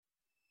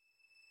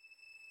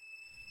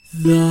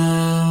The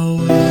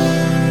world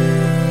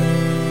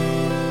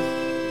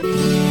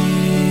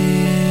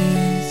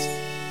is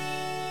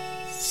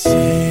saved.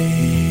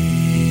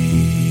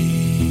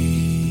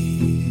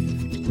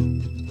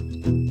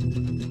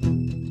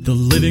 The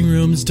living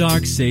room's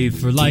dark, save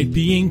for light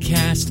being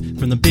cast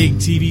from the big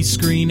TV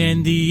screen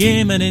and the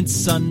imminent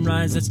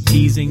sunrise that's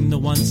teasing the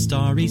one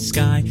starry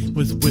sky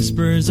with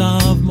whispers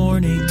of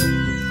morning.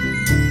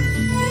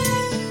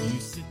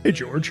 Hey,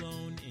 George.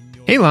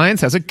 Hey, Lions,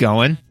 how's it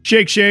going?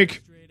 Shake,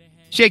 shake.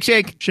 Shake,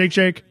 shake. Shake,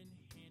 shake.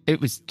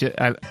 It was just,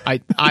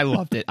 I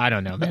loved it. I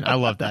don't know, man. I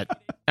love that.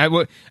 I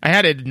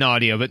had it in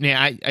audio, but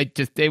man,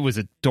 it was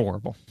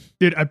adorable.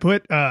 Dude, I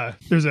put,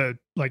 there's a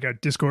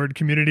Discord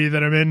community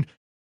that I'm in,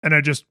 and I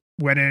just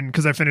went in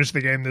because I finished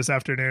the game this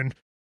afternoon,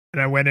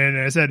 and I went in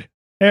and I said,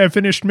 hey, I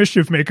finished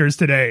Mischief Makers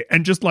today,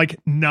 and just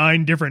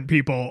 9 different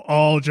people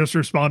all just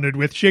responded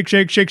with shake,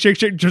 shake, shake, shake,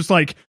 shake, just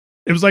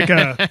it was like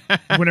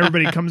when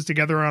everybody comes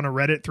together on a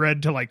Reddit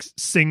thread to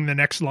sing the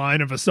next line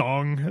of a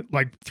song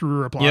through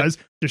replies.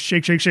 Yep. Just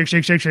shake, shake, shake,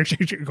 shake, shake, shake,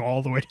 shake, shake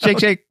all the way down. Shake,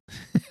 shake.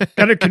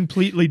 Kind of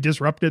completely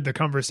disrupted the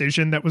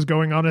conversation that was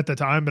going on at the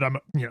time, but I'm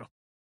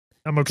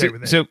okay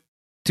with it. So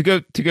to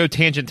go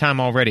tangent time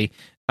already.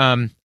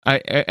 I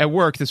at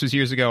work, this was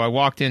years ago. I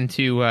walked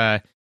into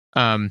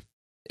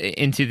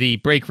the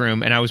break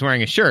room and I was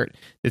wearing a shirt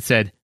that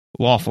said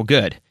 "Lawful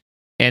Good,"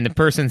 and the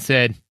person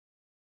said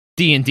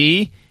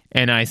D&D.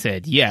 And I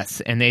said,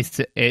 yes. And I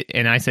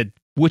said,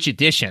 which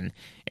edition?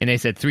 And they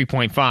said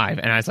 3.5.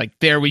 And I was like,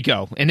 there we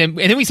go. And then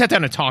we sat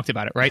down and talked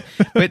about it, right?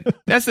 But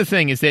that's the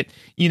thing is that,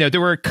 there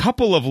were a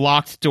couple of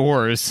locked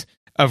doors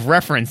of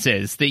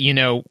references that,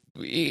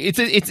 it's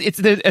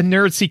a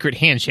nerd secret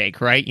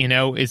handshake, right?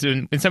 Is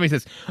when somebody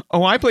says,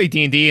 oh, I play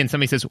D&D, and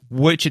somebody says,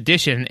 which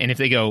edition? And if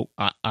they go,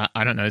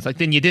 I don't know, it's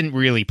then you didn't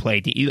really play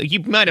D&D. You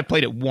might have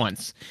played it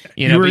once.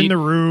 You were in the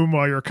room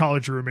while your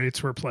college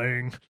roommates were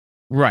playing.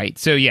 Right.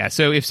 So, yeah.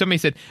 So if somebody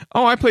said,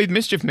 oh, I played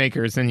Mischief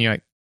Makers, then you're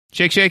like,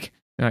 shake, shake.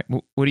 You're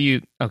like, what do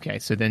you... Okay,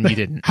 so then you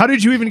didn't. How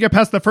did you even get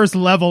past the first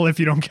level if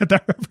you don't get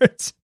that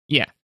reference?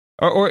 Yeah.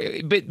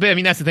 But I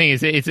mean, that's the thing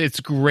is it's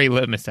a great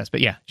litmus test.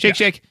 But yeah, shake,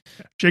 shake.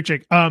 Shake,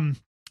 shake.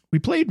 We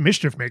played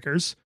Mischief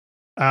Makers,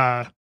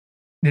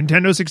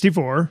 Nintendo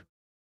 64,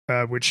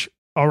 which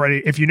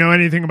already, if you know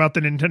anything about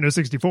the Nintendo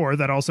 64,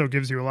 that also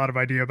gives you a lot of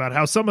idea about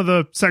how some of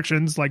the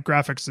sections, like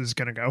graphics, is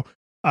going to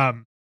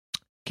go.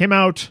 Came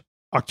out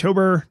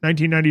October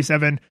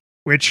 1997,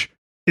 which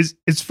is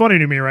funny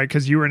to me, right?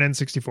 Because you were an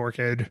N64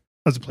 kid, I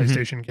was a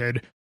PlayStation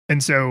kid.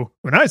 And so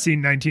when I see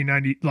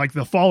 1990,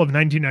 the fall of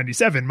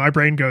 1997, my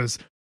brain goes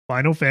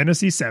Final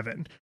Fantasy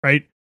VII,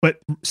 right?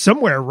 But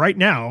somewhere right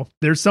now,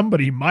 there's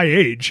somebody my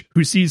age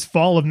who sees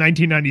fall of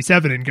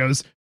 1997 and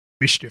goes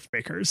Mischief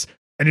Makers.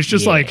 And it's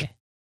just right?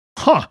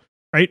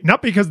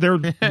 Not because their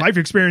life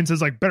experience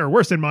is better or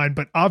worse than mine,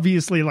 but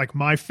obviously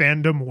my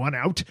fandom won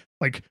out.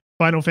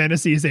 Final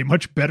Fantasy is a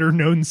much better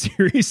known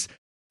series.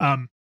 A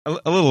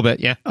little bit,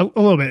 yeah. A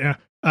little bit,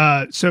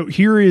 yeah. So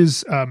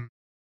here's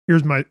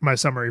my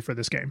summary for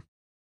this game.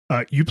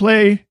 You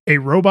play a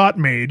robot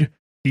maid,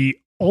 the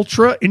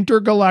Ultra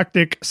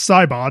Intergalactic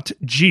Cybot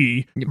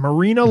G,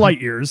 Marina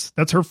Lightyears.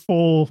 That's her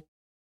full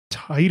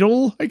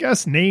title, I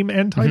guess, name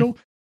and title.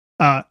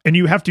 And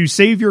you have to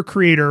save your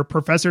creator,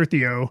 Professor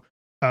Theo,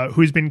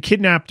 who's been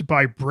kidnapped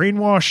by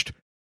brainwashed...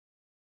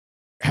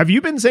 Have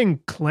you been saying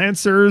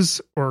Clancers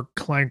or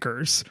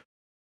Clankers?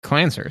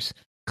 Clancers.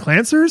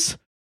 Clancers?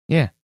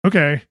 Yeah.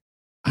 Okay.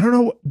 I don't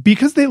know.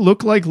 Because they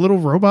look like little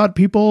robot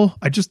people,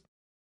 I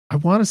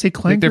want to say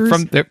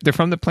Clankers. They're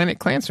from the planet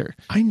Clancer.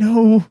 I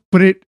know,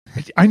 but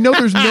I know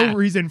there's no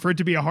reason for it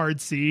to be a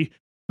hard C,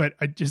 but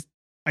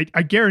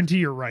I guarantee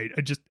you're right.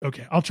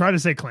 Okay, I'll try to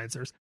say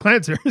Clancers.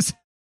 Clancers.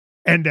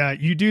 And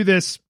you do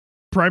this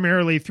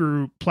primarily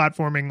through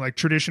platforming,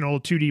 traditional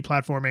 2D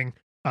platforming.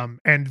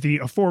 And the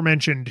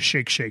aforementioned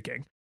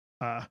shaking.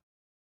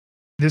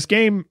 This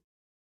game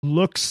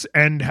looks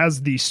and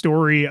has the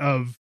story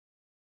of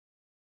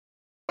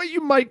what you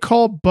might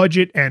call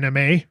budget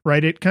anime,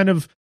 right? It kind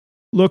of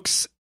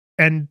looks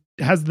and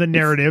has the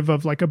narrative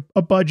of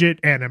a budget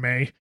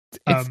anime.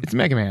 It's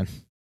Mega Man.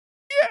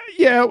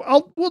 Yeah.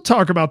 We'll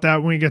talk about that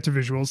when we get to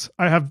visuals.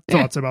 I have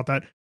thoughts about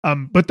that.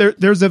 But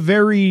there's a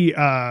very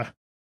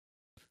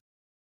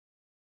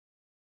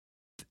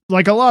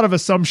a lot of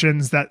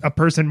assumptions that a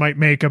person might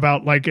make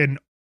about an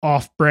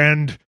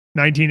off-brand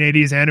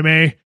 1980s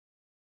anime.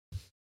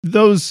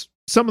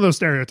 Some of those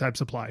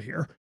stereotypes apply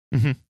here.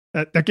 Mm-hmm.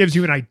 That gives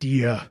you an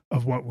idea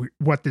of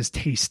what this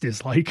taste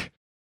is like.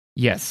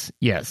 Yes.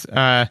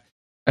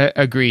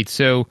 Agreed.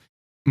 So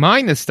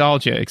my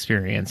nostalgia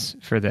experience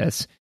for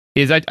this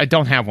is I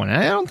don't have one.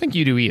 I don't think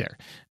you do either.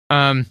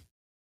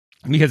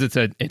 Because it's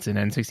an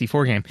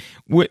N64 game.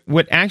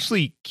 What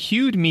actually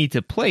cued me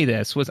to play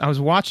this was I was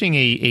watching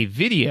a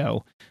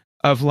video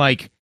of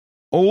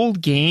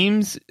old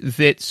games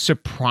that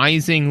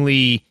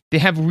surprisingly they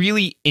have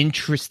really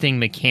interesting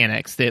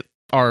mechanics that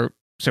are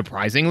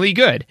surprisingly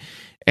good.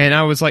 And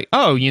I was like,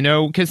 oh,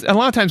 because a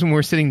lot of times when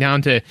we're sitting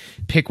down to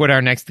pick what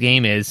our next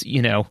game is,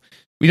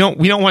 we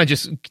don't want to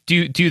just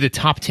do the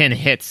top 10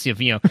 hits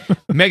of,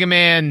 Mega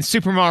Man,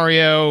 Super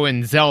Mario,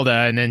 and Zelda,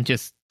 and then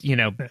just,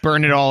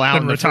 burn it all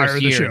out in the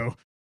first year. Show.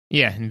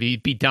 Yeah, and be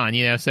done,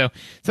 So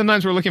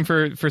sometimes we're looking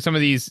for some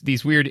of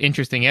these weird,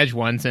 interesting edge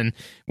ones, and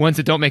ones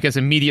that don't make us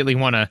immediately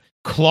want to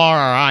claw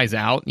our eyes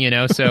out,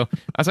 So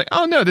I was like,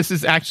 oh no, this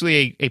is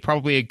actually a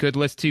probably a good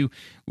list to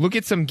look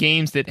at some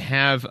games that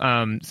have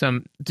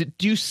to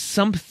do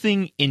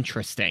something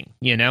interesting,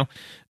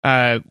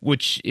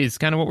 which is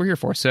kind of what we're here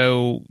for.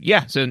 So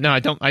yeah, so no,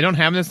 I don't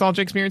have a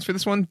nostalgia experience for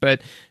this one,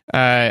 but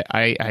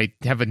I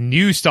have a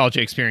new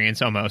nostalgia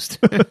experience almost.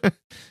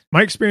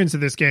 My experience of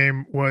this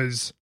game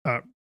was.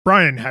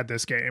 Brian had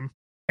this game,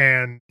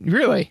 and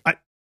really,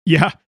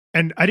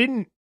 and I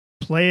didn't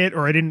play it,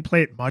 or I didn't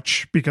play it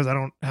much because I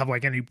don't have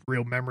like any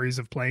real memories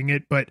of playing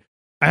it, but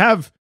I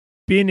have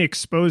been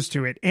exposed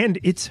to it, and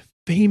it's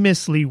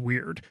famously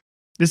weird.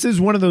 This is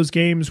one of those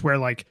games where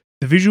like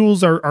the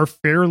visuals are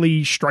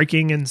fairly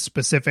striking and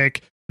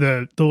specific.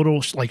 The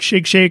little like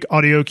shake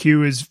audio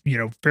cue is,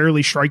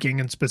 fairly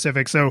striking and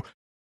specific. So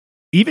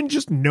even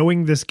just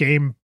knowing this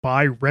game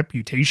by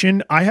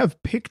reputation, I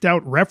have picked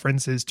out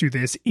references to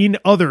this in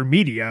other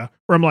media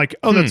where I'm like,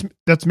 oh,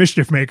 that's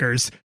Mischief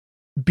Makers,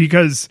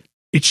 because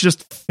it's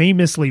just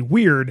famously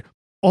weird.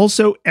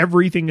 Also,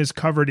 everything is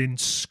covered in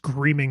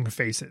screaming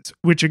faces,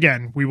 which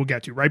again, we will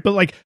get to, right? But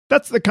like,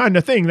 that's the kind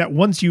of thing that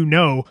once you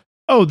know,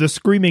 oh, the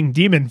screaming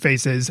demon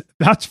faces,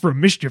 that's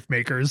from Mischief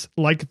Makers,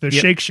 like the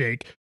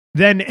Shake.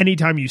 Then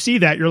anytime you see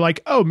that, you're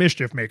like, oh,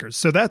 Mischief Makers.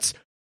 So that's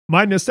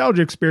my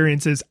nostalgia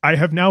experience. Is I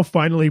have now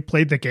finally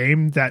played the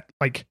game that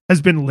like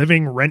has been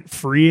living rent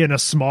free in a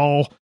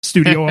small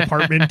studio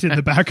apartment in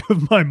the back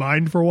of my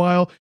mind for a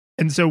while.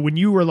 And so when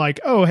you were like,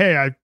 oh, hey,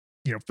 I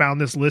found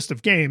this list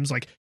of games,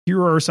 like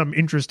here are some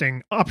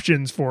interesting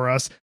options for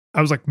us. I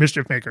was like,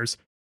 Mischief Makers.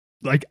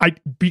 Like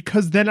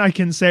because then I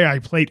can say I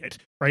played it,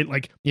 right?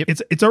 Like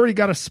it's already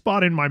got a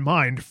spot in my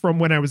mind from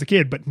when I was a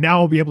kid, but now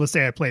I'll be able to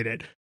say I played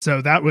it.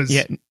 So that was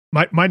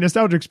my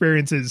nostalgia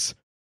experience is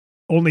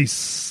only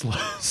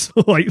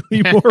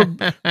slightly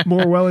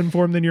more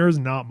well-informed than yours,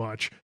 not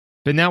much.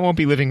 But now it won't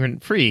be living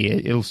rent-free.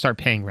 It'll start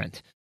paying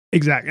rent.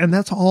 Exactly. And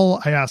that's all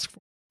I ask for,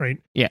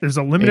 right? Yeah. There's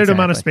a limited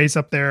amount of space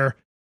up there.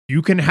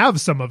 You can have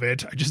some of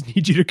it. I just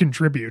need you to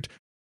contribute.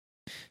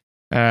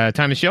 Time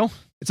to shill?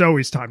 It's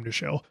always time to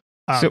shill.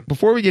 So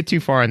before we get too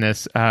far in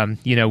this,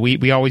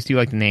 we always do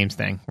like the names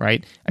thing,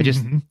 right? I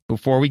just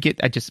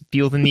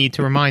feel the need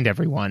to remind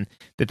everyone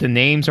that the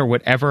names are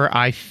whatever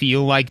I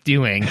feel like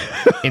doing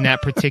in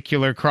that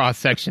particular cross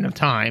section of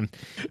time,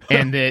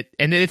 and that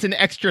it's an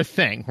extra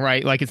thing,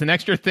 right? Like it's an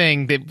extra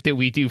thing that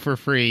we do for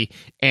free,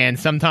 and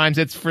sometimes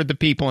it's for the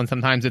people, and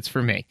sometimes it's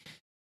for me.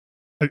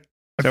 I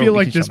feel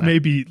like this may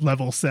be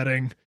level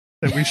setting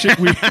that we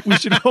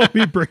should all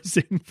be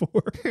bracing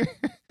for.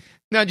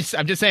 No, I'm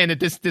just saying that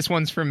this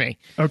one's for me.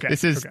 Okay.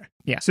 This is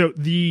yeah. So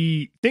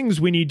the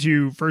things we need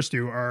to first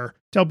do are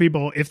tell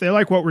people if they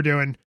like what we're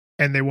doing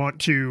and they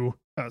want to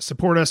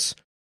support us.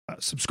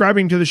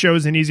 Subscribing to the show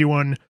is an easy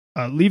one.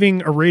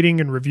 Leaving a rating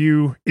and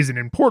review is an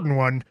important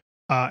one.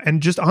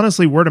 And just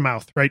honestly, word of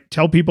mouth, right?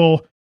 Tell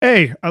people,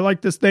 hey, I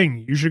like this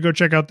thing. You should go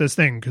check out this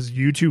thing because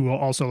you too will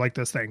also like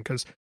this thing,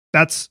 because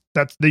that's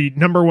the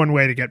number one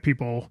way to get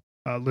people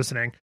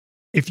listening.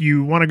 If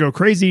you want to go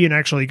crazy and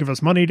actually give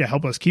us money to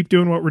help us keep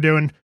doing what we're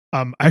doing,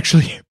 I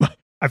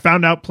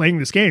found out playing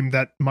this game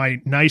that my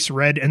nice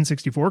red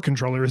N64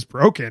 controller is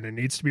broken and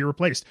needs to be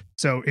replaced.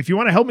 So if you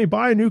want to help me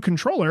buy a new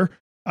controller,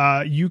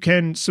 you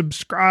can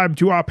subscribe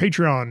to our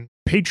Patreon,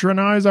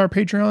 patronize our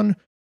Patreon.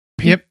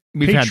 Yep,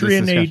 we've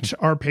Patreonate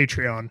our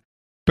Patreon.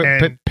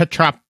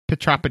 Petropides.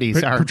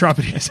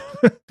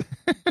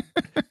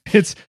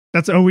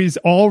 That's always,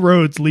 all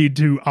roads lead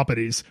to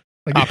Oppides.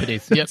 Like,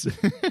 Oppides, yes.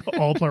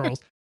 All plurals.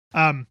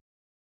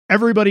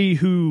 Everybody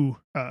who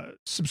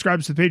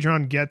subscribes to the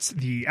Patreon gets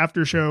the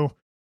after show.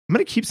 I'm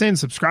going to keep saying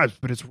subscribes,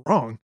 but it's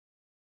wrong.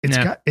 It's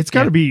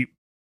got to be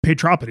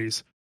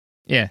Petropides.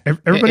 Yeah.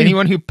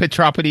 Anyone who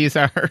Petropides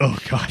are. Oh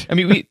God. I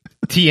mean, we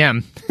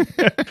TM.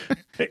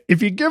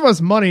 If you give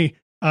us money,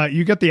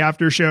 you get the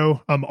after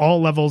show.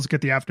 All levels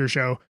get the after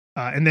show.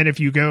 And then if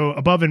you go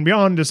above and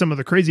beyond to some of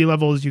the crazy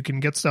levels, you can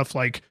get stuff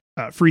like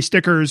free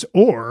stickers,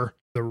 or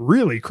the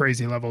really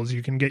crazy levels,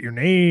 you can get your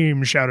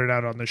name shouted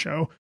out on the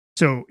show.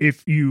 So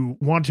if you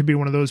want to be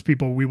one of those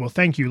people, we will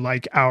thank you,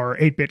 like our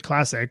 8-Bit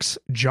Classics,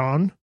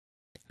 John.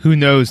 Who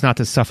knows not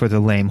to suffer the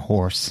lame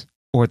horse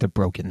or the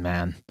broken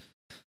man.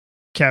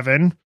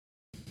 Kevin.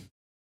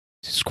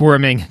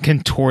 Squirming,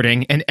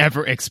 contorting, and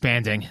ever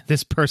expanding.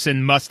 This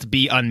person must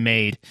be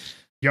unmade.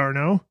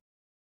 Yarno.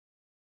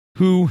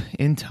 Who,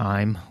 in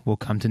time, will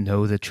come to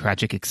know the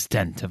tragic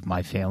extent of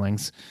my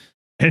failings.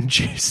 And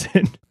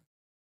Jason.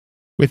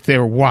 With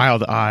their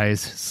wild eyes,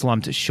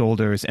 slumped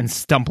shoulders, and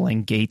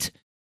stumbling gait,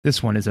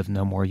 this one is of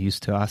no more use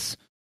to us.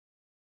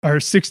 Our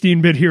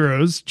 16-bit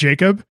heroes,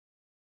 Jacob.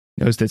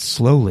 Knows that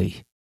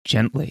slowly,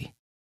 gently,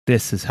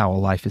 this is how a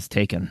life is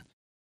taken.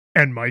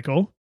 And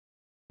Michael.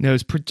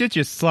 Knows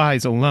prodigious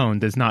size alone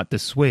does not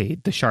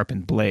dissuade the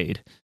sharpened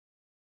blade.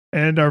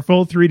 And our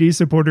full 3D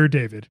supporter,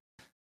 David.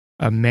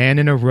 A man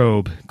in a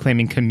robe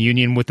claiming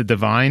communion with the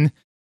divine.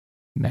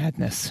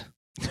 Madness.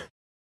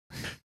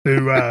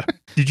 So,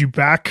 did you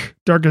back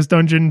Darkest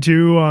Dungeon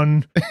 2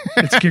 on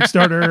its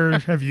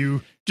Kickstarter? Have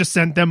you just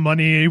sent them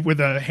money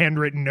with a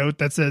handwritten note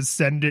that says,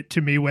 send it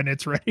to me when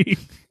it's ready?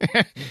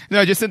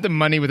 No, I just sent them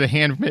money with a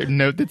handwritten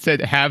note that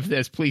said, have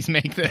this, please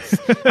make this.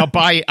 I'll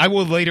buy it. I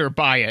will later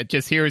buy it.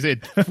 Just here's a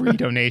free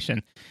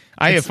donation.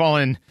 I was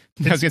going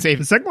to say.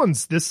 The second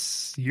one's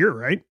this year,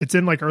 right? It's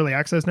in like early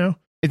access now?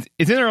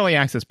 It's in early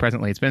access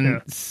presently. It's been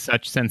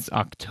such since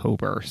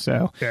October.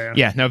 So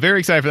no, very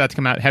excited for that to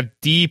come out. Have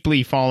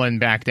deeply fallen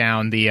back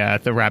down the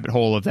rabbit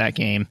hole of that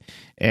game.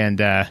 And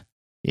and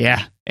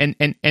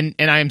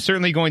I am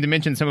certainly going to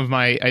mention some of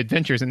my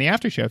adventures in the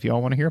after show if you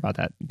all want to hear about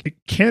that. I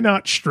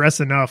cannot stress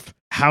enough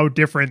how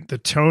different the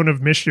tone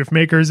of Mischief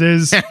Makers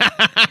is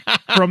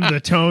from the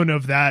tone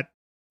of that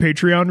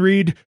Patreon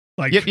read.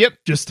 Like,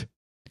 just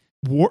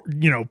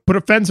put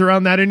a fence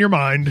around that in your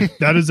mind.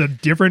 That is a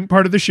different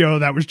part of the show.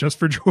 That was just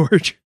for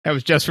George. That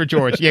was just for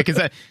George. Yeah,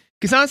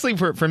 because honestly,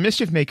 for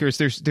Mischief Makers,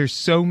 there's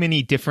so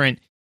many different,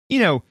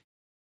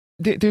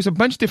 there's a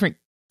bunch of different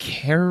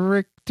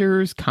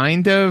characters,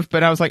 kind of.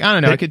 But I was like, I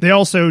don't know. They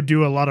also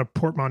do a lot of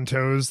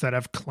portmanteaus that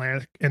have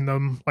Clant in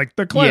them, like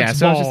the Clant's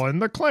ball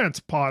and the Clant's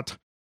pot.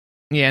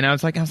 Yeah, and I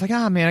was like,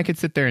 oh man, I could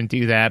sit there and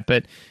do that,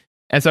 but.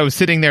 As I was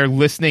sitting there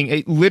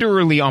listening,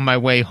 literally on my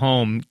way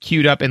home,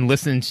 queued up and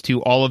listened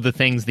to all of the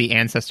things the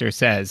ancestor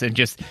says and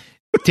just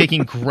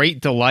taking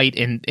great delight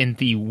in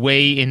the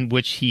way in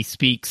which he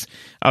speaks.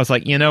 I was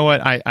like, you know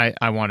what?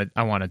 I want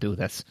to do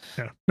this.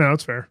 Yeah, no,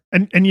 that's fair.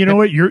 And you know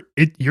what? You're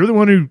the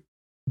one who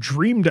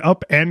dreamed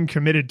up and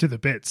committed to the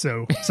bit.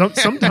 So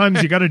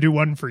sometimes you got to do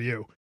one for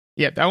you.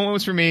 Yeah, that one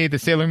was for me. The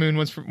Sailor Moon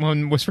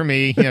one was for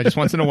me. Just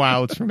once in a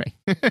while, it's for me.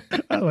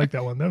 I like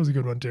that one. That was a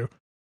good one too.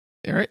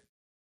 All right.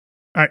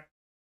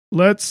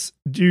 Let's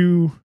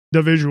do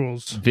the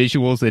visuals.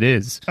 Visuals it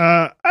is.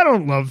 I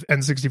don't love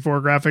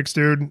N64 graphics,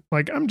 dude.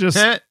 Like,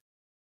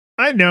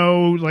 I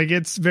know, like,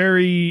 it's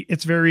very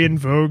in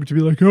vogue to be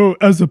like, oh,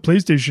 as a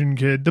PlayStation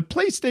kid. The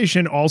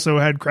PlayStation also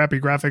had crappy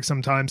graphics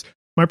sometimes.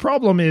 My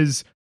problem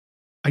is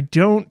I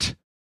don't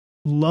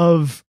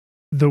love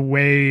the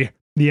way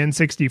the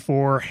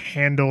N64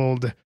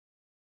 handled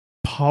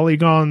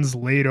polygons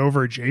laid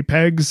over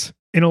JPEGs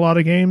in a lot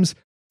of games.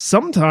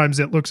 Sometimes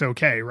it looks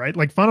okay, right?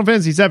 Like Final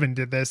Fantasy VII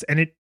did this, and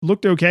it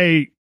looked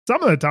okay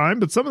some of the time,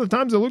 but some of the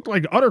times it looked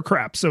like utter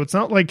crap. So it's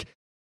not like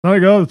oh,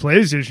 the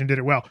PlayStation did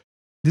it well.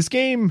 This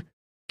game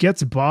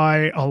gets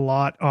by a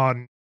lot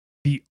on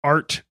the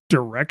art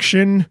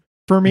direction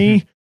for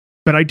me,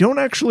 but I don't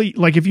actually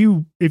like if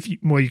you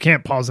you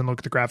can't pause and look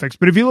at the graphics,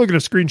 but if you look at a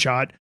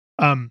screenshot,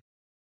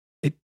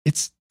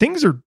 it's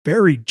things are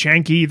very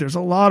janky. There's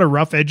a lot of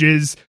rough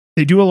edges.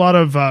 They do a lot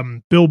of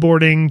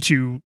billboarding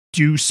to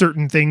do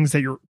certain things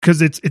that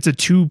because it's a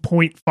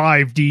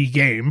 2.5D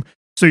game,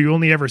 so you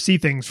only ever see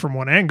things from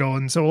one angle,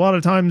 and so a lot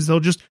of times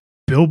they'll just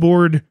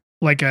billboard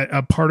like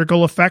a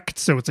particle effect,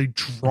 so it's a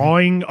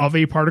drawing of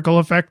a particle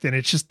effect, and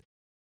it's just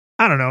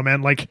I don't know,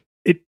 man. Like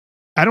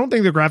I don't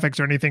think the graphics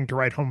are anything to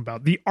write home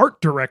about. The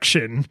art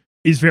direction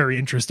is very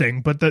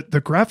interesting, but the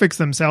graphics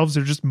themselves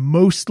are just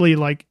mostly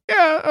like,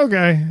 yeah,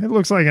 okay, it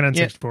looks like an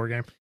N64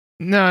 game.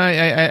 No,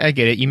 I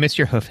get it. You miss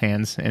your hoof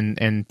hands, and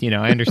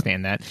I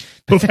understand that.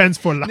 Hoof hands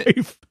for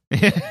life.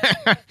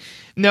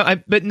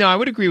 But I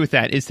would agree with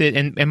that. Is that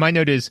and my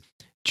note is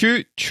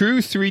true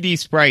 3D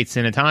sprites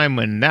in a time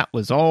when that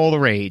was all the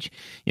rage.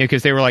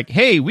 Because they were like,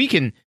 hey, we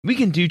can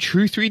do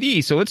true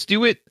 3D, so let's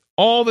do it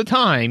all the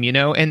time.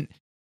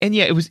 And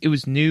yeah, it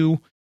was new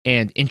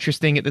and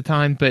interesting at the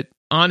time. But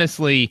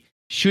honestly,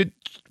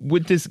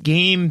 would this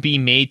game be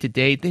made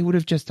today? They would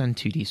have just done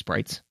 2D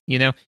sprites.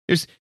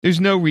 There's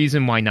no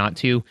reason why not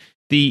to.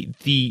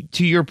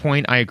 To your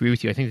point, I agree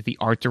with you. I think that the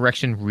art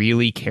direction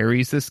really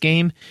carries this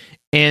game.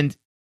 And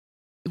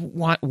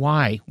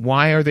why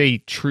are they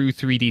true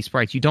 3D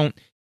sprites? You don't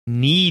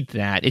need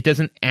that. It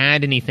doesn't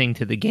add anything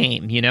to the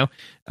game.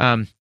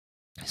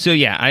 So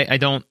yeah, I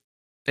don't.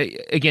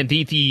 Again,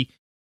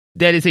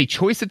 that is a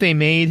choice that they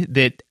made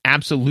that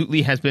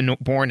absolutely has been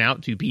borne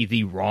out to be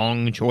the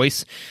wrong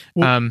choice.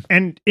 Well,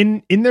 and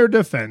in their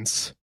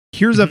defense,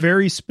 here's a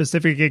very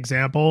specific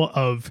example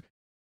of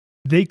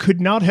they could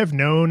not have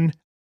known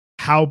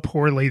how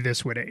poorly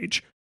this would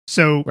age.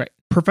 So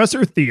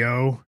Professor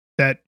Theo,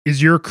 that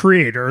is your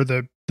creator,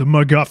 the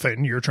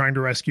MacGuffin you're trying to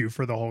rescue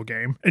for the whole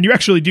game. And you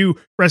actually do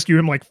rescue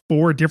him like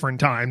 4 different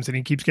times and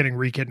he keeps getting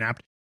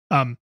re-kidnapped.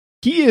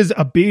 He is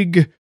a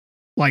big,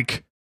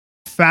 like,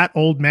 fat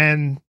old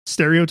man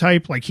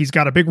stereotype. Like, he's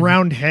got a big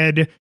round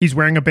head. He's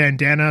wearing a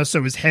bandana,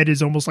 so his head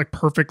is almost like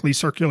perfectly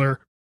circular.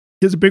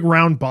 He has a big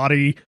round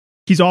body.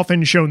 He's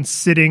often shown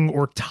sitting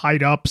or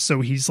tied up,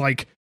 so he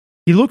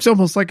looks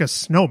almost like a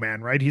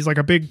snowman, right? He's like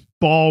a big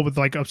ball with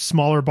like a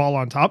smaller ball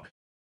on top.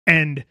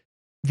 And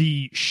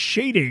the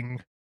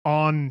shading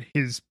on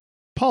his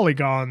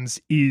polygons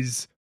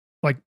is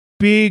like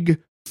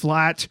big,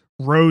 flat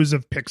rows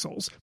of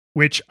pixels,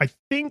 which I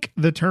think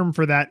the term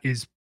for that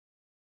is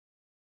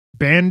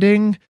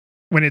banding.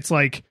 when it's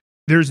like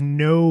there's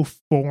no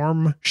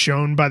form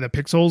shown by the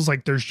pixels.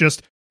 Like there's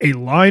just a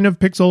line of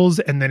pixels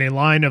and then a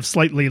line of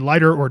slightly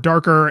lighter or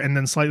darker and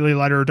then slightly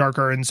lighter or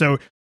darker. And so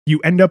you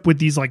end up with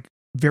these like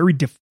very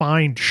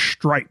defined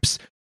stripes.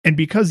 And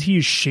because he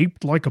is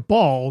shaped like a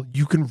ball,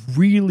 you can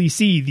really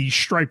see these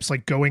stripes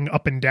like going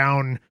up and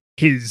down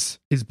his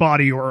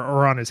body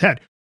or on his head.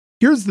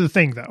 Here's the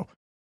thing though.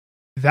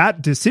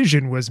 That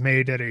decision was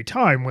made at a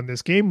time when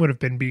this game would have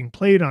been being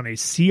played on a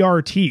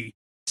CRT.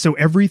 So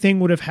everything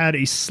would have had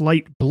a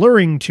slight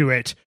blurring to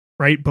it,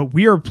 right? But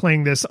we are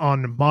playing this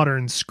on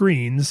modern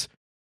screens.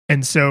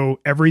 And so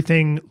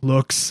everything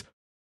looks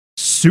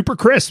super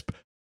crisp,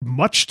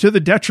 much to the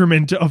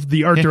detriment of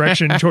the art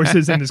direction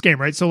choices in this game,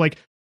 right? So like,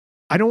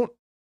 I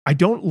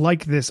don't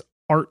like this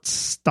art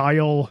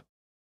style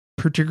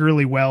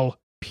particularly well,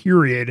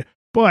 period,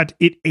 but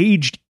it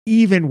aged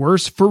even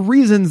worse for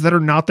reasons that are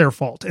not their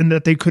fault and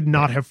that they could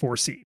not have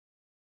foreseen.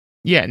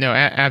 Yeah, no,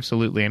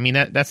 absolutely. I mean,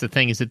 that's the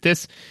thing, is that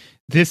this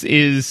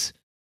is,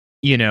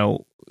 you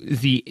know,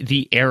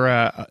 the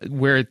era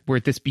where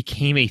this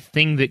became a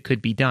thing that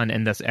could be done,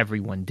 and thus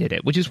everyone did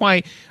it, which is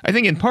why I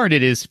think in part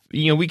it is,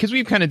 you know, because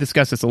we've kind of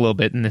discussed this a little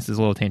bit, and this is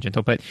a little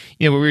tangential, but,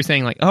 you know, where we were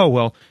saying like, oh,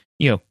 well,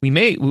 you know,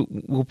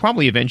 we'll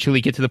probably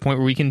eventually get to the point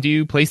where we can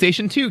do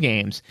PlayStation 2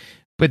 games.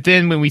 But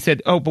then when we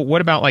said, oh, but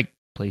what about like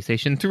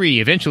PlayStation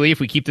 3? Eventually, if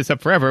we keep this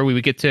up forever, we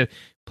would get to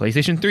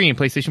PlayStation 3 and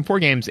PlayStation 4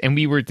 games. And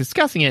we were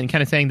discussing it and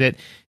kind of saying that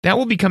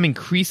will become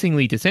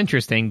increasingly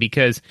disinteresting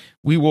because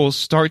we will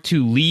start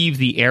to leave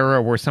the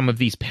era where some of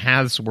these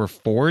paths were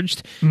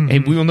forged,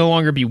 and we will no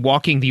longer be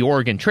walking the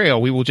Oregon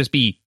Trail. We will just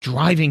be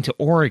driving to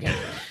Oregon,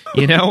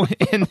 you know,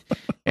 and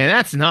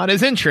that's not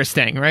as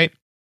interesting, right?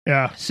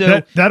 Yeah.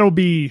 So that'll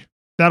be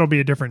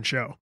a different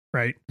show,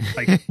 right?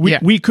 Like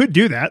we could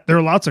do that. There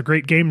are lots of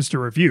great games to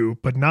review,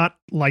 but not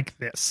like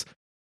this.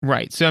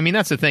 Right. So, I mean,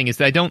 that's the thing, is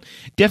that I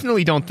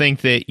definitely don't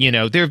think that, you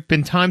know, there have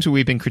been times where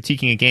we've been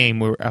critiquing a game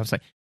where I was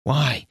like,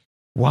 why?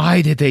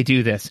 Why did they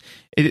do this?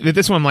 With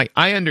this one, I'm like,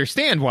 I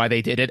understand why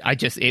they did it.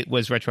 It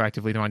was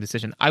retroactively the wrong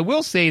decision. I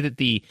will say that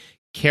the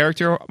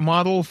character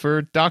model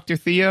for Dr.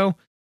 Theo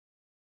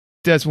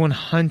does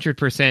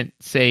 100%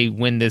 say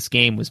when this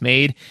game was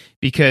made,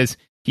 because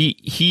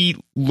he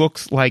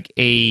looks like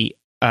a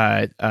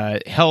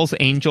Hell's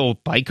Angel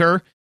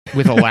biker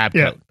with a lab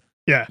coat.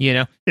 Yeah, you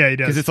know, yeah, he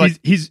does. Because it's like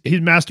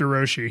he's Master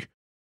Roshi.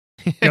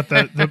 Got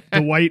the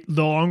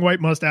long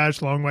white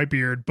mustache, long white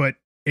beard, but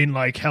in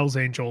like Hell's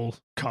Angel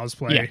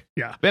cosplay.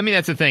 Yeah. But I mean,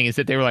 that's the thing, is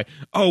that they were like,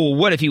 oh, well,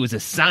 what if he was a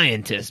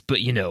scientist,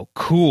 but you know,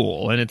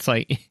 cool? And it's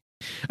like,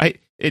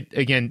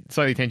 again,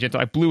 slightly tangential.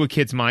 I blew a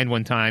kid's mind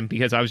one time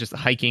because I was just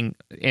hiking,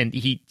 and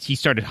he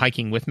started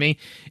hiking with me,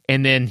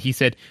 and then he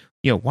said,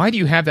 you know, why do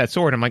you have that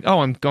sword? I'm like, oh,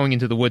 I'm going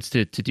into the woods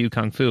to do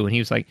kung fu. And he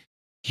was like,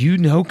 you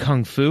know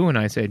kung fu? And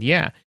I said,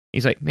 yeah.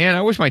 He's like, man,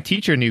 I wish my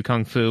teacher knew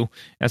kung fu.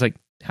 I was like,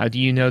 how do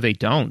you know they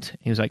don't?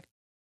 He was like,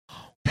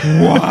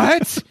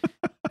 what?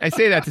 I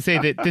say that to say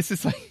that this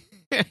is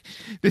like,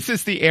 this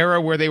is the era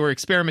where they were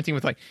experimenting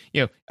with, like,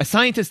 you know, a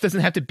scientist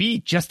doesn't have to be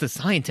just a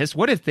scientist.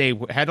 What if they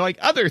had like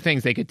other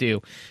things they could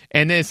do?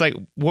 And then it's like,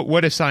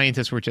 what if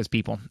scientists were just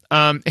people?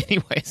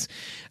 Anyways,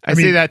 I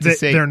mean, say that to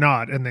say they're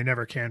not, and they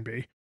never can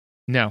be.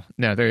 No,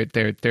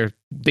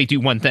 they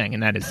do one thing,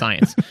 and that is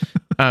science.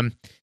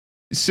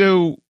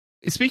 So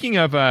speaking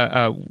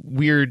of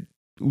weird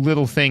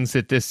little things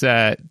that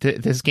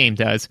this game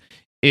does,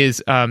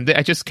 is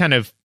I just kind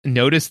of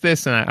noticed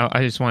this, and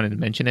I just wanted to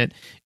mention it,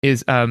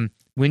 is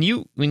when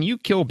you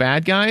kill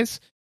bad guys,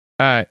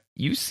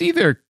 you see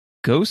their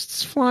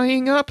ghosts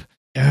flying up.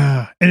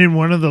 Yeah, and in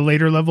one of the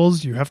later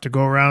levels, you have to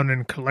go around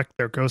and collect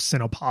their ghosts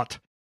in a pot.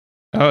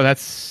 Oh,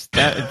 that's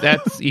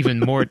even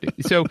more.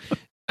 So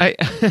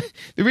the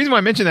reason why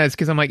I mention that is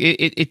because I'm like,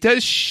 it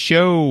does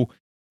show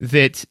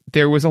that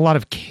there was a lot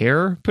of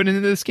care put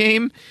into this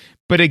game,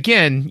 but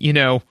again, you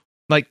know,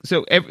 like,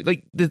 so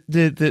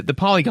the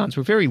polygons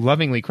were very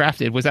lovingly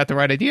crafted. Was that the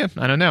right idea?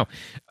 I don't know.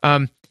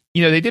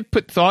 You know, they did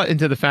put thought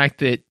into the fact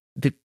that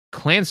the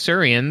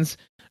Clansurians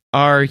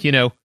are, you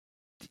know,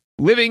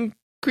 living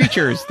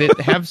creatures that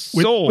have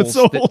souls, with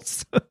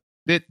souls.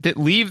 that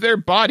leave their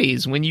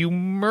bodies when you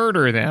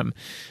murder them.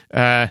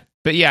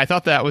 But yeah, I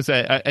thought that was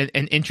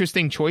an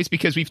interesting choice,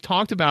 because we've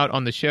talked about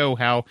on the show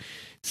how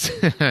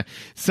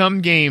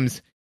some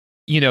games,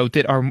 you know,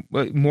 that are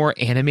more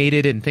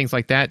animated and things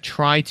like that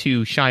try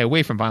to shy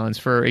away from violence.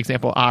 For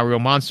example, Real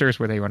Monsters,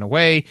 where they run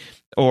away,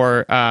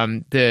 or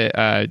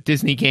the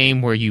Disney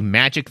game where you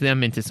magic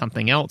them into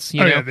something else.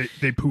 You know? Yeah,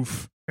 they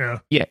poof.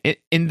 Yeah.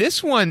 In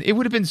this one, it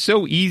would have been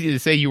so easy to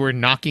say you were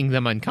knocking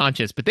them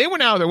unconscious, but they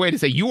went out of their way to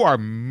say you are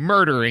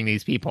murdering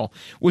these people,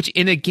 which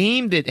in a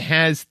game that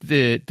has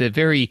the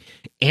very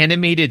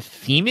animated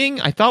theming,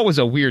 I thought was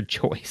a weird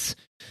choice.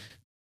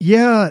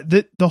 Yeah,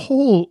 the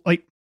whole,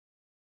 like,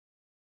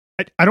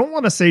 I don't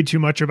want to say too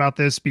much about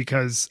this,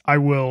 because I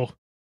will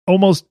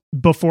almost,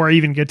 before I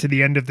even get to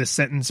the end of this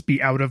sentence,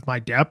 be out of my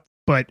depth,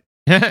 but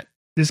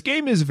this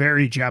game is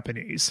very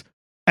Japanese,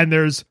 and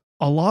there's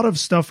a lot of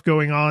stuff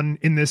going on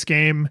in this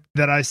game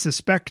that I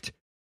suspect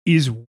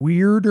is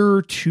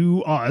weirder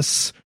to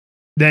us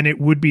than it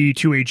would be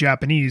to a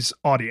Japanese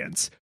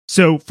audience.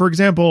 So, for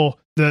example,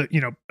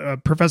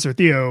 Professor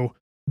Theo,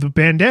 the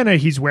bandana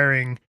he's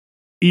wearing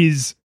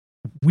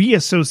we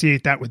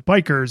associate that with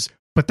bikers,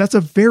 but that's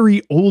a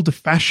very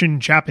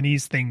old-fashioned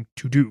Japanese thing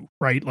to do,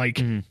 right?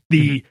 Like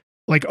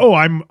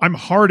I'm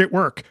hard at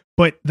work,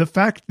 but the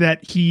fact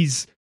that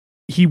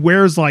he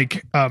wears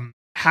like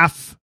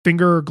half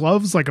finger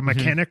gloves like a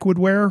mechanic would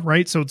wear,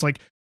 right? So it's like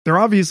they're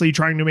obviously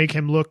trying to make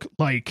him look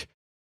like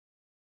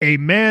a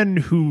man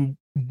who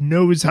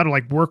knows how to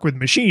like work with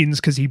machines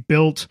because he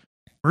built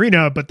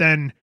Marina, but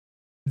then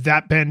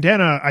that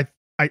bandana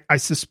I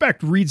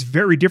suspect reads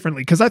very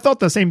differently, because I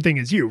thought the same thing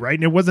as you, right?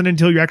 And it wasn't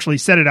until you actually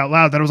said it out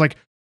loud that I was like,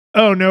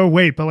 oh no,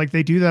 wait, but like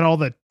they do that all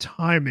the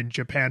time in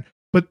Japan.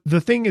 But the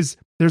thing is,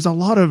 there's a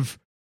lot of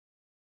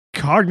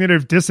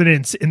cognitive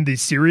dissonance in the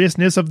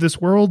seriousness of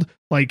this world.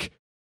 Like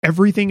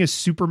everything is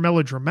super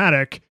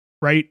melodramatic,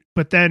 right?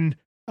 But then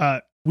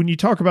when you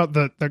talk about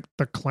the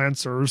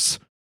Clancers,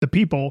 the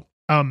people,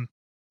 do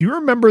you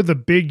remember the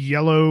big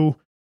yellow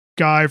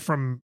guy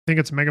from, I think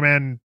it's Mega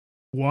Man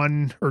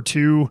 1 or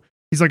 2?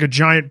 He's like a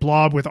giant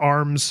blob with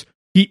arms.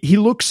 He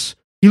looks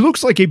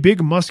like a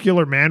big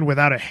muscular man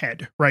without a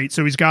head, right?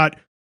 So he's got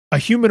a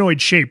humanoid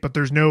shape, but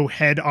there's no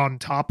head on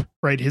top,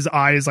 right? His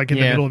eye is like in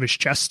the middle of his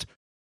chest.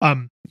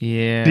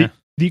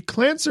 The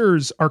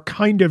Clancers are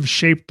kind of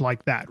shaped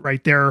like that,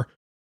 right? Their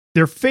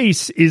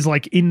face is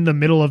like in the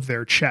middle of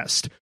their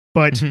chest.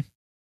 But I'm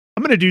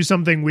going to do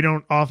something we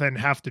don't often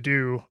have to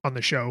do on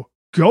the show.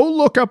 Go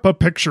look up a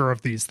picture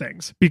of these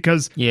things,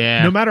 because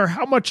no matter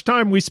how much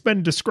time we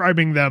spend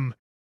describing them,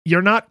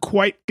 you're not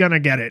quite going to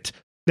get it.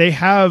 They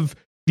have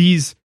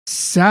these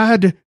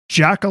sad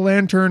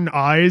jack-o'-lantern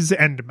eyes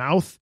and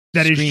mouth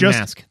that Scream is just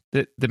mask.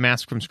 The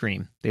mask from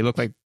Scream. They look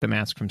like the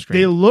mask from Scream.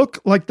 They look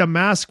like the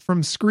mask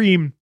from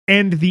Scream,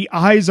 and the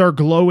eyes are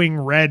glowing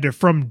red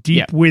from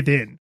deep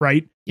within,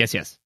 right? Yes.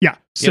 Yeah. Yep.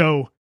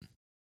 So,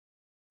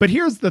 but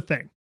here's the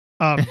thing.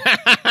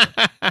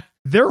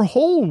 Their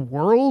whole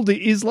world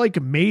is like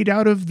made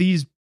out of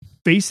these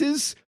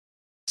faces.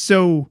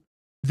 So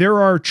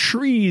there are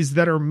trees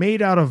that are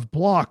made out of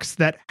blocks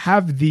that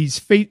have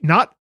these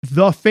not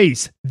the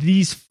face,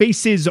 these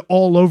faces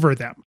all over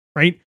them,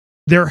 right?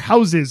 Their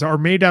houses are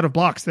made out of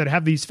blocks that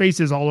have these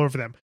faces all over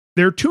them.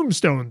 They're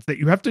tombstones that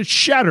you have to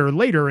shatter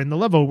later in the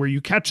level where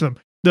you catch them.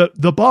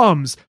 The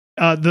bombs,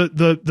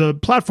 the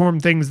platform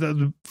things,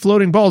 the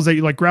floating balls that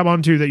you like grab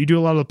onto that you do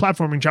a lot of the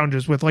platforming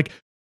challenges with, like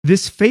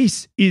this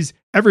face is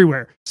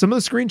everywhere. Some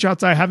of the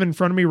screenshots I have in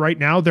front of me right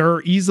now, there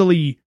are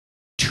easily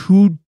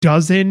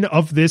 24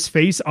 of this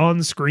face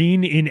on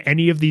screen in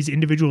any of these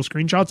individual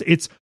screenshots.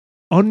 It's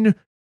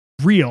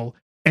unreal.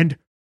 And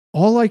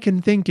all I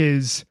can think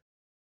is,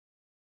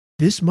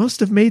 this must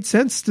have made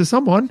sense to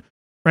someone,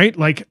 right?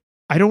 Like,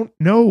 I don't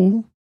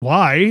know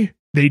why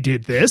they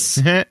did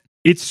this.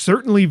 It's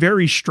certainly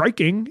very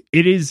striking.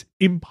 It is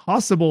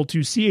impossible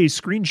to see a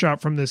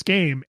screenshot from this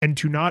game and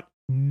to not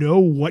know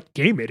what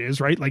game it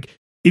is, right? Like,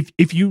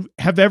 if you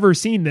have ever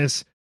seen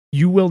this,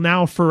 you will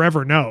now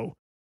forever know.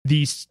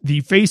 The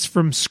face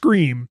from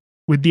Scream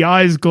with the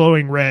eyes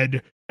glowing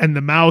red and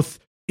the mouth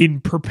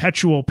in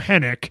perpetual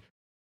panic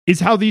is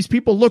how these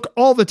people look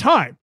all the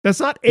time. That's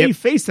not a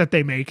face that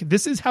they make.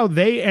 This is how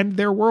they and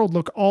their world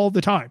look all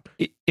the time.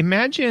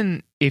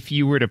 Imagine if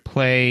you were to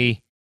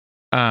play,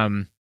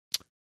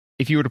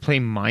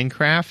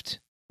 Minecraft,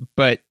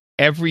 but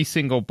every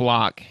single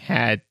block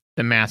had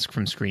the mask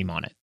from Scream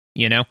on it.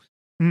 You know,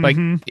 like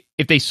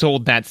if they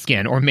sold that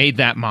skin or made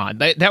that mod,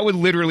 that would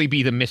literally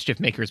be the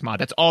Mischief Makers mod.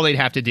 That's all they'd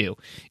have to do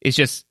is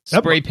just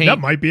spray paint. That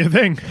might be a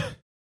thing.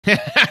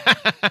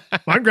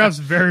 Minecraft's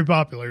very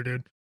popular,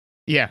 dude.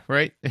 Yeah,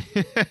 right.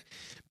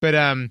 But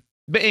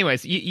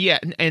anyways, yeah,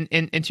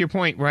 and to your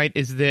point, right,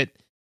 is that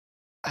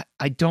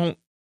I don't.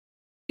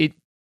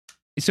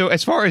 So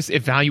as far as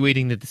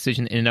evaluating the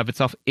decision in and of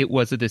itself, it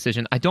was a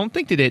decision. I don't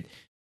think that it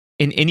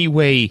in any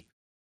way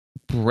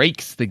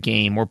breaks the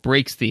game or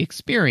breaks the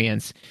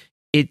experience.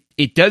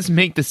 It does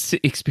make the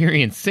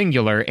experience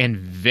singular and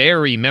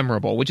very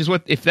memorable, which is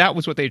what, if that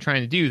was what they were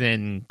trying to do,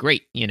 then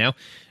great, you know.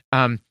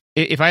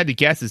 If I had to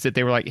guess, is that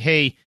they were like,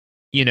 hey,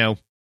 you know,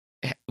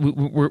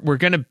 we're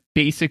going to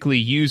basically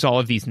use all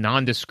of these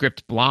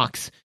nondescript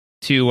blocks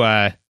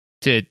to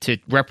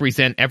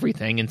represent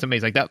everything, and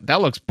somebody's like,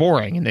 that looks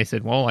boring, and they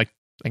said, well, I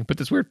can put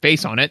this weird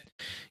face on it,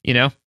 you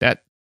know,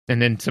 that, and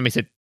then somebody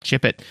said,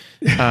 ship it.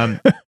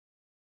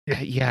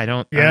 Yeah, I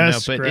don't know,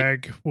 but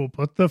Greg, we'll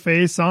put the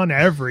face on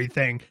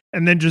everything,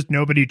 and then just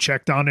nobody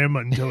checked on him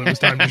until it was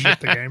time to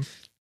ship the game.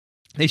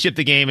 They shipped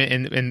the game,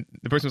 and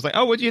the person was like,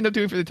 "Oh, what'd you end up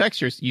doing for the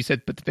textures?" You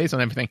said, "Put the face on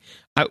everything."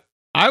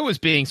 I was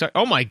being sorry.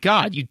 Oh my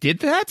god, you did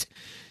that?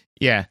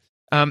 Yeah.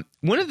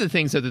 One of the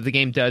things that the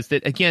game does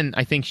that, again,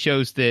 I think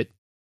shows that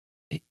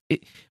I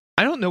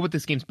don't know what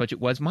this game's budget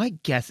was. My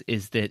guess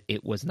is that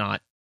it was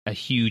not a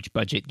huge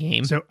budget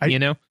game. So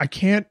I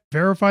can't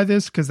verify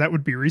this because that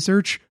would be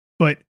research,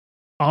 but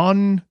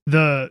on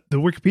the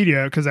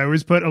Wikipedia, because I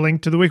always put a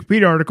link to the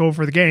Wikipedia article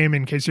for the game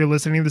in case you're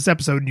listening to this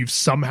episode and you've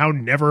somehow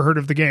never heard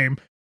of the game.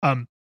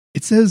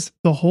 It says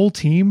the whole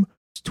team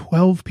is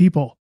 12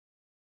 people.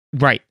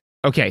 Right.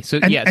 Okay. So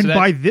and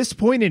by this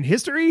point in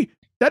history,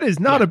 that is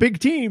not a big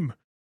team.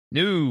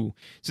 No.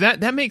 So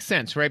that makes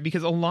sense, right?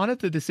 Because a lot of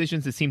the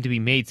decisions that seem to be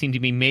made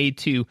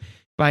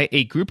by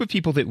a group of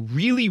people that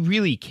really,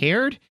 really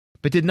cared,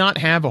 but did not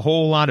have a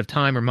whole lot of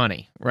time or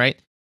money, right?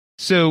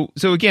 So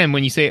again,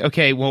 when you say,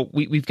 okay, well,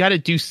 we've got to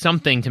do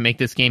something to make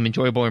this game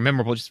enjoyable or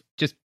memorable,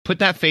 just put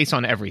that face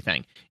on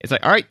everything. It's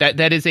like, all right,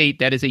 that is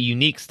a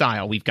unique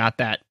style. We've got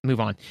that. Move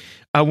on.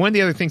 One of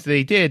the other things that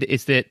they did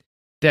is that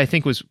I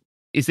think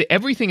is that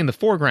everything in the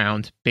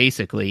foreground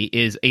basically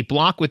is a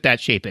block with that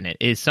shape in it.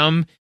 Is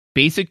some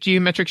basic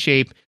geometric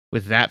shape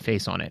with that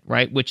face on it,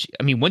 right? Which,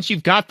 I mean, once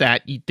you've got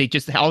that,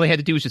 all they had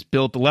to do was just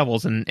build the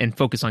levels and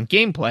focus on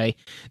gameplay,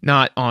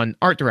 not on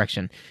art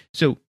direction.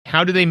 So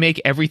how do they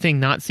make everything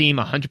not seem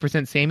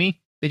 100%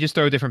 samey? They just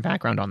throw a different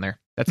background on there.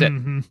 That's it,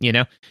 you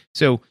know?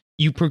 So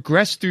you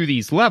progress through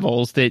these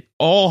levels that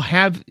all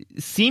have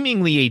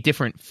seemingly a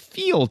different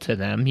feel to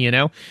them, you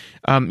know?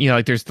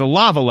 Like there's the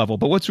lava level,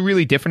 but what's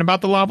really different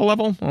about the lava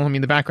level? Well, I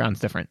mean, the background's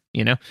different,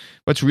 you know?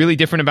 What's really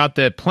different about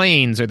the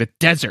plains or the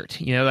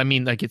desert? You know, I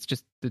mean, like it's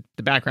just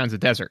the background's a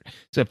desert.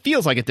 So it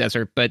feels like a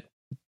desert, but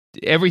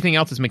everything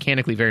else is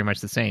mechanically very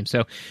much the same.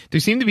 So there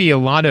seem to be a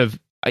lot of,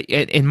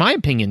 in my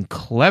opinion,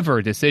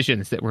 clever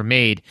decisions that were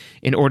made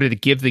in order to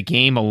give the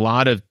game a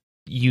lot of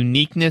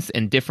uniqueness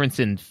and difference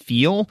in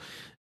feel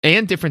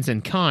and difference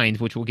in kind,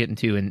 which we'll get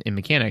into in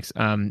mechanics,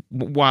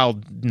 while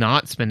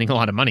not spending a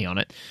lot of money on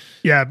it.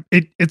 Yeah,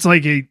 it's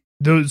like they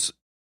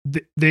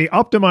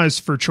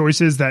optimized for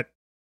choices that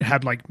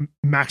had like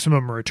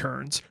maximum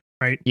returns,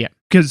 right? Yeah.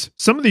 Because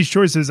some of these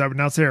choices I would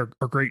not say are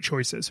great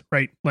choices,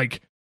 right?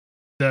 Like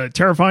the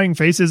terrifying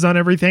faces on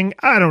everything,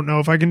 I don't know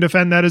if I can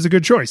defend that as a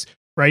good choice,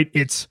 right?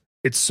 It's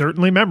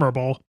certainly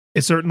memorable.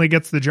 It certainly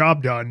gets the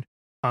job done.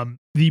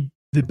 The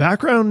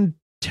background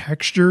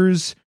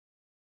textures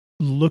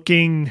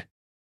looking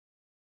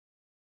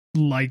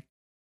like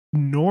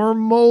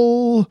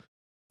normal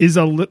is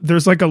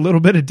there's like a little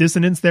bit of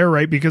dissonance there,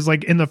 right? Because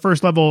like in the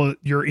first level,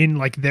 you're in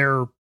like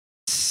their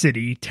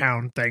city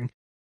town thing.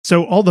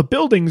 So all the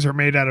buildings are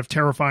made out of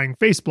terrifying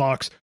face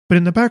blocks, but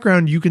in the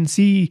background, you can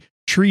see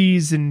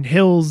trees and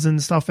hills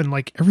and stuff. And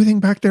like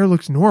everything back there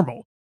looks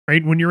normal,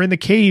 right? When you're in the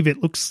cave,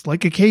 it looks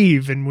like a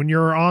cave. And when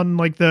you're on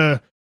like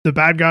the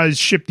bad guy's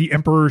ship, the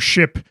Emperor's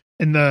ship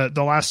in the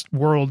last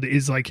world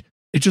is like,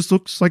 it just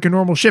looks like a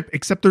normal ship,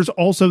 except there's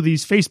also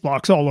these face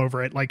blocks all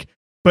over it, like,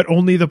 but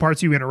only the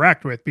parts you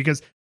interact with,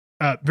 because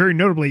very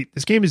notably,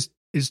 this game is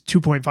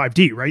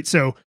 2.5D, right?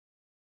 So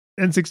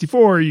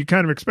N64, you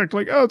kind of expect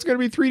like, oh, it's going to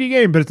be a 3D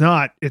game, but it's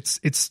not.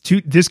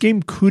 This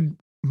game could,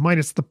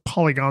 minus the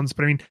polygons,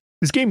 but I mean,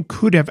 this game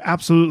could have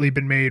absolutely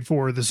been made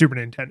for the Super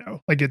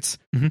Nintendo. Like it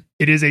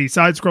is a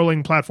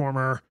side-scrolling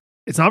platformer.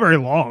 It's not very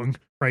long,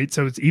 right?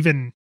 So it's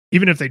even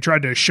if they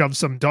tried to shove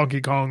some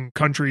Donkey Kong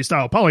Country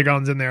style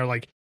polygons in there,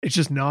 like, it's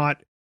just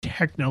not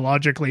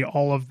technologically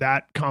all of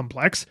that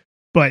complex,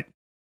 but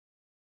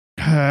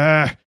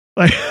like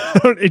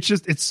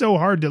it's so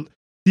hard to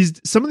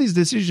some of these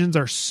decisions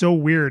are so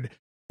weird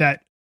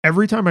that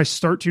every time I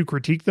start to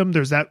critique them,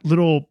 there's that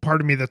little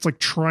part of me that's like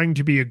trying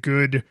to be a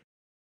good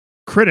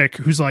critic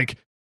who's like,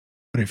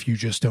 but if you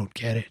just don't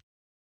get it,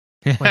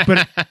 like,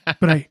 but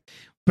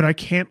I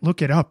can't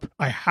look it up.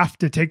 I have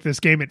to take this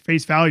game at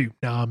face value.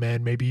 Nah,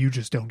 man, maybe you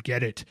just don't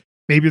get it.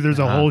 Maybe there's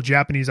a whole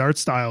Japanese art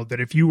style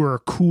that if you were a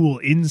cool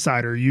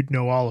insider, you'd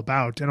know all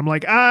about. And I'm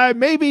like,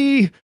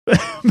 maybe,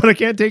 but I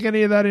can't take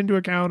any of that into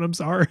account. I'm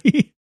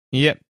sorry.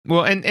 Yep.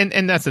 Well,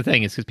 and that's the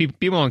thing is because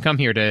people don't come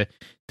here to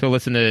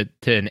listen to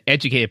an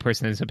educated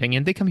person's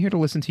opinion. They come here to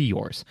listen to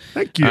yours.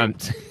 Thank you.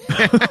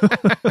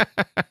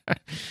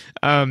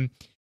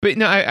 But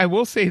no, I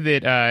will say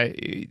that,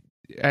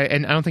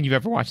 and I don't think you've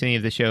ever watched any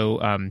of the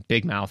show,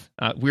 Big Mouth,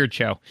 weird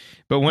show.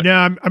 But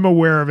I'm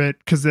aware of it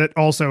because it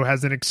also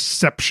has an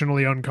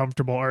exceptionally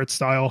uncomfortable art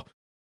style.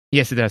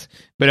 Yes, it does.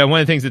 But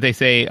one of the things that they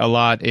say a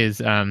lot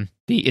is,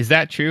 is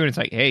that true? And it's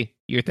like, hey,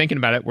 you're thinking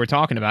about it. We're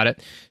talking about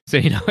it. So,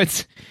 you know,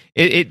 that's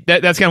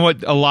kind of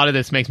what a lot of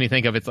this makes me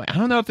think of. It's like, I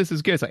don't know if this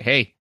is good. It's like,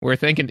 hey, you're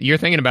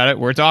thinking about it.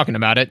 We're talking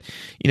about it.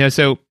 You know,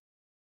 so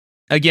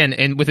again,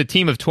 and with a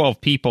team of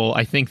 12 people,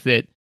 I think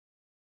that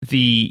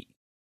you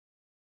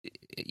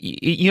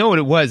know what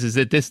it was is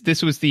that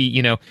this was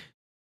the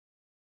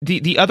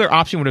other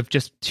option would have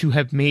just to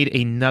have made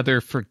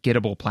another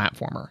forgettable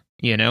platformer,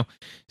 you know?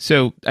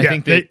 So I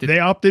think that they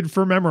opted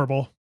for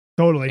memorable.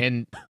 Totally.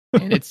 And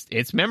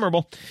it's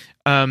memorable.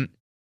 A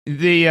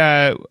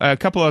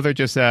couple other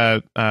just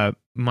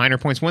minor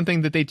points. One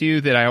thing that they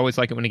do that I always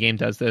like it when a game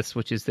does this,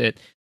 which is that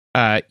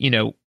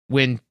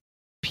when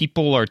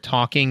people are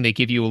talking, they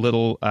give you a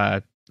little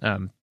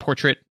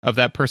portrait of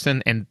that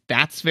person, and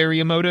that's very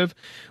emotive,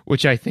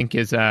 which I think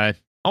is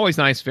always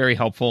nice, very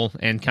helpful,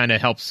 and kind of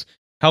helps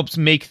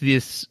make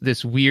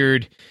this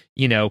weird,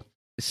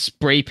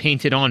 spray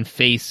painted on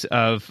face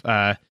of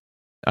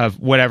of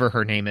whatever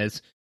her name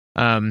is.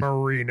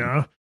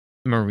 Marina.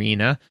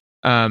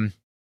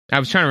 I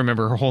was trying to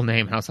remember her whole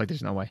name, and I was like,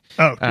 "There's no way."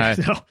 Oh,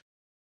 no.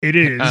 It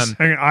is.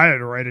 Hang on, I had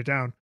to write it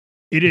down.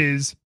 It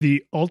is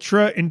the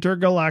Ultra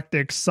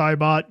Intergalactic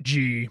Cybot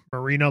G,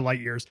 Marina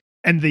Lightyears.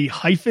 And the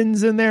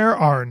hyphens in there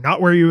are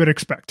not where you would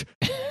expect.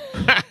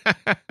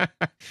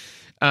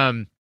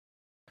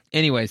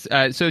 Anyways,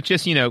 so it's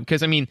just,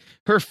 because I mean,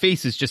 her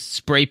face is just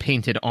spray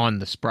painted on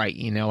the sprite,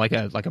 like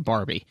a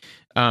Barbie.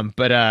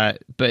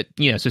 But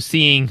so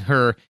seeing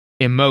her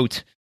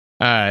emote,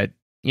 I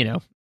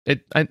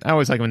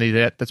always like when they do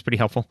that. That's pretty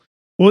helpful.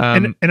 Well,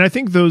 and I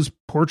think those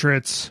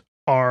portraits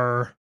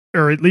are,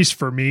 or at least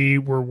for me,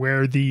 were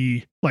where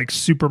the like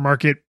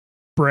supermarket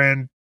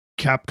brand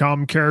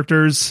Capcom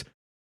characters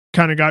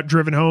kind of got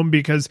driven home,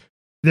 because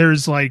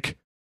there's like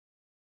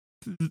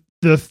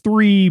the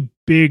three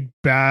big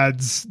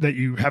bads that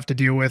you have to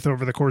deal with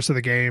over the course of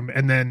the game,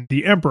 and then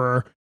the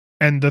Emperor,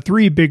 and the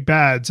three big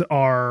bads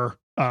are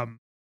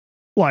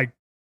like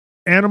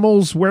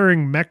animals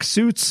wearing mech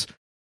suits,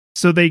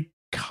 so they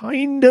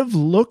kind of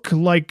look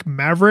like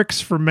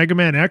Mavericks from Mega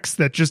Man X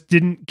that just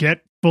didn't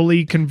get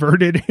fully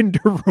converted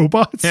into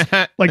robots.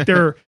 Like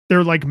they're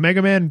like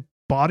Mega Man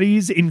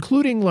bodies,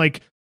 including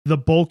like the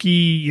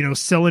bulky,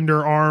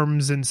 cylinder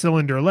arms and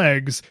cylinder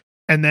legs,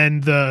 and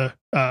then the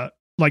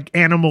like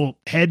animal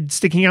head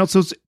sticking out.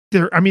 So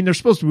they're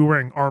supposed to be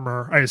wearing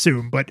armor, I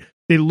assume, but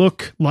they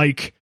look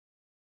like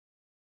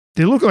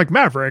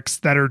Mavericks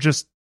that are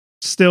just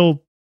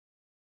still,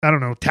 I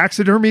don't know,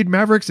 taxidermied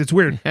Mavericks. It's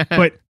weird.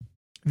 But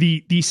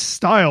the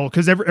style,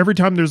 because every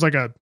time there's like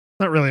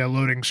not really a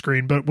loading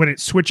screen, but when it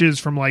switches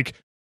from like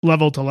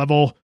level to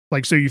level,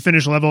 like so you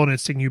finish level and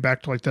it's taking you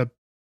back to like the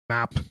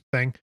map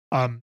thing,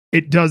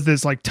 it does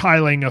this like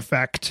tiling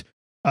effect.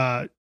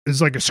 It's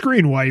like a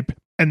screen wipe,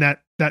 and that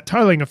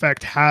tiling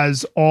effect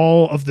has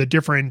all of the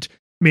different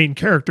main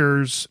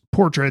characters'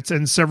 portraits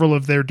and several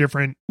of their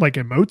different like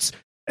emotes.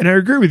 And I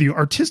agree with you,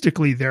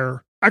 artistically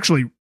they're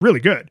actually really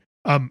good.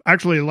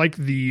 Actually like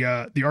the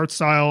art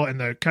style and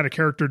the kind of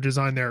character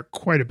design there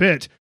quite a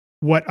bit.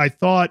 What I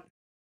thought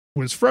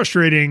was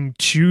frustrating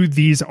to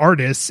these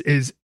artists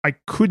is I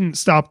couldn't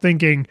stop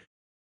thinking,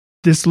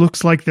 this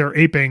looks like they're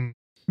aping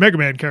Mega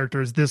Man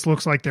characters. This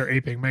looks like they're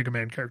aping Mega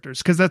Man characters.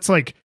 Because that's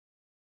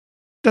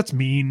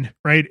mean,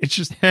 right? It's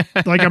just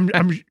like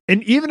and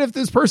even if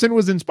this person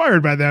was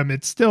inspired by them,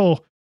 it's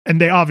still,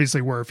 and they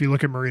obviously were. If you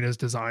look at Marina's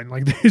design,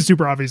 like they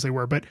super obviously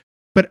were. But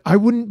I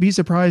wouldn't be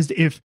surprised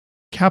if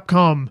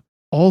Capcom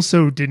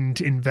also didn't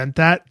invent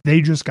that.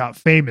 They just got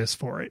famous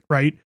for it,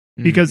 right?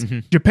 Because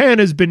Japan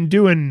has been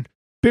doing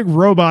big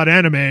robot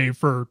anime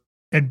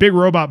and big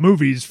robot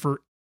movies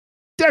for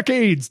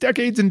decades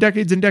and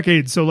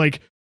decades. So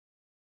like,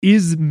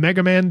 is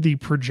Mega Man the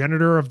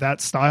progenitor of that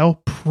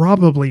style?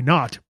 Probably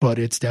not, but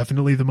it's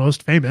definitely the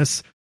most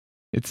famous.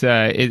 It's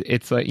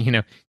like,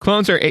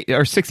 clones are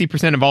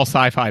 60% of all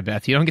sci-fi,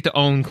 Beth. You don't get to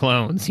own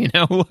clones,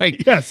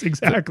 like, yes,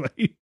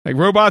 exactly. Like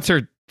robots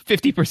are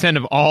 50%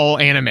 of all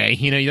anime.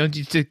 You don't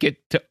just get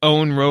to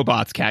own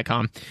robots,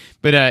 Capcom.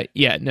 But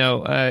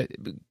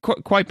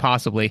quite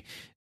possibly.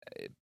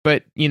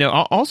 But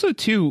also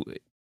too,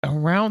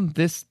 around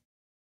this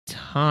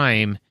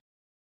time,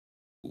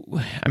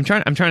 I'm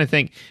trying to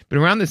think, but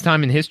around this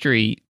time in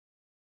history,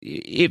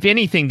 if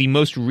anything, the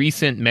most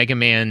recent Mega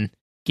Man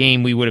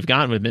game we would have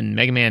gotten would have been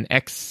Mega Man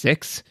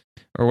X6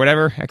 or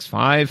whatever,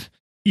 X5.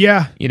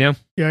 Yeah. Yeah.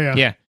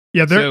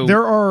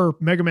 There are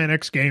Mega Man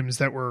X games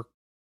that were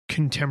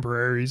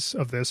contemporaries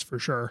of this for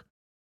sure.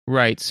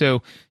 Right.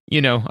 So,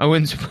 I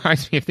wouldn't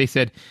surprise me if they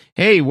said,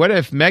 hey, what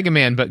if Mega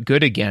Man but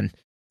good again?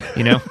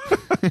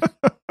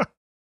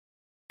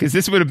 Because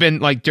this would have been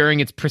like during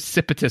its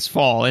precipitous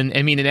fall, and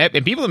I mean,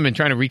 and people have been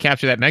trying to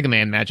recapture that Mega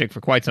Man magic for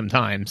quite some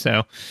time.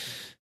 So,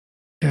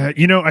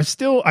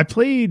 I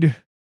played.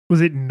 Was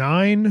it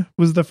 9?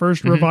 Was the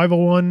first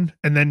revival one,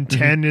 and then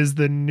 10 is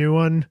the new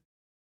one.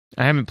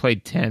 I haven't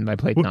played 10, but I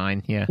played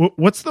 9. Yeah.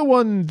 What's the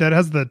one that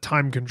has the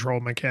time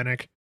control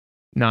mechanic?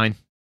 9. Are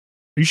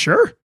you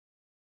sure?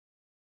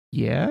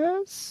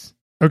 Yes.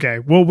 Okay.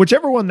 Well,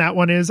 whichever one that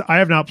one is, I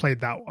have not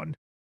played that one.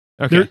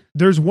 Okay.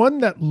 There's one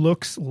that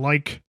looks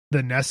like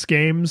the NES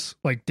games,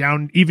 like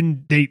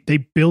they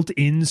built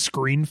in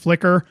screen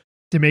flicker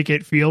to make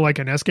it feel like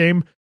a NES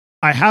game.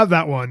 I have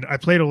that one. I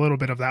played a little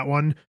bit of that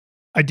one.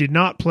 I did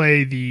not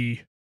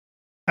play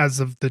as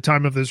of the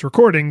time of this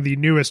recording, the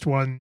newest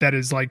one that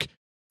is like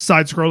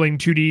side-scrolling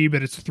 2D,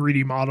 but it's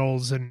 3D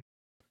models and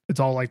it's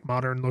all like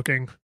modern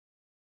looking.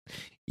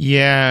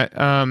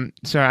 Yeah.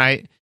 So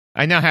I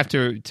now have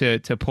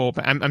to pull.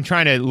 I'm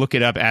trying to look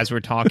it up as we're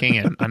talking,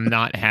 and I'm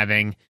not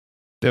having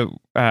the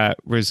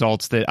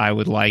results that I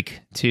would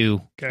like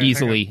to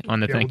easily on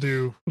the thing.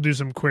 We'll do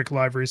some quick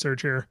live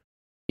research here.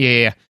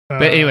 Yeah.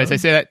 But anyways, I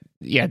say that.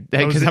 Yeah,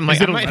 because I'm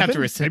like, I might have to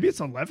resist. Maybe it's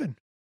 11.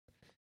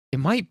 It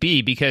might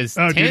be because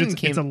 10 10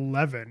 it's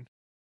 11.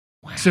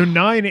 Wow. So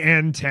 9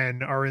 and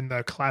 10 are in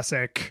the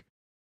classic,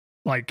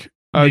 like,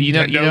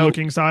 Nintendo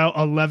looking style.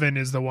 11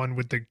 is the one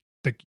with the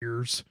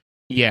gears.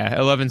 Yeah,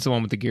 11's the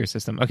one with the gear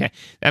system. Okay,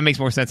 that makes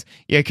more sense.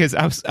 Yeah, because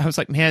I was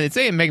like, man, it's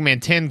saying Mega Man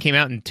 10 came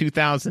out in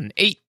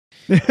 2008.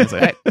 I was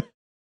like,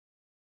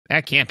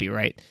 that can't be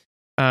right.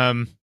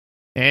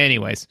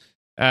 Anyways,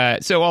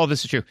 so all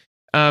this is true.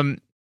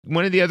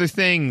 One of the other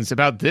things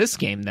about this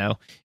game, though,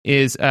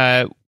 is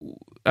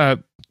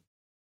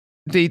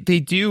they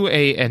do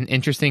an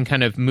interesting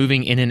kind of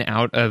moving in and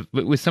out of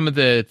with some of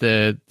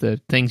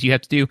the things you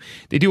have to do.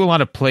 They do a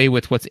lot of play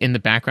with what's in the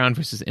background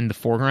versus in the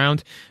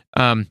foreground.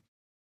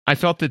 I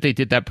felt that they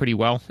did that pretty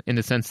well in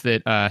the sense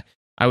that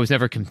I was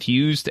never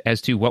confused as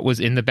to what was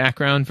in the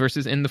background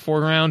versus in the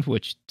foreground,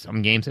 which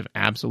some games have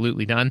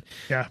absolutely done.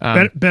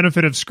 Yeah,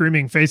 benefit of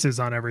screaming faces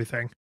on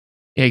everything.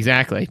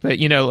 Exactly. But,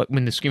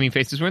 when the screaming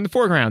faces were in the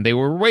foreground, they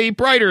were way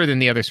brighter than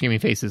the other screaming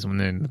faces. When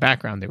they're in the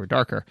background, they were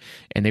darker.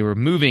 And they were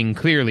moving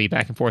clearly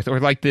back and forth. Or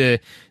like that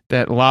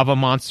lava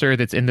monster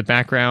that's in the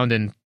background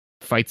and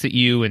fights at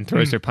you and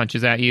throws their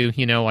punches at you.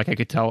 Like I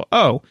could tell,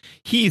 oh,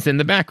 he's in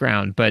the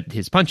background, but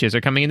his punches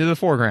are coming into the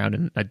foreground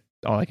and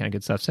all that kind of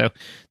good stuff. So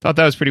thought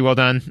that was pretty well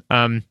done.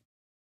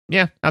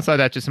 Yeah, outside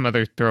that, just some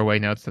other throwaway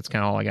notes. That's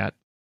kind of all I got.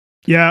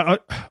 Yeah,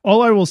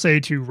 all I will say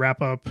to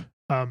wrap up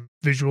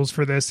visuals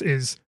for this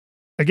is,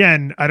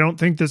 again, I don't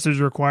think this is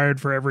required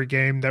for every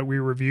game that we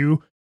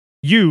review.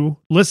 You,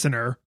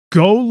 listener,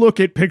 go look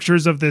at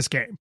pictures of this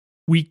game.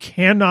 We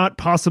cannot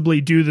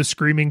possibly do the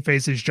screaming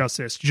faces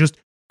justice. Just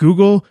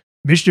Google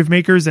Mischief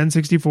Makers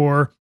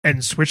N64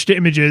 and switch to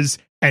images,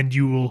 and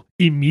you will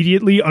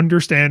immediately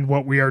understand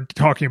what we are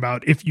talking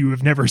about if you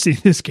have never seen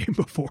this game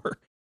before.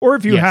 Or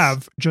if you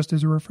have, just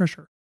as a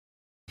refresher.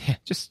 Yeah,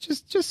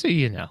 just so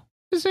you know.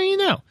 Just so you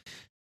know.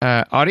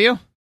 Audio?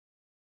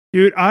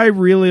 Dude, I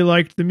really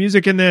liked the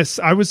music in this.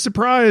 I was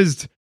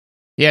surprised.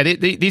 Yeah,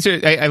 these are,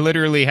 I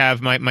literally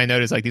have my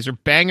note is like, these are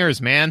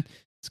bangers, man.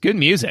 It's good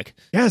music.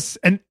 Yes,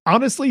 and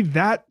honestly,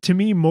 that to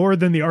me, more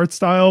than the art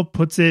style,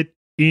 puts it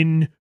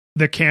in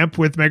the camp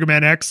with Mega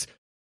Man X,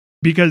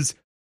 because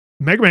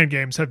Mega Man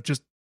games have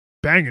just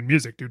banging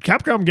music, dude.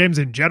 Capcom games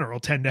in general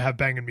tend to have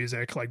banging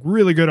music, like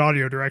really good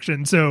audio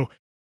direction. So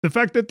the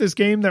fact that this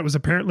game that was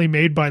apparently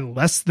made by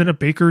less than a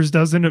baker's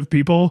dozen of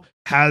people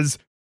has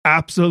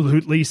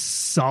absolutely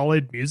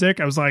solid music,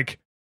 I was like,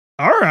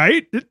 all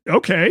right,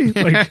 okay,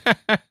 like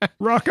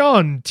rock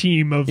on,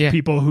 team of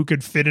people who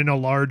could fit in a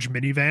large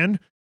minivan.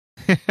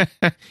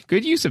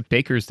 Good use of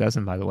baker's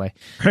dozen, by the way.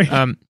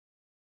 Right.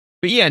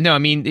 But yeah, no, I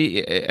mean,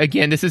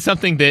 again, this is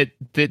something that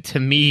to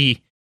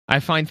me I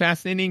find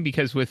fascinating,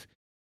 because with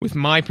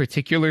my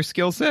particular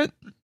skill set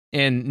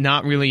and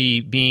not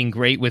really being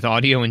great with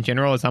audio in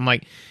general, is I'm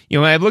like,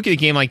 when I look at a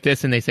game like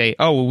this and they say,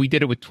 oh, well, we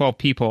did it with 12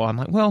 people, I'm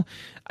like, well,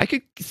 I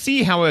could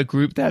see how a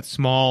group that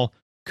small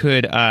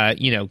could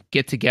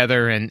get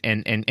together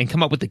and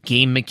come up with the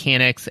game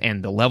mechanics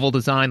and the level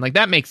design. Like,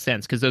 that makes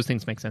sense, because those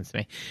things make sense to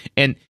me.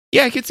 And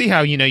yeah, I could see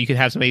how, you could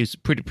have somebody who's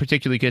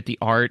particularly good at the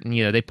art, and,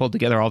 they pulled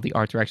together all the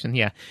art direction.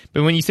 Yeah.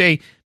 But when you say,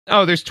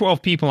 oh, there's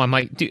 12 people, I'm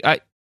like, dude,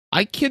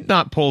 I could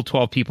not pull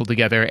 12 people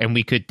together and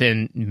we could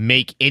then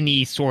make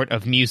any sort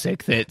of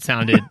music that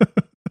sounded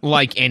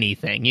like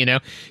anything,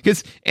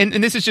 because, and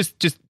this is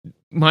just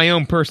my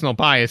own personal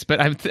bias, but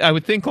I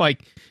would think,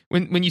 like,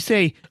 when you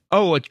say,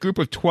 oh, a group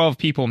of 12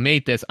 people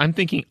made this, I'm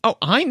thinking, oh,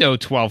 I know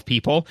 12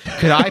 people.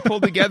 Could I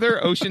pull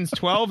together Ocean's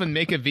 12 and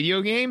make a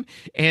video game?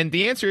 And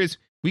the answer is,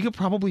 we could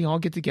probably all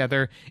get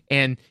together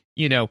and,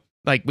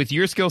 like, with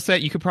your skill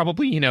set, you could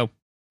probably,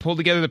 pull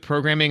together the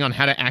programming on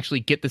how to actually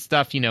get the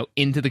stuff,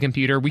 into the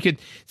computer. We could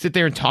sit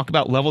there and talk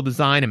about level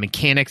design and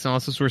mechanics and all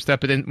this sort of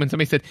stuff. But then when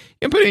somebody said,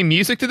 you put any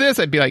music to this,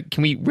 I'd be like,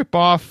 can we rip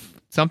off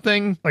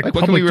something? Like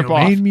what can we rip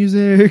off?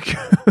 Music?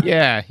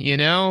 Yeah,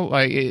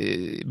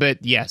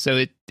 but yeah,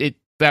 so it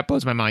that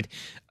blows my mind.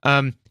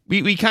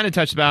 We kind of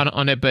touched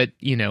on it, but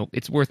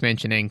it's worth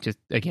mentioning. Just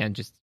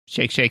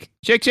shake, shake,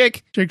 shake,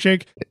 shake, shake,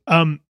 shake.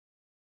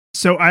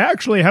 So I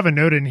actually have a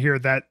note in here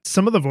that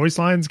some of the voice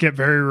lines get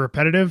very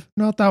repetitive.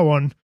 Not that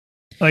one.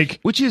 Like,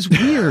 which is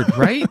weird,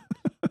 right?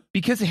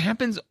 Because it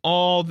happens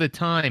all the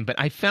time, but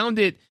I found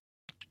it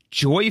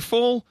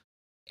joyful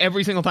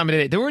every single time I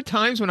did it. There were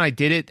times when I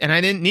did it and I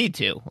didn't need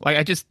to. Like,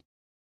 I just,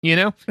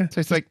 so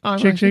it's like, oh,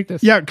 shake, shake.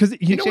 This. Yeah, because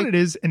you know shake. what it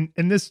is, and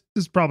this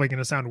is probably going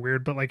to sound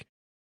weird, but like,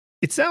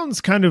 it sounds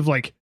kind of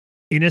like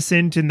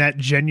innocent in that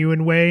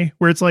genuine way,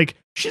 where it's like,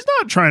 she's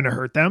not trying to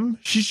hurt them.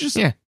 She's just,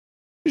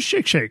 just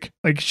shake, shake.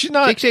 Like, she's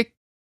not, shake, shake.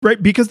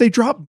 Right? Because they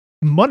drop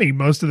money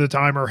most of the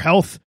time, or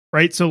health,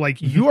 right? So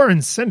like, you are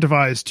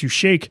incentivized to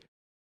shake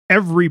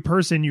every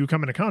person you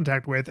come into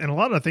contact with, and a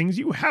lot of things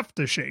you have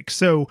to shake.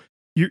 So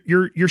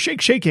you're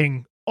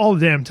shaking all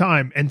the damn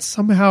time, and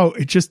somehow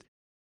it just,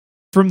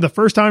 from the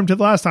first time to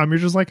the last time, you're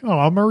just like,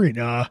 oh,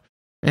 Marina.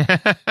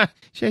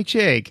 Shake,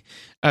 shake.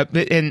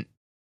 And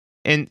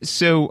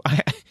so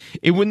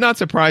it would not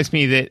surprise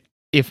me that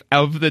if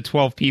of the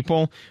 12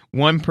 people,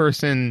 one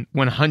person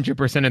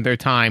 100% of their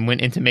time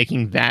went into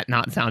making that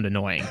not sound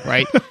annoying,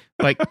 right?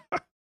 Like,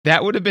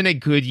 that would have been a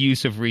good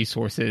use of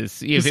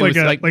resources. If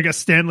it's like a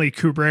Stanley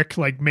Kubrick,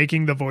 like,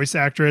 making the voice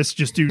actress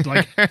just do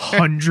like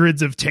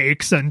hundreds of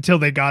takes until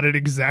they got it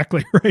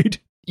exactly right.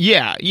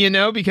 Yeah,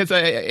 because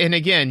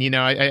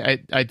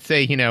I'd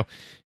say,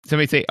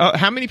 somebody say, oh,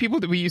 how many people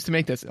did we used to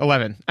make this?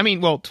 11. I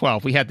mean, well,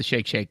 12. We had the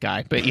shake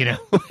guy, but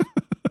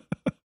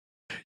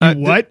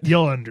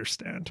You'll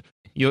understand.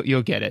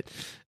 You'll get it.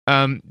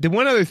 The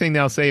one other thing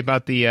that I'll say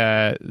about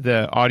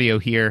the audio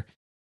here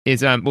is,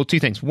 two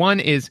things.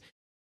 One is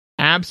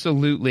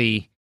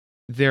absolutely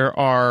there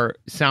are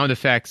sound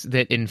effects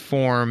that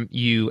inform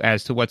you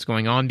as to what's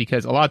going on,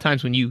 because a lot of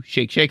times when you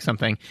shake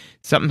something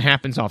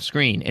happens off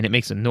screen and it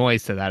makes a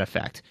noise to that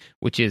effect,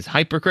 which is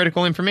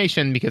hypercritical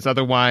information, because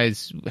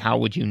otherwise how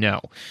would you know?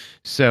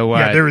 So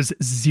there is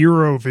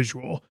zero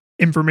visual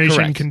information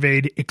correct.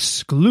 Conveyed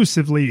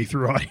exclusively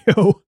through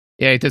audio.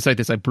 Yeah, it does like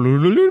this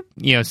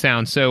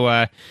sound.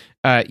 So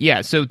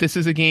so this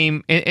is a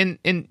game,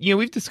 and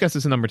we've discussed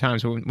this a number of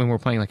times when we're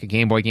playing like a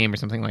Game Boy game or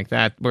something like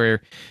that,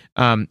 where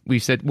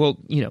we've said, well,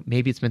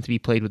 maybe it's meant to be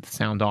played with the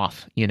sound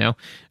off,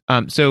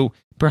 so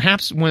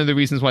perhaps one of the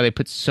reasons why they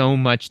put so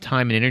much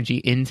time and energy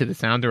into the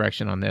sound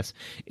direction on this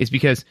is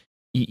because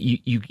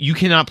you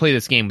cannot play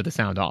this game with the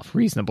sound off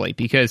reasonably,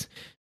 because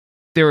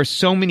there are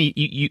so many.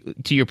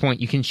 To your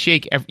point, you can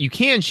shake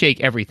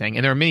everything,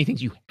 and there are many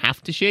things you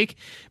have to shake,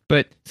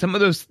 but some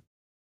of those.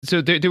 So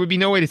there would be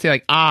no way to say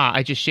like,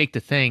 I just shake the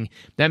thing.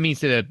 That means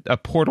that a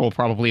portal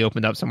probably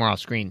opened up somewhere off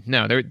screen.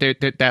 No,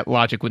 that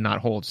logic would not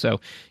hold. So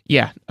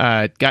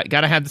got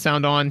to have the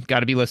sound on.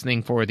 Got to be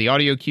listening for the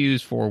audio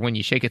cues for when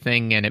you shake a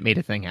thing and it made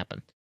a thing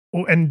happen.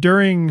 Oh, and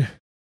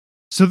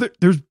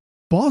there's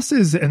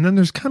bosses, and then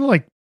there's kind of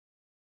like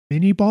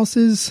mini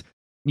bosses.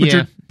 Which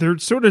they're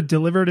sort of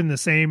delivered in the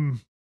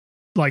same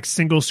like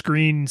single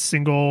screen,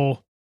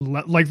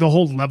 like the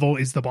whole level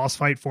is the boss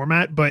fight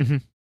format. But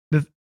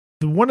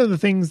the one of the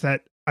things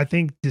that I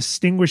think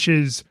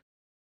distinguishes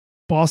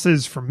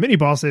bosses from mini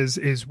bosses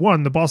is,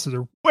 one, the bosses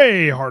are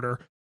way harder,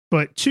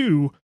 but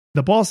two,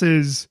 the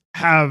bosses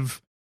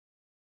have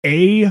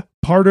a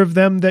part of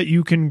them that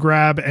you can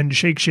grab and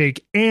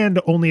shake and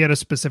only at a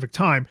specific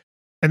time.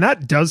 And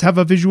that does have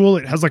a visual.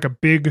 It has like a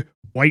big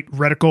white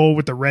reticle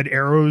with the red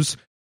arrows.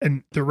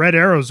 And the red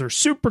arrows are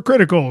super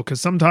critical because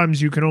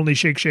sometimes you can only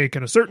shake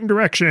in a certain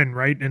direction,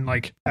 right? And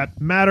like that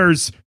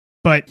matters.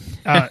 But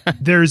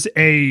there's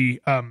a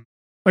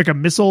like a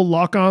missile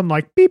lock on,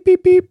 like beep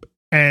beep beep,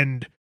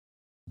 and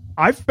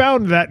I've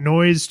found that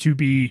noise to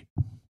be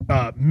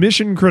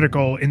mission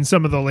critical in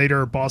some of the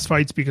later boss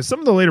fights, because some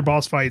of the later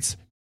boss fights,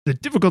 the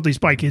difficulty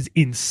spike is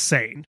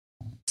insane.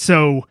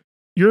 So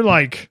you're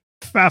like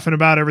faffing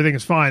about, everything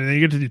is fine, and then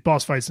you get to these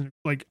boss fights, and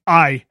like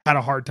I had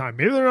a hard time.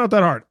 Maybe they're not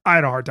that hard. I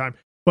had a hard time.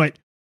 But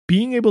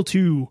being able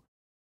to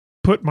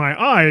put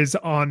my eyes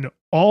on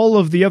all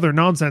of the other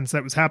nonsense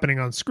that was happening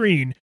on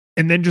screen,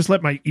 and then just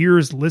let my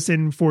ears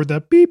listen for the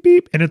beep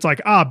beep, and it's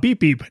like, beep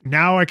beep,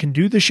 now I can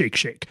do the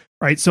shake,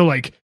 right? So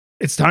like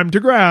it's time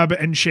to grab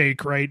and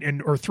shake, right?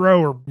 And or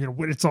throw, or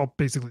it's all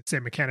basically the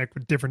same mechanic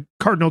with different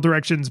cardinal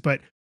directions.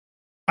 But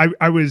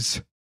I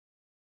was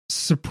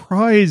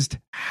surprised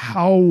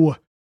how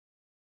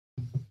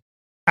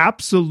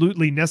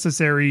absolutely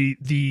necessary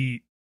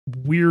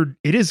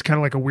it is kind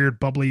of like a weird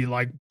bubbly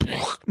like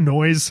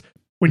noise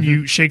when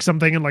you shake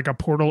something and like a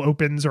portal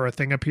opens or a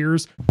thing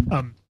appears.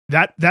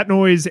 That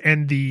noise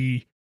and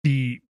the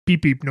beep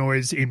beep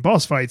noise in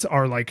boss fights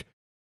are like,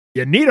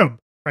 you need them,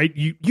 right?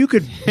 You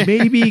could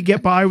maybe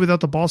get by without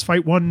the boss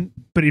fight one,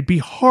 but it'd be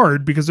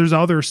hard because there's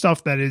other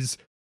stuff that is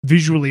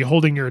visually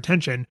holding your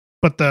attention.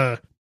 But the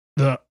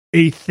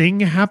a thing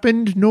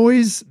happened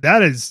noise,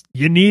 that is,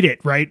 you need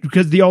it, right?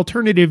 Because the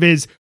alternative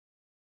is,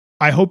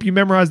 I hope you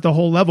memorize the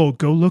whole level.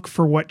 Go look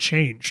for what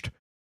changed.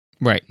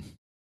 Right.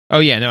 Oh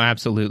yeah, no,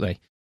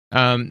 absolutely.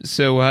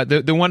 So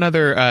the one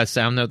other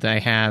sound note that I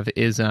have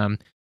is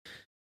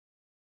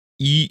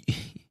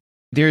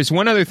there's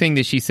one other thing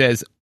that she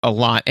says a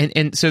lot,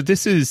 and so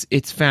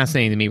it's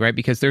fascinating to me, right?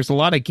 Because there's a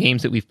lot of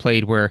games that we've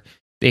played where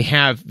they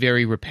have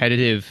very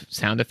repetitive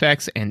sound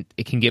effects, and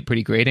it can get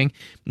pretty grating.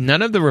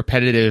 None of the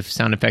repetitive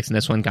sound effects in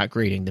this one got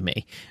grating to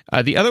me.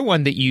 The other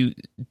one that you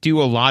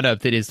do a lot of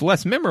that is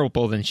less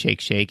memorable than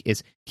shake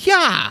is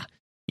yeah,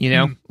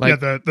 like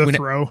the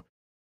throw.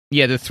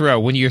 The throw,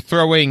 when you're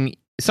throwing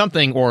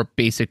something, or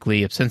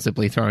basically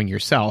ostensibly throwing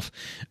yourself.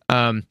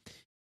 And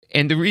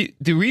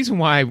the reason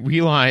why I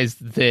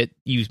realized that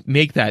you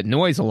make that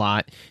noise a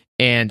lot,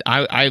 and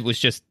I was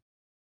just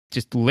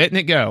letting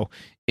it go,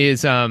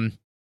 is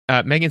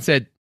Megan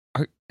said,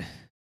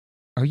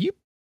 "Are you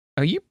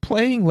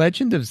playing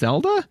Legend of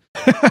Zelda?"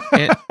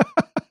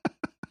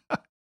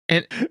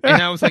 and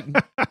I was like,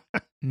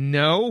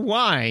 "No,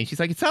 why?" And she's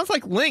like, "It sounds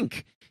like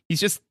Link. He's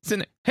just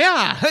sitting there,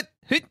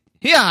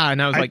 yeah."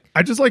 And I was like,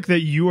 I just like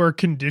that you are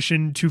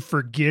conditioned to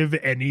forgive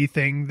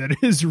anything that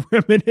is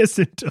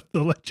reminiscent of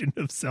the Legend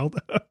of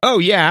Zelda. Oh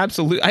yeah,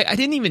 absolutely. I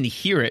didn't even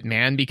hear it,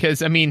 man,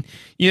 because I mean,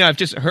 I've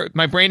just heard,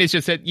 my brain has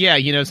just said,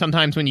 yeah,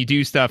 sometimes when you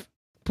do stuff,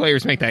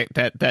 players make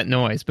that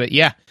noise. But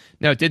yeah,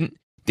 no, it didn't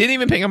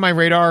even ping on my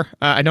radar.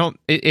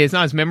 It's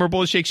not as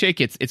memorable as Shake.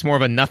 It's more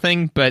of a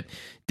nothing, but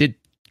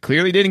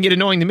clearly didn't get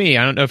annoying to me.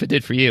 I don't know if it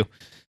did for you.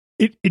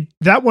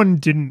 That one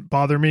didn't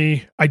bother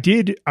me.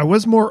 I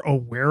was more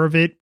aware of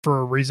it for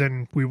a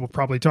reason we will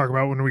probably talk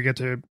about when we get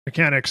to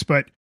mechanics,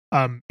 but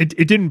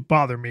it didn't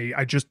bother me.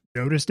 I just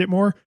noticed it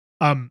more.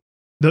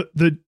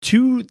 The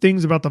two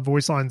things about the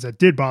voice lines that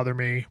did bother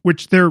me,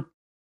 which they're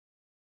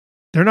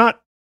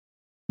not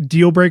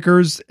deal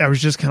breakers. I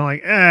was just kind of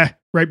like,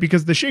 right?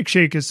 Because the Shake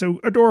Shake is so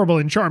adorable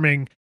and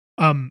charming.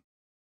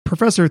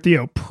 Professor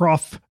Theo,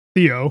 Prof.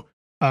 Theo,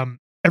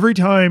 every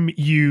time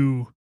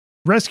you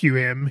rescue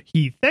him,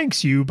 he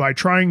thanks you by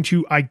trying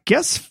to, I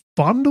guess,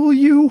 fondle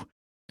you.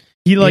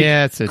 He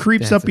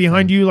creeps up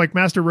behind you like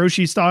Master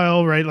Roshi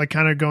style, right? Like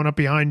kind of going up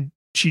behind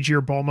Chi-Chi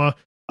or Bulma.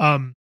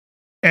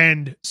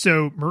 And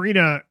so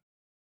Marina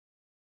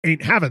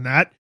ain't having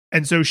that.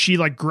 And so she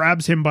like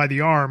grabs him by the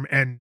arm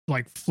and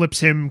like flips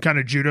him kind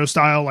of judo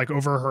style, like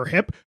over her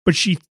hip, but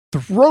she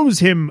throws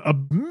him a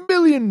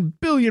billion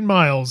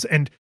miles.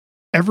 And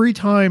every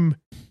time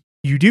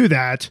you do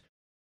that,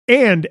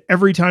 and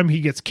every time he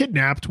gets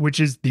kidnapped, which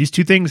is these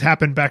two things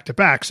happen back to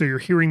back. So you're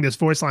hearing this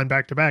voice line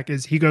back to back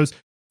is he goes,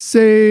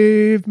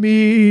 "Save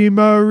me,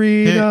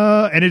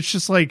 Marina." And it's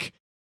just like,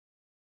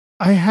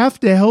 I have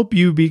to help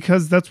you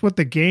because that's what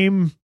the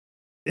game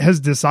has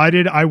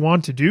decided I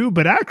want to do.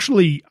 But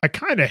actually, I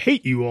kind of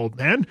hate you, old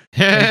man.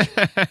 Like,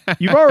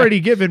 you've already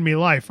given me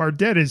life. Our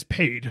debt is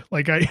paid.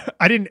 Like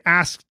I didn't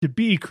ask to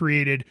be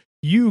created.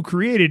 You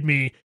created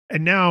me.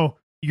 And now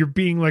you're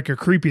being like a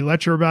creepy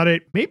lecher about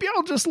it. Maybe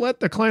I'll just let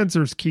the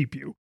Clancers keep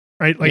you.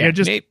 Right. Like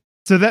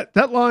so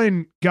that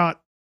line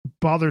got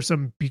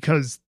bothersome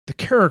because the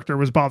character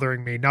was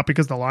bothering me, not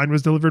because the line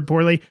was delivered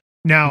poorly.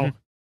 Now,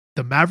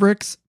 the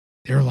Mavericks,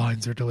 their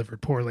lines are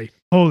delivered poorly.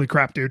 Holy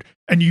crap, dude.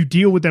 And you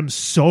deal with them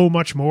so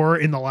much more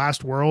in the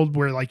last world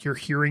where like you're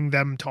hearing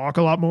them talk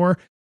a lot more.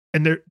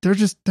 And they're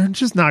just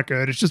not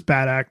good. It's just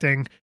bad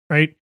acting,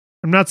 right?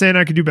 I'm not saying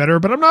I could do better,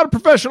 but I'm not a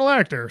professional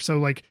actor. So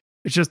like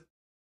it's just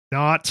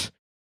not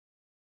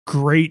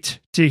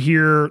great to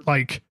hear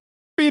like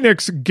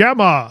Phoenix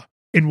Gamma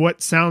in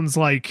what sounds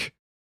like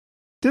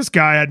this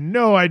guy had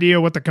no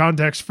idea what the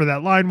context for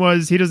that line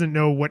was. He doesn't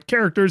know what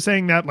character is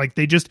saying that. Like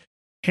they just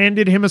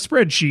handed him a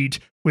spreadsheet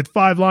with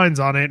 5 lines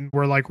on it and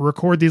were like,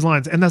 record these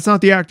lines. And that's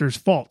not the actor's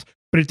fault,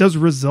 but it does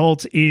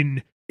result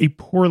in a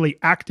poorly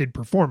acted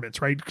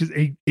performance, right? Because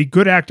a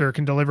good actor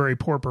can deliver a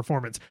poor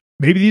performance.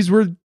 Maybe these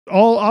were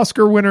all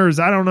Oscar winners.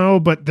 I don't know,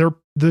 but the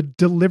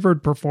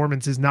delivered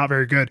performance is not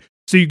very good.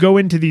 So you go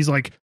into these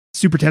like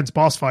super tense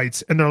boss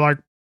fights and they're like,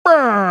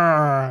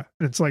 and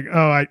it's like,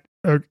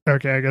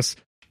 okay, I guess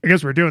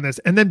we're doing this.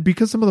 And then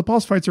because some of the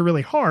boss fights are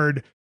really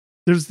hard,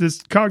 there's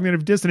this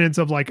cognitive dissonance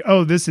of like,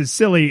 oh, this is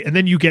silly. And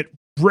then you get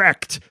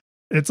wrecked.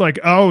 It's like,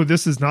 oh,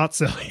 this is not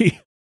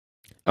silly.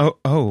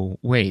 Oh,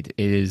 wait,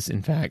 it is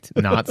in fact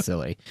not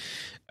silly.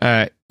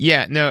 I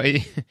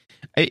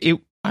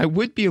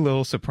would be a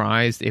little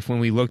surprised if when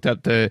we looked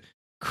up the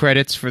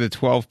credits for the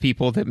 12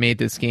 people that made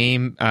this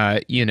game,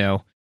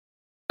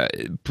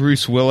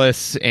 Bruce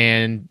Willis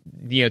and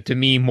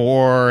Demi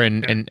Moore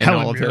and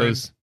all of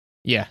those.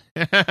 Yeah.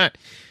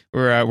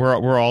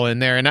 We're all in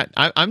there, and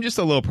I'm just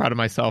a little proud of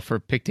myself for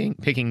picking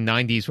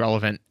 90s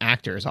relevant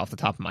actors off the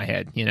top of my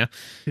head.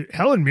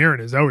 Helen Mirren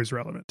is always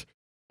relevant.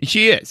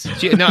 She is.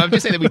 No, I'm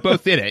just saying that we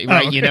both did it,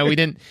 right? Oh, okay.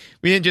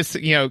 We didn't just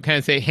kind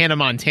of say Hannah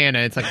Montana.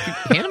 It's like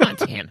Hannah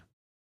Montana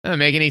doesn't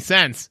make any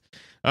sense.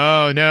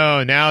 Oh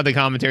no! Now the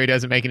commentary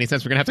doesn't make any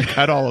sense. We're gonna have to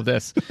cut all of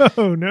this.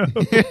 Oh no!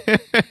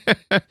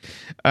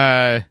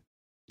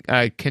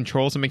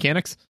 Controls and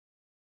mechanics.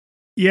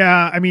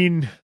 Yeah, I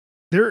mean,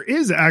 there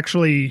is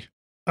actually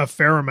a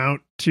fair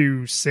amount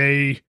to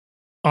say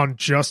on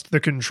just the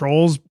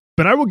controls,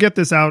 but I will get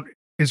this out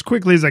as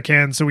quickly as I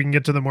can so we can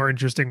get to the more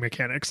interesting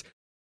mechanics.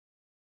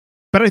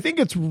 But I think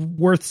it's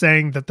worth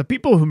saying that the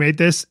people who made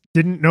this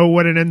didn't know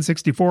what an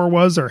N64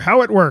 was or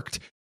how it worked.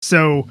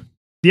 So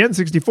the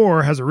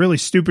N64 has a really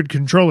stupid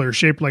controller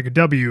shaped like a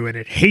W and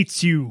it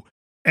hates you.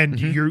 And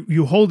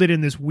you hold it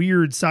in this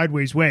weird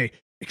sideways way,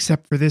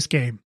 except for this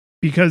game,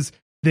 because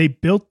they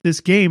built this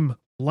game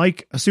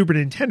like a Super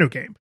Nintendo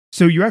game.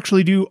 So you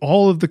actually do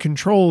all of the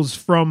controls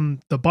from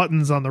the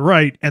buttons on the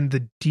right and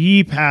the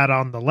D-pad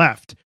on the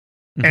left.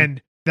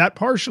 And that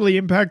partially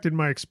impacted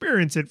my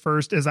experience at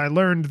first as I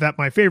learned that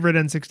my favorite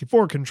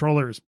N64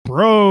 controller is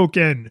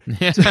broken.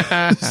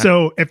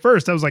 So at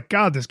first I was like,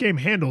 God, this game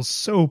handles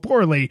so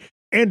poorly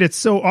and it's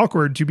so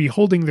awkward to be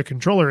holding the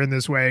controller in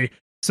this way.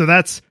 So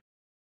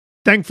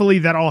thankfully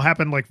that all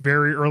happened like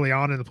very early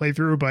on in the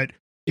playthrough. But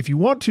if you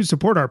want to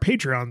support our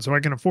Patreon so I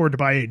can afford to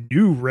buy a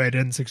new red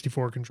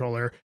N64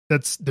 controller,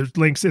 there's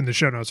links in the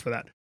show notes for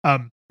that.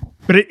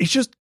 But it's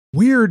just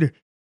weird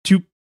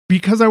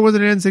because I was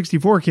an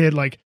N64 kid,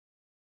 like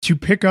to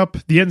pick up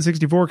the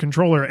N64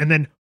 controller and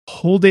then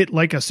hold it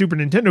like a Super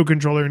Nintendo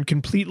controller and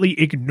completely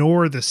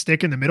ignore the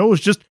stick in the middle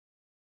is just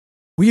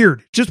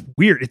weird. Just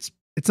weird. It's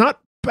not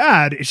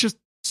bad. It's just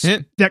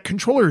that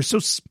controller is so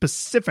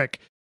specific.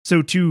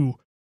 So to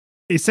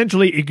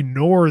essentially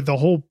ignore the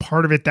whole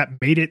part of it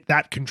that made it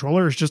that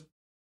controller is just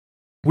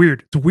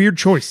weird. It's a weird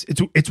choice.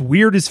 It's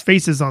weird as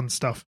faces on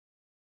stuff.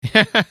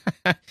 Well,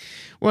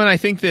 and I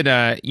think that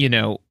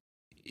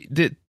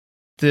that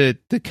the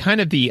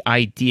kind of the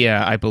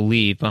idea, I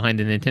believe, behind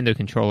the Nintendo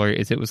controller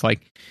is it was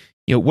like,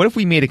 what if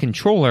we made a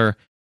controller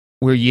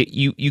where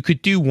you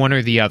could do one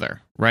or the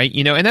other, right?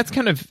 And that's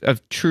kind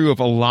of true of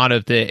a lot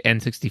of the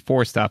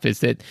N64 stuff, is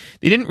that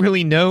they didn't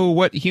really know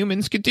what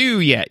humans could do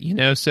yet,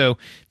 So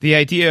the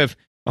idea of,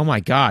 oh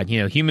my God,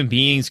 human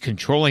beings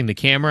controlling the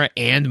camera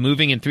and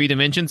moving in 3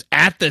 dimensions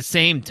at the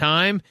same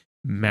time,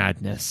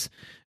 madness.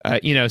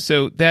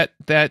 So that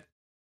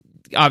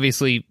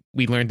obviously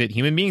we learned that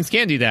human beings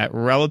can do that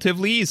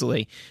relatively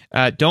easily.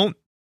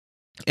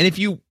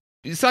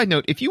 Side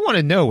note, if you want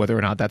to know whether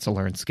or not that's a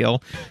learned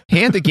skill,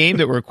 hand a game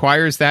that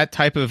requires that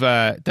type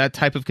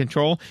of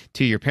control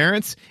to your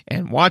parents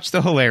and watch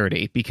the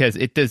hilarity, because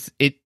it does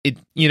it.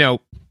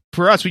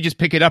 For us, we just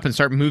pick it up and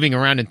start moving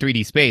around in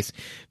 3D space.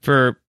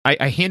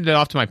 I handed it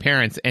off to my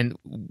parents, and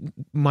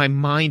my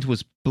mind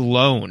was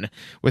blown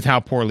with how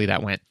poorly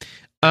that went.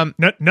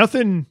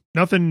 Nothing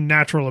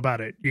natural about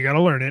it. You got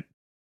to learn it,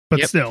 but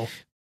yep. still.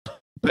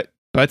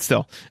 But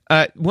still,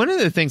 one of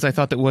the things I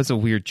thought that was a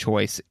weird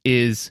choice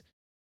is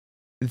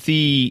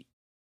the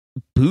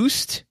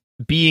boost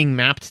being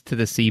mapped to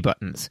the C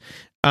buttons.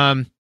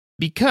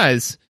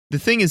 Because the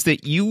thing is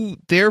that you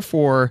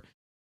therefore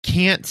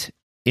can't,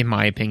 in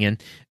my opinion,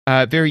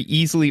 very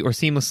easily or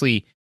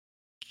seamlessly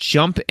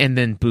jump and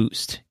then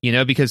boost,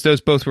 because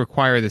those both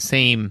require the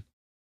same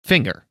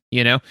finger,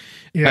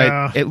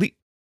 Yeah.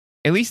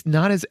 At least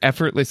not as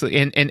effortlessly.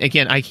 And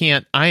again,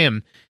 I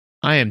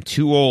am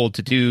too old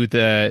to do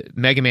the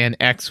Mega Man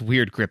X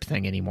weird grip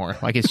thing anymore.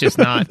 Like, it's just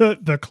not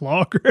the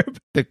claw grip.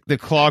 The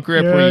claw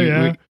grip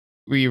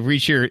where you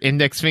reach your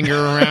index finger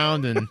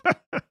around and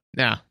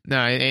no,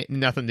 ain't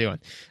nothing doing.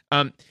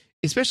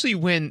 Especially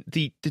when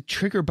the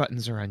trigger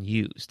buttons are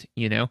unused,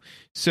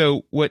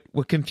 So what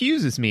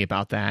confuses me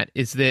about that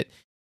is that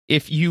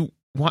if you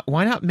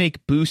why not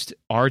make boost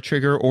R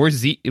trigger or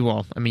Z?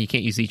 Well, I mean, you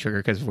can't use Z trigger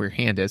because of where your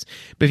hand is.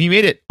 But if you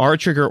made it R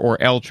trigger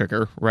or L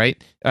trigger, right,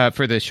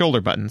 for the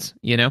shoulder buttons,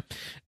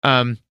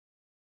 that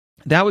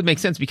would make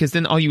sense, because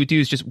then all you would do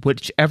is just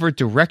whichever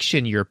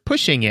direction you're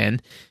pushing in,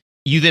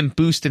 you then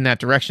boost in that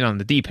direction on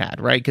the D-pad,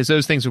 right? Because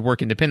those things would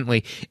work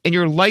independently, and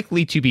you're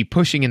likely to be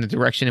pushing in the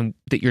direction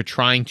that you're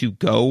trying to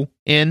go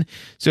in.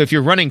 So if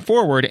you're running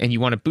forward and you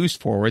want to boost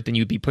forward, then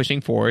you'd be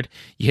pushing forward.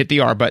 You hit the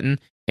R button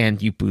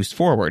and you boost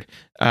forward,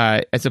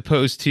 as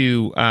opposed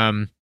to,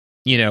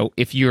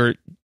 if you're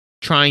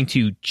trying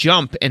to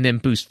jump and then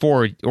boost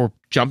forward, or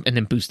jump and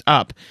then boost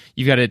up,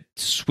 you've got to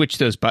switch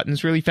those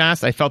buttons really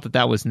fast. I felt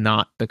that was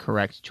not the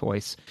correct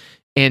choice.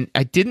 And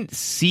I didn't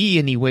see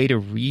any way to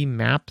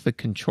remap the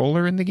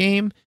controller in the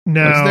game.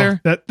 No,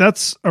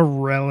 that's a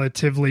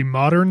relatively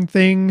modern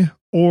thing.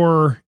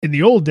 Or in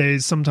the old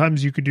days,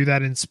 sometimes you could do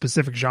that in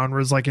specific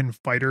genres, like in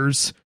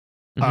fighters.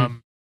 Mm-hmm.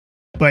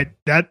 But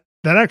that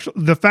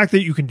actually, the fact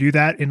that you can do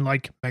that in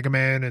like Mega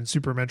Man and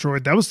Super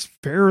Metroid, that was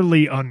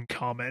fairly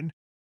uncommon.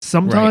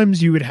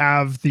 Sometimes you would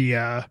have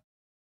the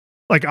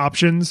like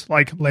options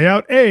like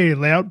layout A,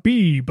 layout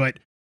B, but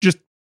just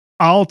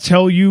I'll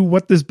tell you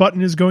what this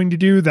button is going to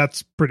do.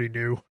 That's pretty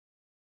new.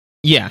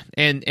 Yeah,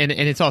 and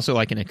it's also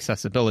like an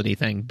accessibility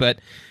thing, but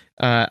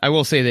I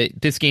will say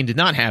that this game did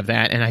not have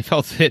that, and I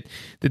felt that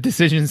the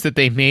decisions that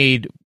they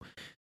made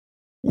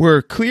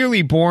were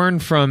clearly born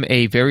from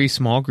a very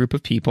small group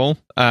of people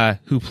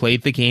who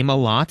played the game a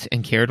lot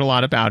and cared a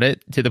lot about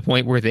it, to the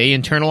point where they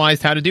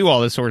internalized how to do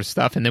all this sort of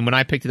stuff. And then when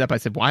I picked it up, I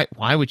said, why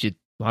would you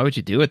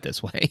do it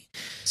this way?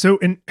 So,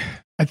 and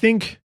I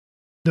think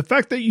the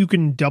fact that you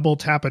can double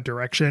tap a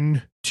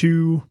direction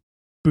to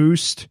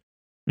boost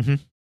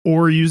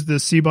or use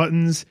the C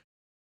buttons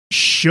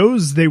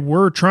shows they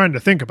were trying to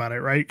think about it,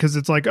 right? Because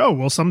it's like, oh,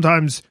 well,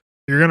 sometimes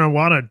you're going to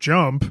want to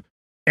jump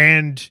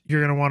and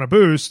you're going to want to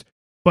boost.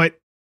 But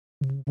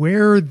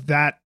where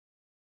that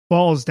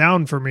falls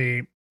down for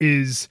me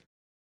is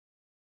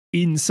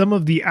in some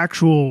of the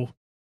actual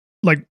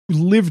like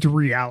lived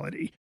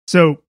reality.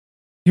 So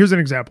here's an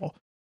example.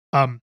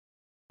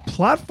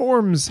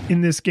 Platforms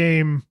in this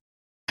game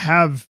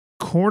have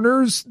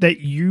corners that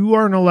you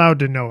aren't allowed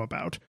to know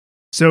about.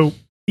 So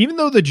even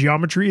though the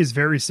geometry is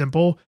very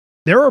simple,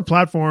 there are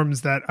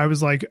platforms that I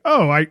was like,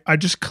 oh, I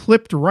just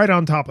clipped right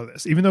on top of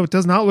this, even though it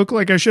does not look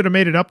like I should have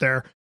made it up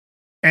there.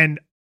 And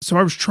so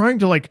I was trying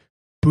to like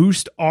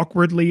boost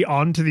awkwardly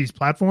onto these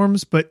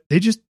platforms, but they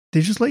just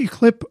let you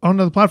clip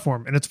onto the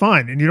platform and it's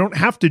fine. And you don't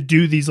have to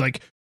do these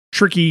like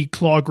tricky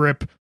claw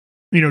grip,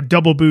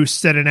 double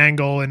boosts at an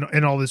angle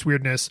and all this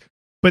weirdness.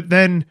 But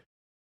then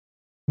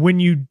when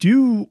you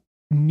do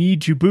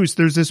need to boost,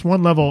 there's this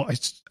one level,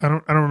 I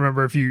don't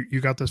remember if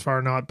you got this far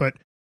or not, but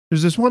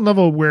there's this one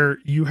level where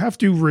you have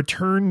to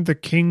return the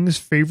king's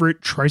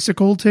favorite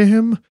tricycle to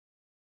him.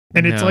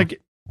 And it's like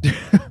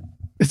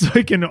it's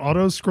like an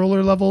auto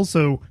scroller level,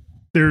 so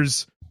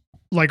there's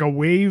like a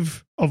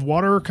wave of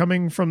water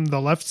coming from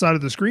the left side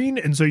of the screen,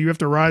 and so you have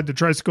to ride the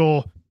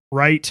tricycle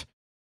right,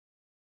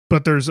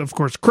 but there's of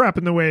course crap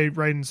in the way,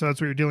 right? And so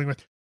that's what you're dealing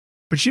with.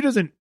 But she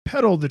doesn't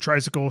pedal the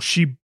tricycle,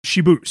 she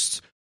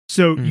boosts.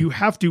 So you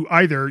have to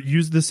either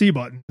use the C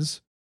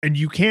buttons and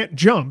you can't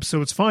jump,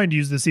 so it's fine to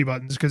use the C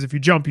buttons, because if you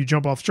jump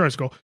off the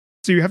tricycle.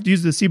 So you have to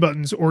use the C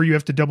buttons, or you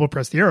have to double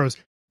press the arrows.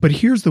 But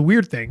here's the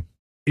weird thing.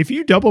 If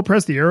you double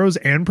press the arrows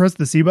and press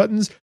the C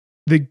buttons,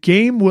 the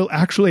game will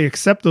actually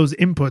accept those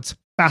inputs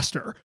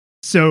faster.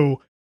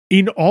 So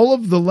in all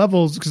of the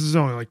levels, because there's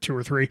only like 2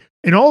 or 3,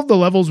 in all of the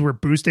levels where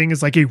boosting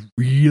is like a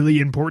really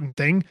important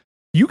thing,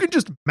 you can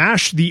just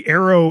mash the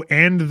arrow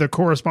and the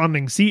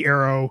corresponding C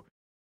arrow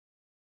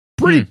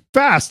pretty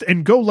fast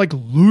and go like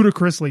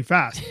ludicrously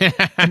fast.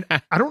 And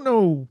I don't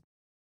know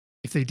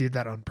if they did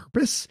that on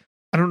purpose.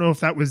 I don't know if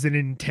that was an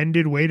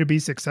intended way to be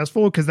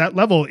successful, because that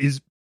level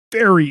is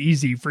very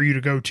easy for you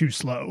to go too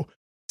slow.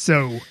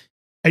 So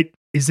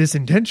is this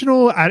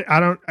intentional? I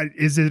don't,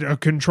 is it a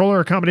controller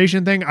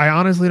accommodation thing? I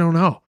honestly don't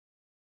know.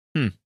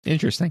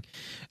 Interesting.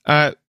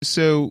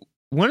 So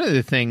one of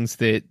the things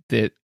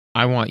that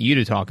I want you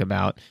to talk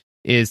about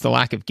is the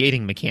lack of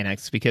gating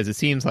mechanics, because it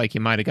seems like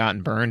you might have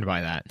gotten burned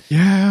by that.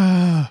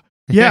 Yeah.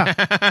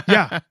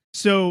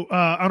 So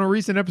on a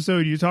recent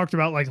episode, you talked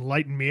about like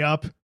lighten me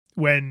up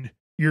when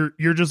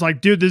you're just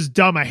like, dude, this is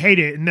dumb, I hate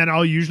it. And then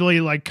I'll usually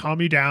like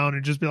calm you down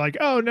and just be like,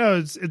 oh no,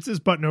 it's this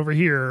button over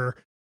here.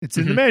 It's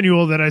in the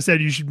manual that I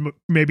said you should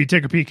maybe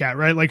take a peek at,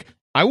 right? Like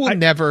I will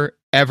never,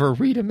 ever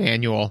read a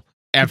manual,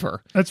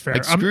 ever. That's fair.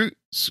 Like, I'm going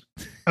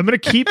to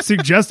keep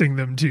suggesting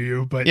them to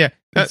you, but yeah,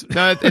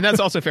 and that's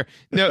also fair.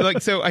 No,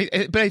 like, so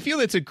but I feel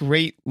it's a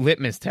great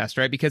litmus test,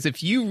 right? Because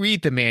if you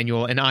read the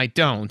manual and I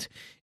don't,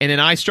 and then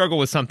I struggle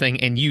with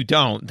something and you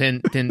don't,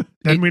 then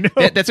we know.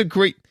 That's a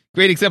great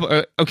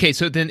example. Okay,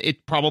 so then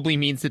it probably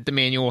means that the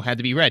manual had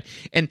to be read,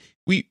 and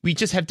we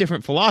just have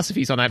different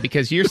philosophies on that,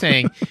 because you're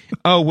saying,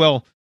 oh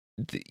well,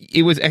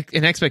 it was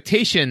an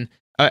expectation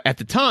at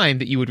the time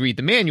that you would read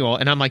the manual,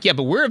 and I'm like, yeah,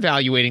 but we're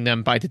evaluating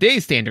them by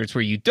today's standards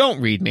where you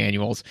don't read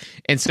manuals,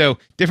 and so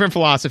different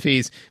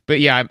philosophies. But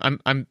yeah,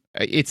 I'm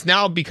it's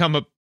now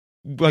become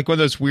like one of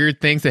those weird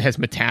things that has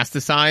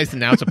metastasized, and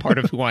now it's a part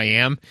of who I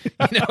am.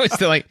 It's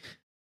still like,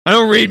 I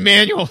don't read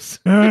manuals.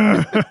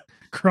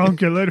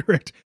 Kronk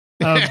illiterate.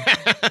 But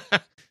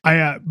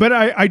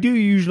I do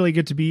usually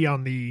get to be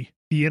on the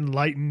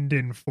enlightened,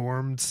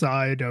 informed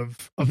side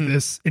of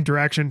this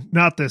interaction.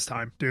 Not this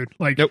time, dude.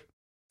 Like, nope.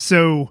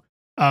 So,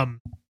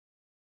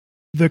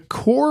 the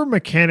core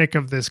mechanic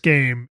of this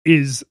game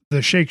is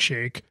the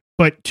shake,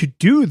 but to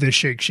do the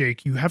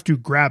shake, you have to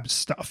grab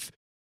stuff.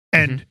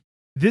 And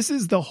this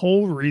is the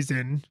whole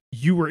reason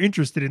you were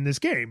interested in this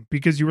game,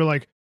 because you were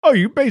like, oh,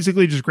 you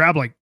basically just grab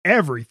like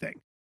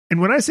everything.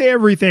 And when I say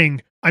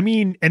everything, I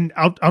mean, and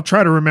I'll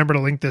try to remember to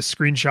link this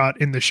screenshot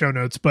in the show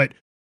notes, but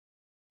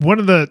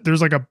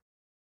there's like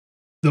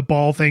the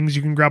ball things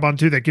you can grab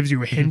onto that gives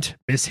you a hint,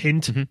 miss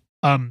hint.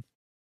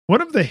 One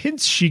of the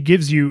hints she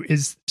gives you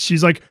is,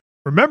 she's like,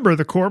 remember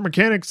the core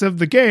mechanics of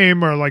the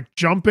game are like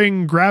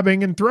jumping,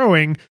 grabbing, and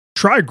throwing.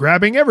 Try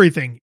grabbing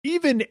everything,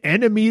 even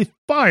enemy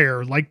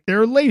fire, like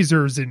their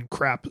lasers and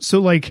crap. So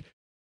like,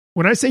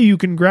 when I say you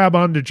can grab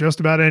onto just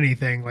about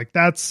anything, like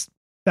that's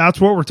what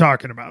we're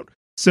talking about.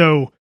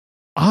 So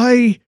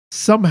I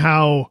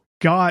somehow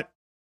got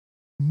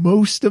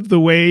most of the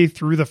way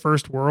through the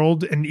first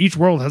world, and each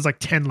world has like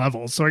 10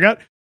 levels. So I got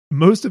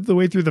most of the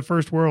way through the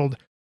first world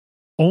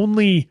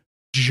only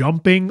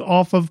jumping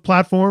off of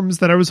platforms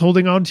that I was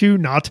holding on to,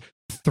 not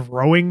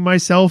throwing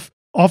myself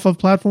off of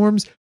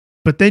platforms.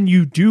 But then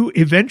you do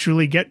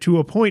eventually get to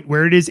a point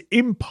where it is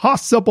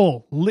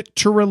impossible,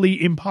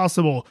 literally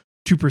impossible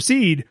to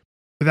proceed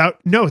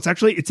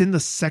it's in the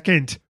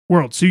second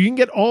world. So you can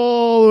get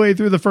all the way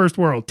through the first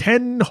world,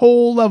 10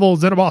 whole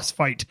levels in a boss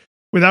fight,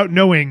 without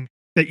knowing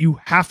that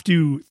you have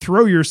to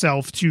throw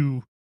yourself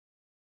to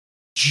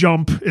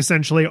jump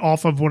essentially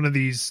off of one of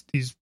these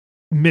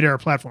midair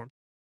platforms.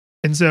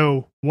 And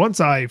so once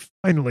I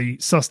finally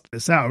sussed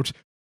this out,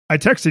 I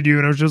texted you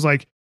and I was just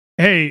like,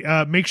 hey,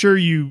 make sure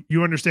you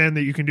understand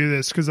that you can do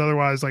this, because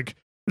otherwise, like,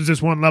 there's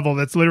this one level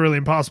that's literally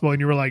impossible.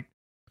 And you were like,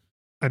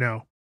 I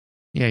know.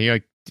 Yeah, you're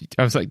like,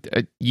 I was like,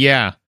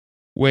 yeah,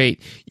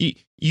 wait,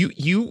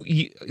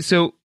 you.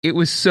 So it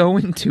was so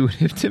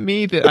intuitive to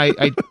me that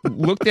I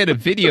looked at a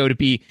video to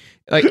be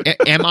like,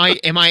 am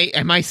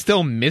I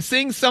still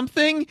missing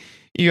something?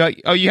 You're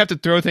like, oh, you have to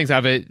throw things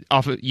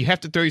you have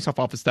to throw yourself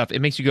off of stuff. It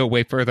makes you go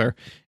way further.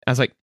 I was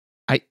like,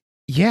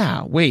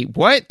 yeah, wait,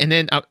 what? And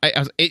then I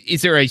was,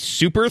 is there a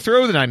super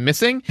throw that I'm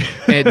missing?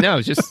 And no,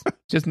 it's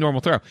just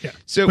normal throw. Yeah.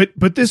 So,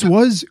 but this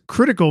was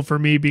critical for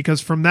me, because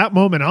from that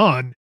moment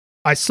on,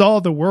 I saw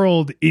the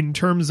world in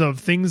terms of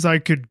things I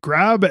could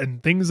grab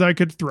and things I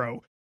could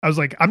throw. I was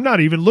like, I'm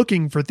not even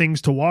looking for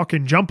things to walk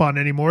and jump on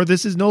anymore.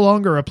 This is no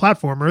longer a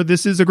platformer.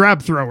 This is a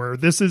grab thrower.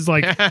 This is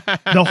like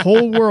the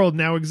whole world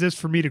now exists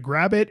for me to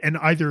grab it and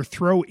either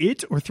throw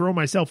it or throw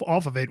myself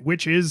off of it,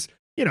 which is,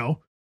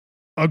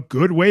 a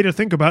good way to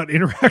think about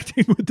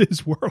interacting with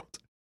this world.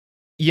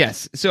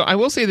 Yes. So I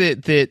will say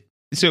that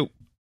so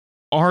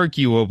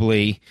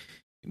arguably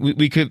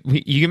you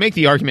can make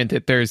the argument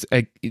that there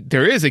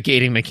is a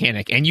gating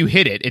mechanic and you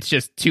hit it. It's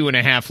just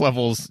 2.5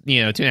 levels,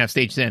 2.5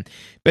 stages in,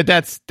 but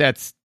that's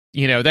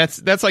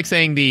That's like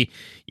saying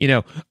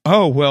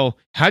oh, well,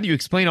 how do you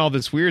explain all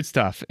this weird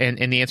stuff? And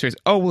the answer is,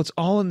 oh, well, it's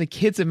all in the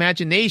kids'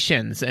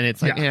 imaginations. And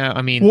it's like,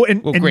 I mean,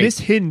 and great. Miss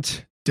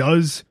Hint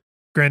does,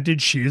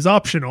 granted, she is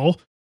optional,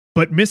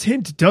 but Miss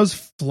Hint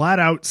does flat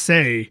out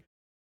say,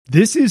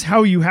 this is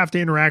how you have to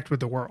interact with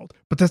the world.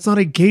 But that's not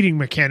a gating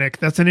mechanic.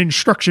 That's an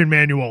instruction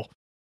manual.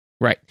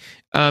 Right.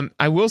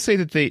 I will say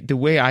that the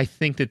way I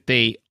think that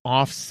they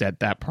offset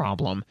that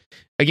problem,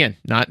 again,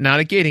 not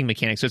a gating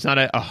mechanic, so it's not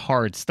a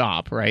hard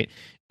stop, right?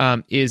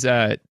 Is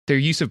their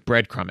use of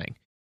breadcrumbing.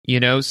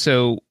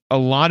 So a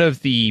lot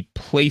of the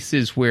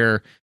places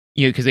where,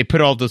 because they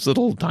put all those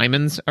little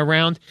diamonds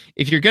around,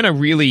 if you're going to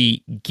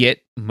really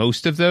get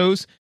most of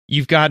those,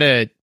 you've got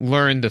to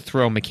learn the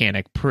throw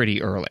mechanic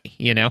pretty early,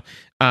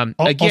 Again,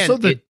 also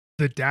the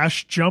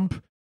dash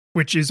jump,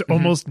 which is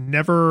almost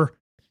never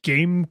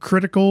game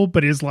critical,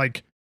 but is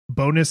like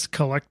bonus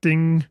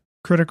collecting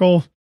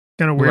critical.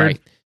 Kind of weird. Right.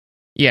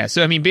 Yeah,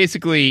 so I mean,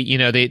 basically,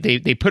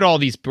 they put all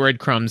these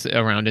breadcrumbs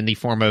around in the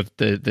form of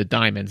the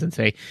diamonds and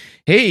say,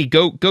 hey,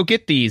 go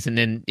get these, and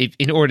then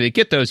in order to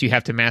get those, you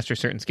have to master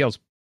certain skills.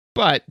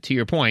 But to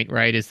your point,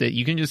 right, is that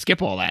you can just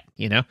skip all that,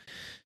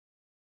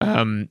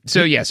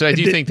 So I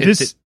do think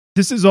that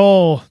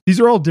these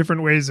are all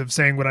different ways of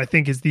saying what I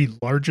think is the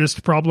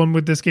largest problem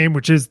with this game,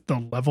 which is the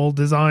level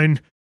design.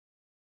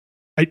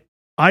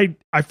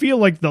 I feel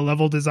like the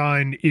level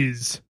design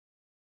is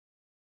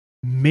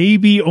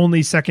maybe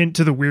only second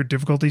to the weird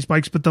difficulty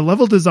spikes, but the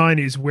level design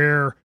is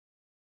where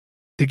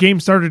the game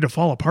started to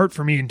fall apart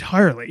for me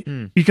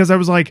entirely, because I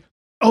was like,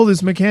 oh,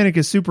 this mechanic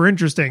is super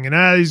interesting, and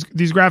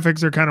these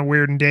graphics are kind of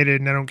weird and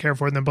dated and I don't care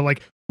for them, but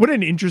like, what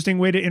an interesting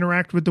way to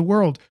interact with the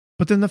world.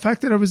 But then the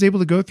fact that I was able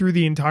to go through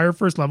the entire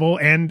first level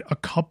and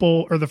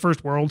the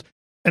first world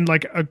and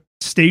like a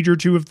stage or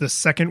two of the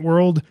second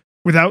world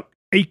without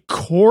a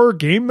core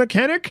game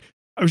mechanic,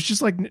 I was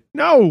just like,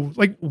 no,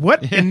 like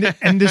what? And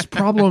this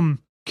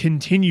problem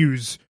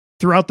continues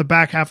throughout the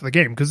back half of the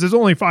game, because there's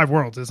only 5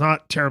 worlds. It's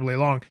not terribly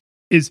long.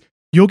 Is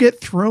you'll get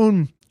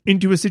thrown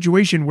into a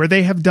situation where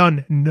they have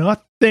done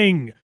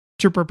nothing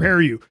to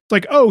prepare you. It's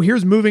like, oh,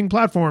 here's moving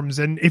platforms,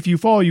 and if you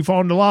fall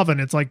into lava.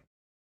 And it's like,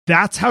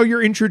 that's how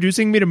you're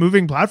introducing me to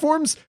moving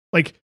platforms?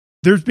 Like,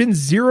 there's been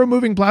 0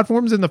 moving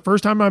platforms, and the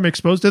first time I'm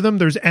exposed to them,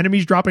 there's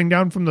enemies dropping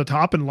down from the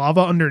top and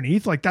lava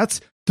underneath. Like,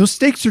 those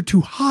stakes are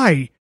too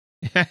high.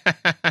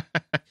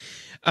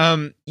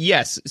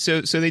 Yes.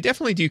 So they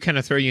definitely do kind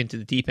of throw you into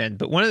the deep end.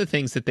 But one of the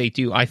things that they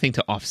do, I think,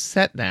 to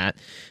offset that,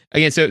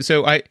 again,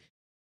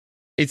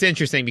 it's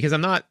interesting because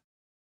I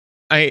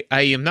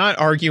am not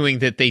arguing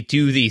that they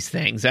do these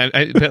things.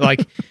 But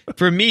like,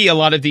 for me, a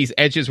lot of these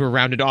edges were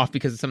rounded off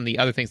because of some of the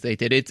other things they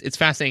did. It's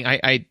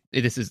fascinating.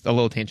 This is a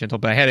little tangential,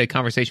 but I had a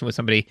conversation with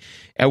somebody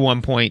at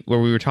one point where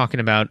we were talking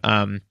about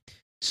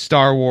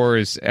Star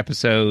Wars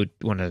episode,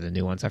 one of the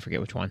new ones, I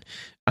forget which one.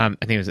 I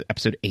think it was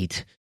episode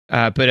 8.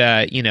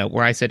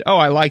 Where I said, oh,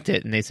 I liked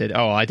it. And they said,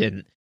 oh, I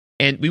didn't.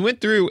 And we went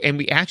through and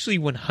we actually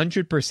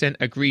 100%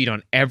 agreed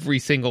on every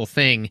single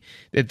thing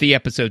that the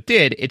episode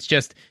did. It's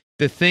just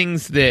the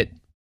things that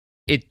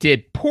it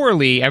did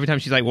poorly. Every time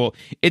she's like, well,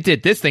 it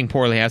did this thing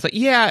poorly. I was like,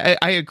 yeah,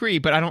 I agree,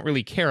 but I don't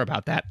really care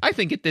about that. I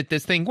think it did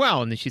this thing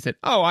well. And then she said,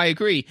 oh, I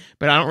agree,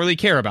 but I don't really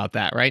care about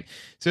that. Right.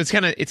 So it's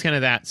kind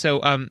of that.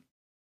 So,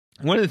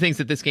 one of the things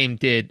that this game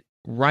did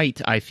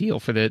right, I feel,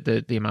 for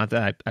the amount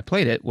that I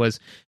played it, was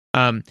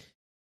that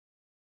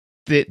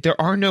there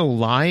are no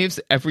lives.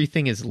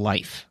 Everything is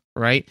life,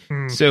 right?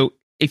 So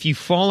if you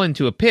fall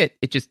into a pit,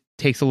 it just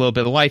takes a little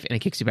bit of life and it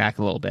kicks you back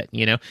a little bit,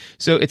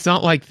 So it's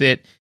not like that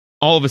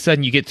all of a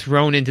sudden you get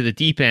thrown into the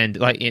deep end,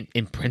 like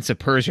in Prince of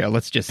Persia,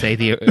 let's just say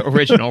the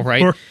original,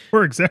 right?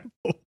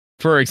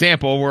 For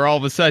example, where all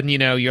of a sudden,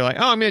 you're like,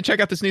 oh, I'm going to check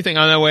out this new thing.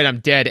 Oh, no, wait, I'm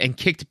dead, and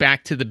kicked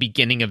back to the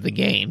beginning of the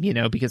game,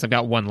 because I've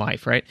got 1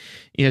 life, right?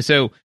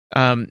 So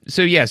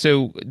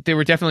there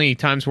were definitely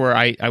times where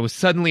I was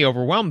suddenly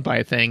overwhelmed by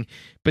a thing,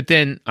 but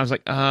then I was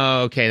like,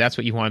 oh, okay, that's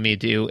what you wanted me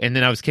to do. And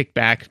then I was kicked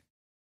back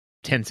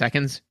 10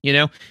 seconds,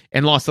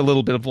 and lost a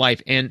little bit of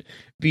life. And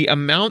the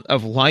amount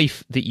of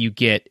life that you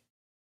get,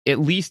 at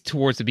least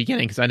towards the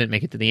beginning, because I didn't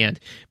make it to the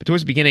end, but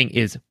towards the beginning,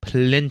 is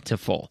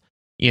plentiful,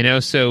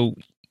 so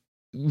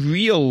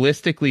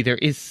realistically there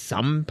is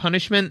some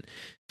punishment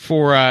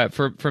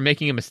for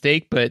making a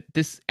mistake, but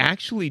this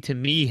actually, to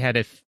me, had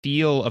a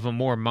feel of a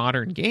more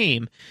modern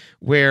game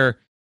where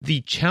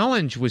the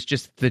challenge was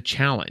just the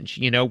challenge.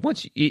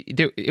 Once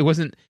it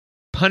wasn't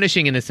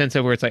punishing in the sense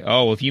of where it's like,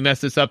 oh, if you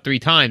mess this up 3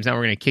 times, now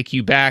we're going to kick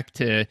you back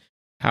to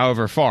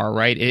however far,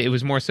 right? It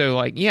was more so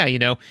like, yeah,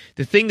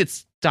 the thing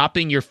that's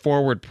stopping your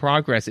forward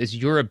progress is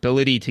your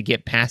ability to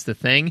get past the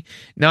thing,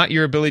 not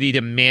your ability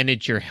to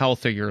manage your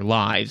health or your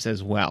lives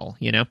as well,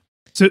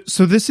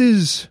 So this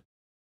is,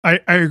 I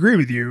agree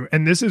with you,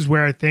 and this is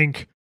where I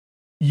think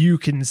you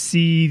can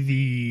see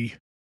the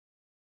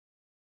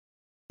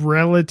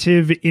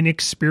relative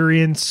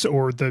inexperience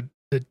or the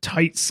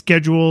tight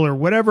schedule or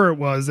whatever it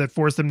was that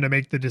forced them to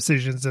make the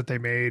decisions that they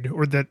made,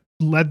 or that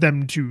led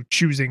them to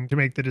choosing to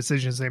make the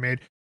decisions they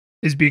made,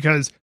 is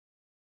because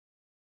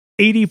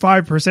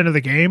 85% of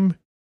the game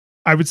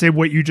I would say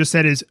what you just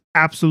said is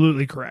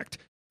absolutely correct.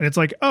 And it's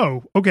like,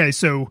 oh, okay,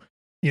 so,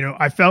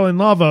 I fell in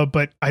lava,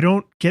 but I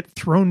don't get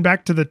thrown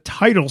back to the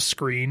title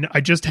screen.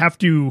 I just have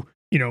to,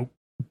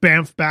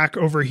 bamf back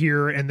over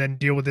here and then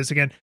deal with this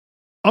again.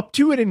 Up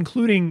to and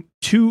including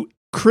two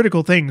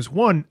critical things.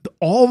 One,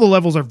 all the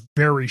levels are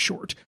very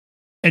short.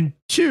 And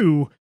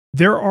two,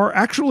 there are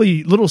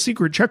actually little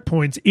secret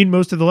checkpoints in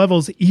most of the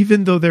levels,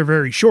 even though they're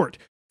very short.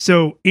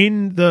 So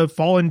in the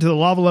fall into the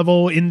lava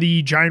level, in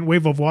the giant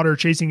wave of water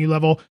chasing you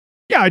level,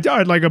 I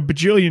died like a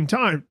bajillion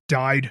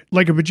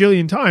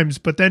times,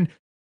 but then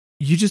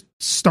you just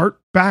start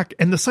back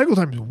and the cycle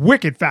time is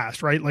wicked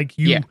fast, right? Like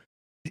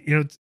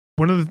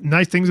one of the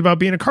nice things about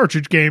being a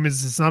cartridge game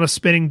is it's not a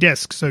spinning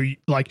disc. So you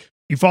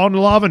fall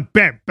into lava and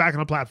bam, back on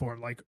the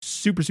platform, like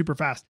super, super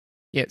fast.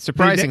 Yeah,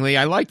 surprisingly,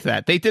 I liked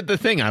that. They did the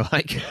thing I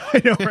like.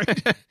 I know,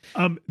 right?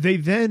 They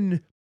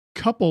then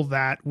couple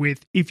that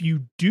with, if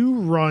you do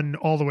run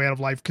all the way out of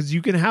life, because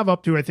you can have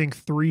up to, I think,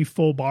 3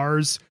 full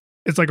bars.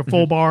 It's like a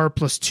full bar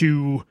plus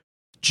 2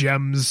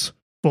 gems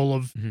full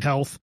of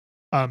health.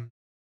 But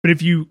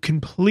if you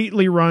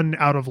completely run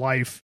out of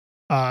life,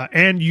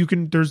 and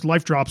there's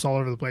life drops all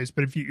over the place.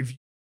 But if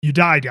you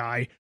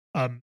die,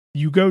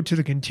 you go to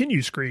the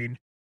continue screen,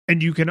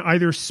 and you can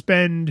either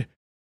spend,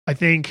 I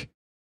think,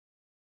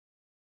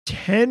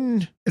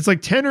 10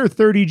 or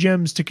 30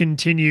 gems to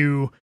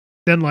continue,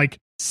 then like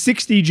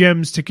 60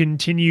 gems to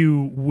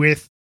continue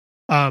with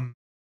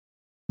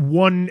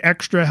 1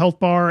 extra health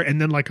bar, and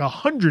then like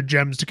 100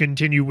 gems to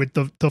continue with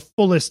the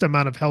fullest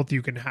amount of health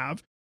you can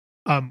have,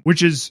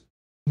 which is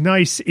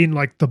nice in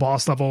like the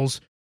boss levels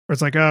where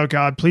it's like, oh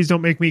god, please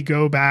don't make me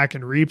go back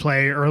and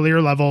replay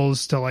earlier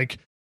levels to like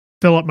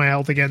fill up my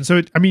health again.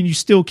 So you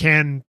still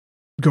can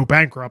go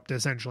bankrupt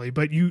essentially,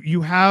 but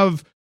you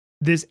have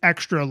this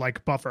extra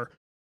like buffer.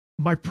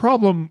 My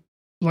problem,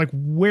 like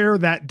where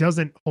that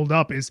doesn't hold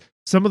up, is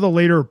some of the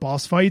later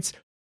boss fights.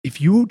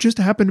 If you just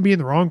happen to be in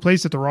the wrong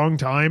place at the wrong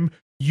time,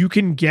 you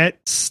can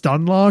get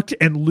stun locked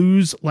and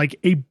lose like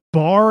a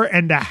bar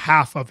and a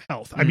half of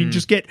health.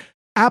 Just get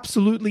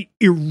absolutely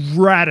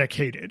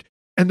eradicated.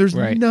 And there's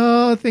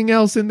nothing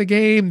else in the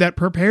game that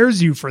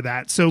prepares you for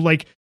that. So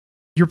like,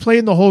 you're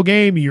playing the whole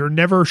game, you're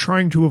never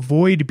trying to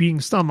avoid being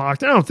stun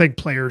locked. I don't think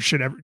players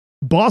should ever.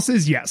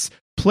 Bosses, yes.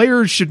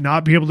 Players should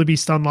not be able to be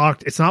stun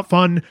locked. It's not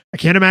fun. I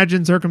can't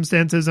imagine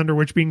circumstances under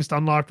which being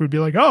stun locked would be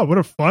like, oh, what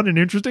a fun and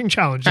interesting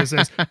challenge this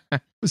is.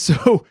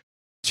 So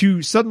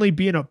to suddenly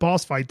be in a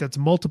boss fight that's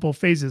multiple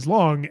phases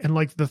long, and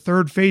like the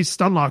third phase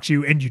stun locks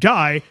you and you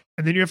die,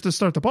 and then you have to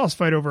start the boss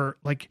fight over,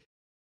 like,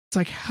 it's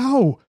like,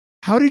 how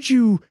did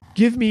you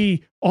give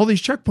me all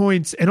these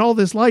checkpoints and all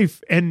this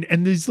life and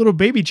these little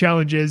baby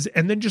challenges,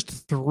 and then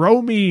just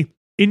throw me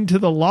into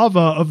the lava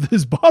of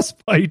this boss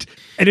fight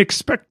and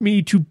expect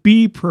me to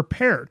be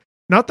prepared?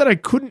 Not that I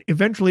couldn't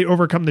eventually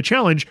overcome the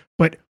challenge,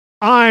 but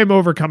I'm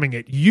overcoming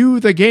it. You,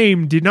 the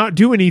game, did not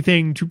do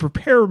anything to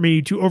prepare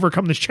me to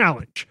overcome this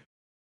challenge.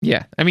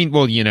 Yeah.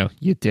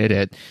 You did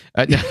it.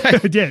 I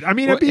did. I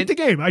beat the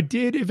game. I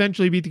did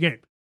eventually beat the game.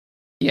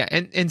 Yeah.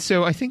 And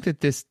so I think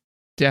that this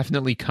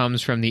definitely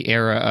comes from the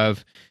era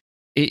of,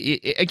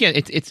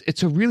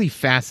 it's a really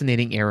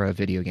fascinating era of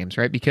video games,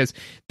 right? Because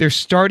they're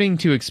starting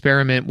to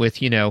experiment with,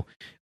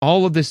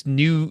 all of this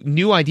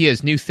new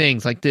ideas, new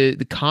things. Like the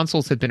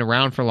consoles have been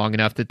around for long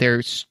enough that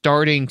they're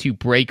starting to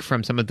break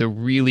from some of the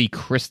really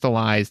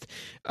crystallized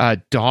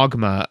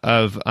dogma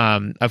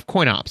of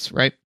coin ops,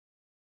 right?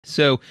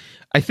 So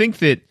I think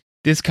that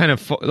this kind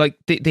of like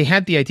they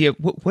had the idea.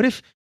 What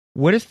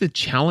if the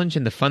challenge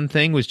and the fun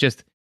thing was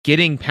just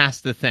getting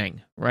past the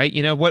thing, right?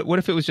 What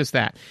if it was just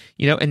that,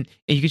 and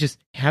you could just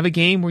have a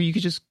game where you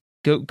could just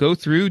go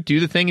through, do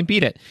the thing, and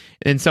beat it.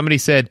 And somebody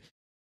said,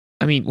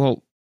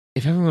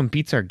 if everyone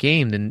beats our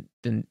game, then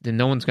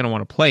no one's going to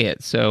want to play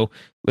it. So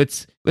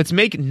let's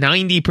make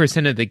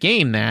 90% of the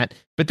game that,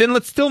 but then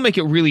let's still make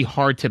it really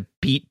hard to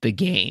beat the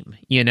game,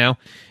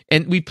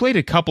 And we played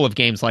a couple of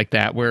games like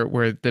that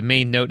where the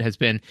main note has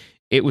been,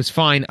 it was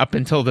fine up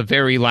until the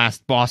very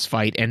last boss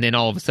fight, and then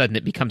all of a sudden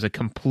it becomes a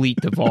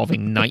complete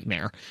devolving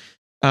nightmare.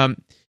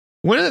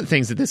 One of the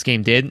things that this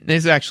game did,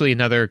 this is actually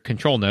another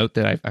control note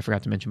that I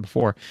forgot to mention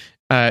before.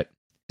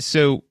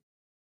 So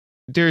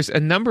there's a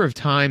number of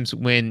times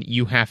when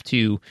you have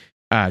to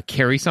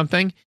carry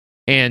something,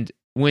 and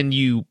when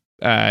you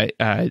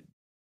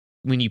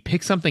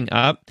pick something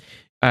up,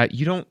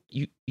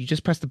 you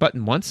just press the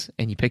button once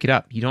and you pick it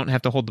up. You don't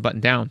have to hold the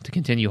button down to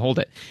continue to hold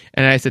it.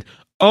 And I said,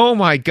 oh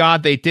my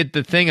God, they did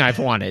the thing I've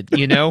wanted,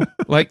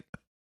 like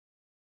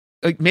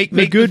make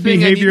the good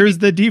behavior is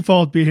the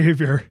default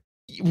behavior.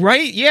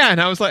 Right. Yeah.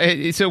 And I was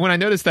like, so when I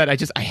noticed that,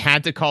 I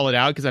had to call it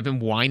out because I've been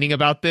whining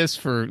about this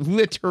for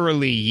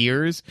literally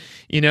years,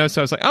 so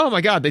I was like, oh my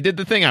God, they did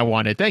the thing I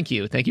wanted. Thank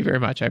you. Thank you very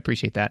much. I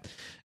appreciate that.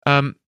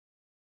 I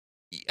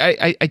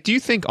do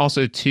think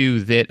also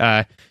too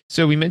that,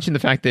 so we mentioned the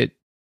fact that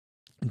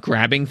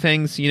grabbing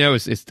things,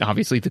 is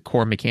obviously the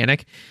core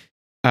mechanic.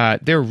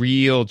 They're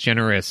real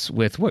generous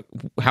with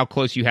how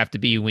close you have to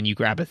be when you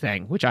grab a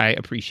thing, which I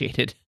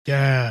appreciated.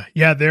 Yeah.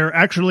 They're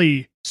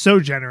actually so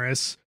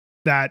generous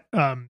that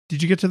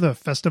did you get to the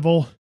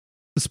festival,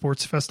 the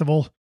sports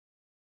festival?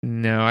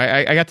 No,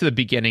 I got to the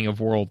beginning of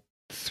World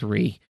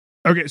 3.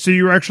 Okay, so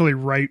you were actually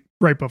right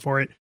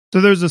before it. So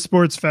there's a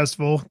sports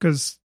festival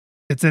because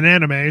it's an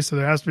anime, so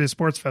there has to be a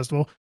sports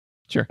festival.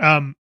 Sure.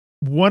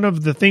 One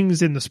of the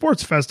things in the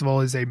sports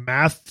festival is a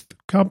math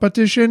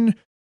competition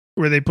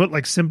where they put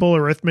like simple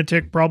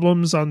arithmetic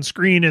problems on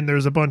screen, and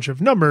there's a bunch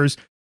of numbers,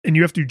 and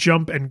you have to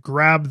jump and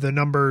grab the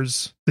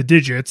numbers, the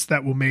digits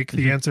that will make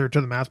the answer to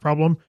the math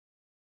problem.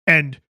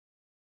 And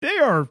they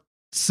are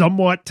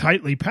somewhat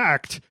tightly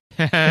packed.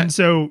 And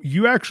so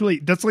you actually,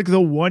 that's like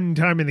the one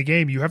time in the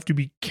game you have to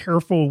be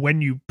careful when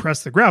you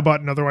press the grab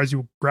button, otherwise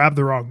you'll grab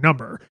the wrong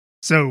number.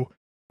 So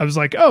I was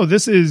like, oh,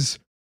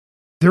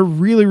 they're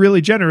really,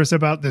 really generous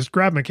about this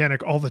grab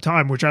mechanic all the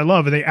time, which I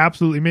love. And they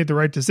absolutely made the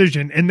right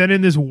decision. And then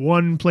in this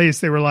one place,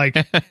 they were like,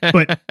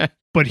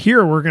 but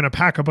here we're going to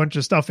pack a bunch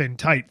of stuff in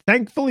tight.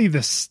 Thankfully,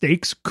 the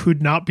stakes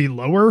could not be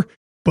lower,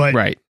 but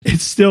right.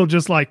 It's still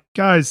just like,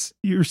 guys,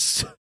 you're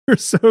so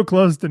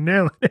close to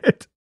nailing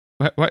it.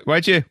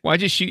 Why'd you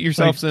shoot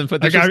yourself in the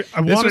foot? This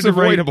was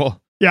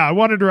avoidable. I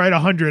wanted to write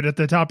 100 at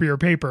the top of your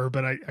paper,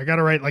 but I got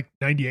to write like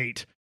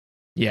 98.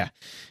 Yeah.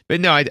 But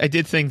no, I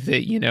did think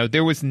that,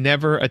 there was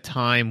never a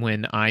time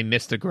when I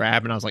missed a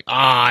grab and I was like,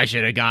 I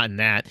should have gotten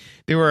that.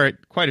 There were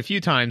quite a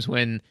few times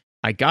when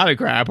I got a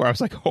grab where I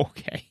was like,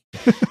 okay.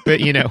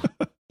 But,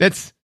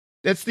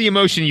 that's the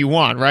emotion you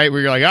want, right?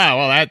 Where you're like,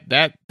 well,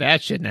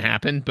 that shouldn't have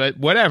happened, but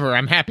whatever.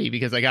 I'm happy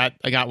because I got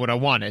what I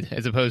wanted,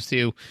 as opposed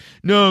to,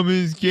 no,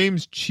 this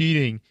game's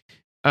cheating.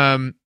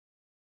 And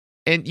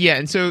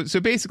so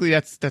basically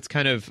that's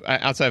kind of,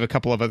 outside of a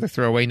couple of other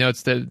throwaway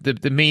notes,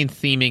 the main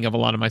theming of a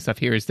lot of my stuff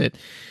here is that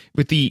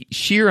with the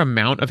sheer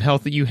amount of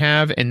health that you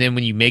have, and then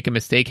when you make a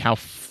mistake, how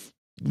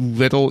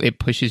little it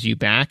pushes you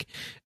back.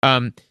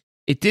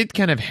 It did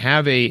kind of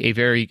have a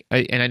very,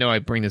 and I know I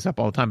bring this up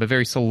all the time, but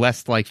very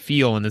Celeste-like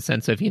feel in the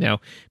sense of,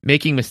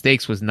 making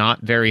mistakes was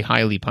not very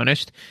highly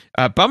punished.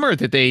 Bummer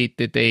that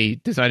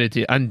they decided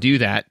to undo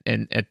that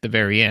and at the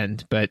very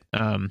end, but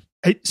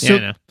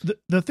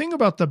the thing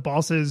about the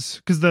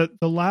bosses, because the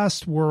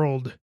last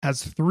world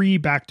has 3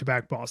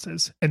 back-to-back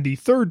bosses, and the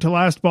third to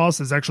last boss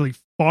is actually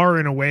far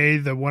and away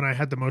the one I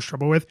had the most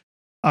trouble with.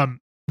 The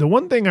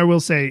one thing I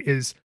will say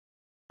is,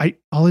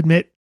 I'll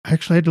admit, I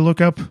actually had to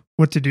look up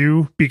what to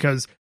do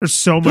because there's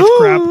so much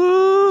crap.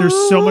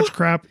 There's so much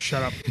crap.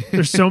 Shut up.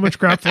 There's so much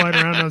crap flying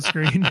around on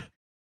screen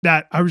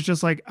that I was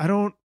just like,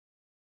 I'm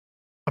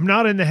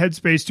not in the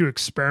headspace to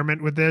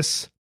experiment with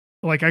this.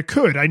 Like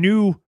I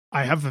knew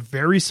I have a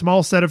very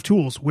small set of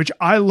tools, which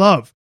I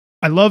love.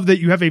 I love that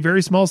you have a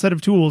very small set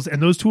of tools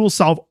and those tools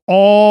solve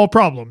all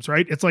problems,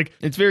 right? It's like,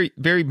 it's very,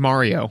 very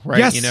Mario, right?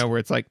 Yes. Where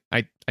it's like,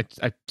 I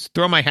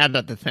throw my hat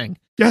at the thing.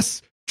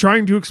 Yes.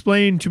 Trying to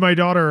explain to my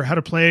daughter how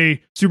to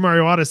play Super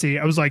Mario Odyssey,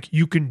 I was like,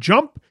 you can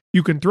jump,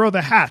 you can throw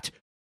the hat.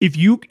 If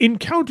you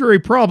encounter a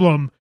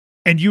problem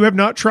and you have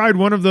not tried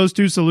one of those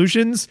 2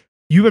 solutions,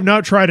 you have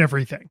not tried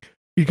everything,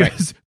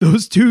 because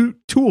those 2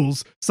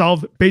 tools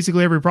solve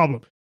basically every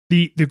problem.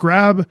 The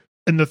grab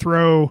and the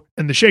throw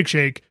and the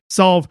shake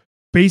solve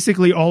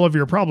basically all of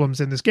your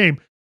problems in this game.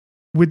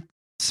 With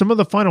some of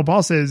the final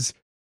bosses,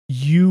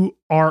 you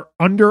are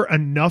under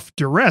enough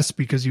duress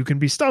because you can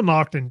be stun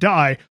locked and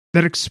die,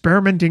 that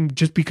experimenting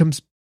just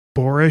becomes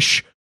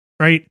boorish,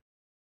 right?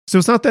 So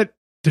it's not that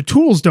the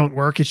tools don't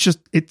work, it's just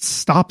it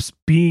stops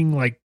being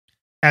like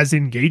as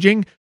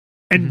engaging.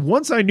 And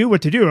once I knew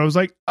what to do, I was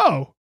like,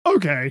 oh,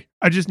 okay,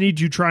 I just need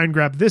to try and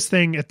grab this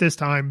thing at this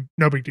time,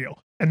 no big deal.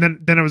 And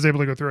then I was able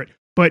to go through it.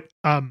 But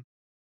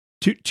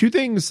two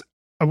things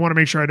I want to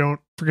make sure I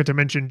don't forget to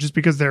mention, just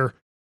because I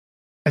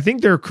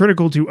think they're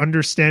critical to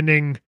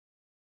understanding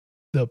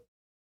the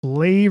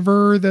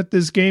flavor that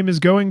this game is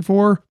going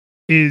for.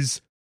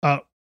 Is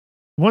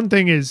one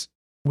thing is,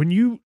 when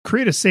you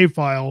create a save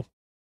file,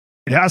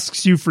 it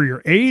asks you for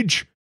your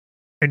age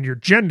and your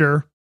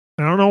gender.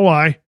 I don't know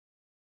why.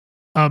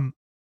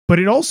 But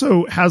it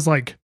also has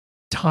like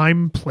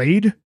time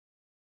played,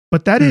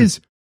 but that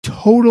is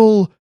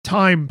total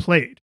time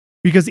played,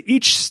 because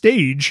each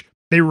stage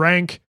they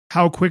rank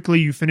how quickly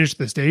you finish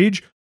the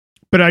stage.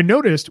 But I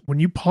noticed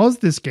when you pause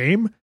this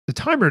game, the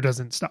timer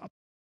doesn't stop.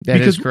 That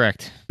is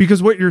correct.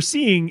 Because what you're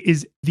seeing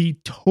is the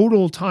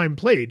total time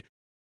played,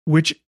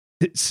 which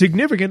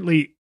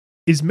significantly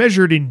is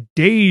measured in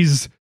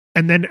days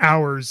and then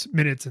hours,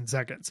 minutes, and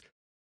seconds.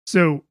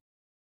 So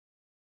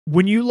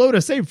when you load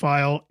a save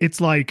file, it's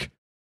like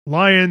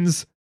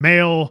Lions,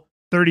 male,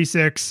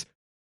 36,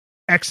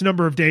 X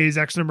number of days,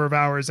 X number of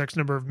hours, X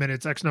number of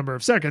minutes, X number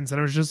of seconds. And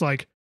I was just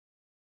like,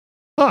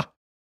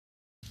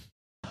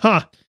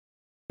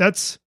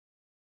 that's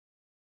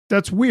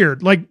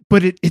weird. Like,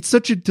 but it's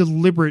such a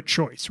deliberate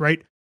choice,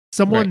 right?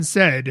 Someone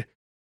said,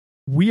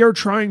 we are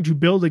trying to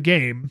build a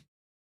game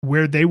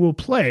where they will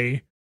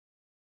play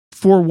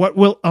for what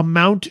will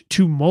amount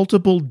to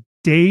multiple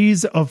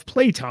days of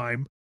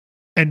playtime,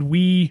 and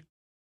we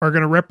are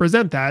going to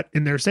represent that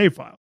in their save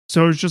file.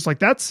 So it's just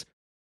like, it's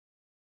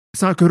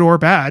not good or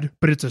bad,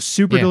 but it's a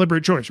super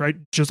deliberate choice, right?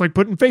 Just like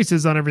putting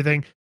faces on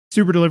everything,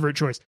 super deliberate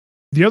choice.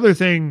 the other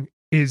thing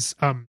is,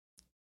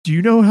 do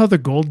you know how the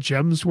gold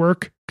gems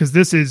work? Because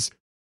this is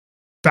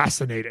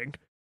fascinating.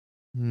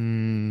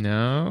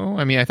 No,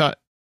 I mean, I thought,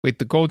 wait,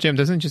 the gold gem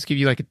doesn't just give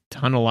you like a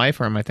ton of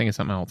life, or am I thinking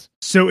something else?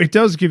 So it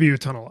does give you a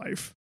ton of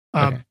life.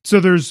 Okay. So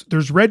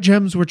there's red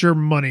gems, which are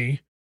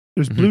money.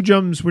 There's blue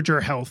gems, which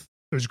are health.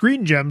 There's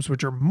green gems,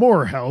 which are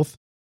more health.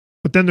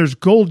 But then there's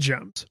gold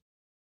gems.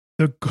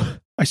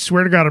 I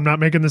swear to God, I'm not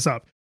making this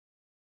up.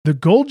 The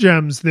gold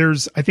gems,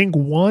 there's, I think,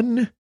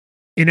 one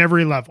in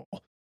every level.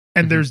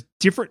 And there's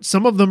different,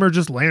 some of them are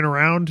just laying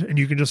around and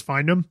you can just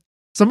find them.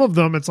 Some of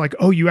them, it's like,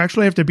 oh, you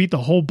actually have to beat the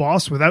whole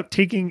boss without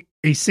taking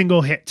a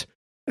single hit.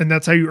 And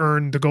that's how you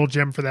earn the gold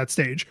gem for that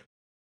stage.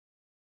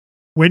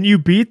 When you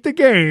beat the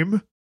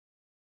game,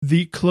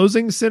 the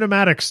closing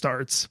cinematic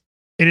starts.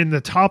 And in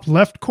the top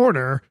left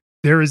corner,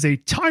 there is a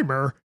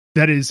timer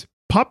that is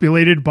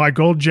populated by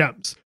gold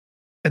gems.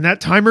 And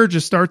that timer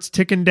just starts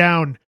ticking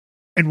down.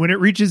 And when it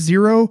reaches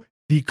 0,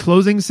 the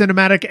closing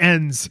cinematic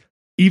ends,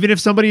 even if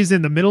somebody's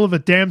in the middle of a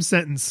damn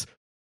sentence.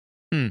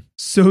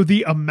 So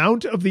the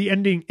amount of the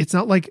ending, it's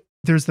not like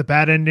there's the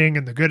bad ending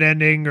and the good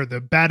ending, or the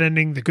bad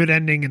ending, the good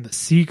ending, and the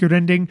secret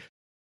ending.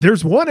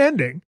 There's one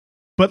ending,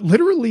 but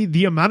literally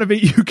the amount of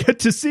it you get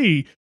to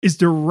see is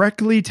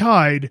directly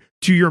tied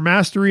to your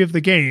mastery of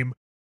the game,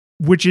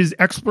 which is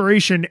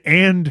exploration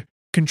and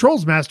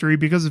controls mastery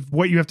because of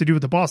what you have to do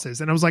with the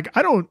bosses. And I was like,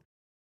 I don't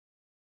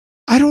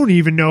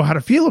even know how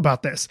to feel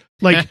about this.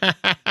 Like,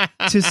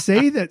 to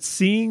say that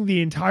seeing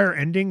the entire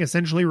ending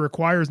essentially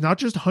requires not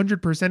just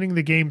 100%ing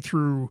the game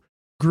through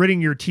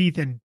gritting your teeth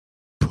and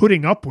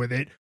putting up with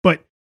it,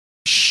 but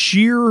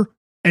sheer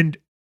and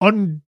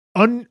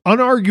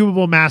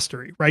unarguable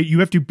mastery, right? You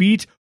have to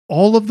beat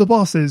all of the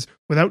bosses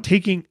without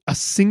taking a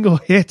single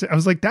hit. I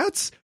was like,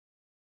 that's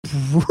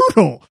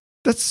brutal.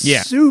 That's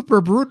super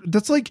brutal.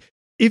 That's like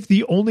if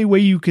the only way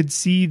you could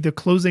see the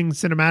closing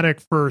cinematic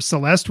for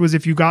Celeste was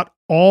if you got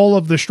all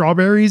of the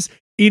strawberries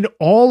in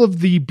all of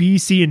the B,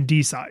 C, and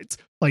D sides.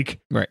 Like,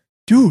 right,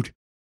 dude,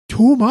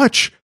 too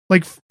much.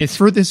 Like, it's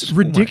for this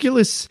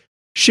ridiculous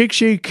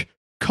shake,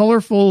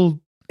 colorful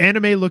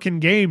anime looking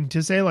game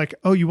to say like,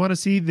 oh, you want to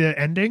see the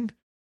ending?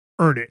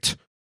 Earn it.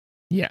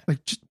 Yeah.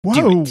 Like, just,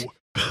 whoa.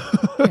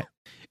 Yeah.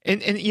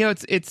 And you know,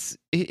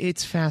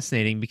 it's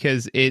fascinating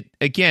because it,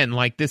 again,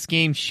 like, this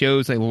game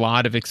shows a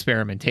lot of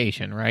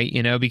experimentation, right?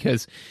 You know,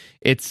 because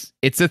it's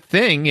a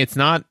thing. It's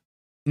not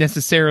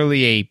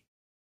necessarily a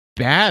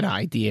bad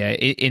idea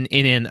in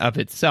and of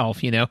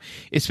itself, you know,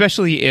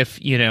 especially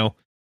if, you know,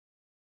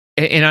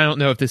 and I don't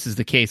know if this is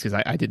the case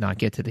because I did not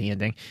get to the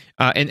ending.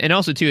 And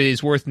also, too, it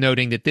is worth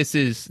noting that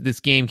this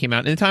game came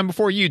out in the time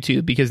before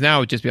YouTube, because now it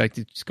would just be like,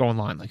 just go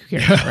online. Like, who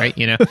cares, right?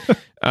 You know,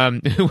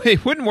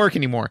 it wouldn't work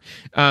anymore.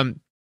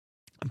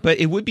 But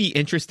it would be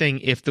interesting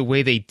if the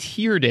way they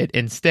tiered it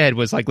instead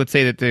was like, let's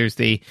say that there's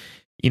the,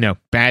 you know,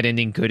 bad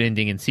ending, good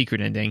ending, and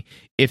secret ending.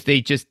 If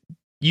they just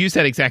use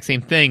that exact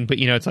same thing, but,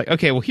 you know, it's like,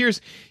 okay, well,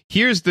 here's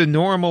the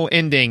normal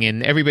ending,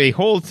 and everybody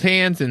holds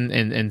hands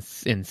and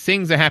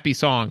sings a happy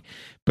song.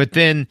 But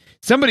then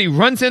somebody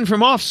runs in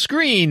from off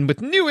screen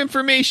with new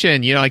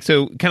information, you know, like,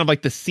 so kind of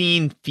like the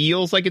scene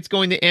feels like it's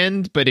going to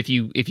end, but if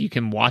you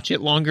can watch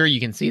it longer, you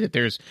can see that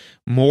there's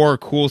more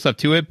cool stuff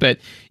to it. But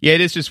yeah,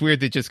 it is just weird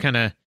that it just kind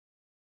of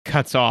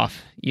cuts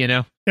off, you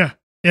know? Yeah.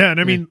 And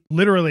I mean,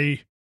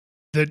 literally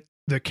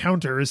the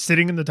counter is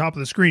sitting in the top of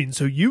the screen.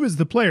 So you as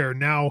the player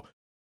now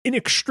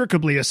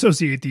inextricably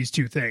associate these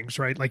two things,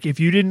 right? Like, if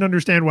you didn't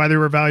understand why they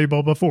were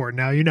valuable before,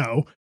 now you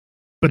know.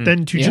 But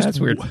then to just that's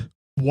weird.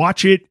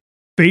 Watch it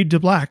fade to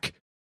black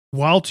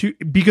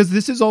because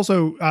this is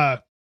also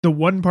the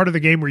one part of the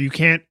game where you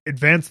can't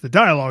advance the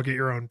dialogue at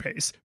your own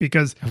pace,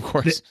 because of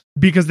course,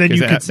 because then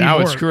you could see that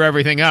more. would screw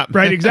everything up.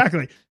 Right,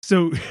 exactly.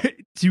 So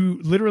to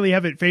literally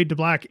have it fade to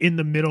black in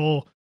the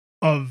middle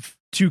of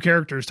two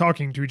characters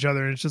talking to each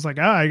other, and it's just like,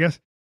 I guess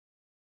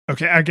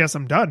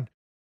I'm done.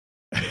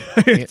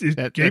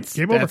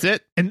 Game over. That's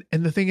it. And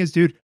the thing is,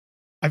 dude,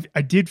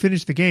 I did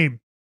finish the game,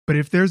 but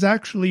if there's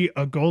actually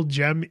a gold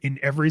gem in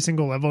every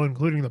single level,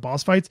 including the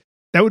boss fights,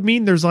 that would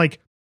mean there's like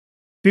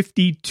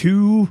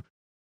 52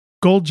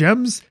 gold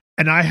gems,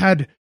 and I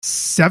had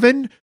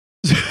 7.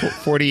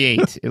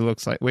 48. It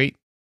looks like. Wait,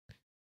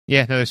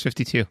 yeah, no, there's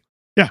 52.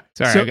 Yeah,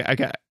 sorry, so, I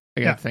got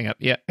the thing up.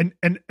 Yeah, and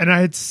I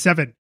had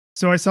 7,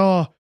 so I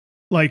saw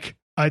like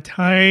a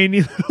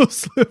tiny little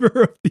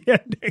sliver of the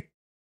ending.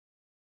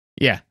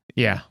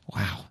 Yeah.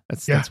 Wow,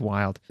 that's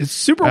wild. It's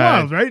super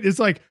wild, right? It's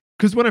like,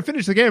 because when I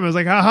finished the game, I was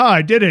like, "Aha,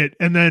 I did it!"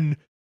 And then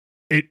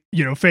it,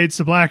 you know, fades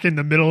to black in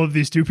the middle of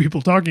these two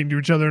people talking to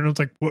each other, and I was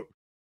like, "What?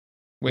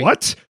 Wait,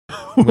 what?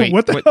 Wait,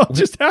 what the hell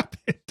just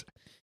happened?"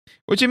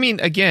 Which, I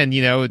mean, again,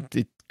 you know,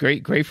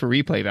 great for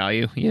replay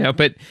value, you know,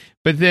 but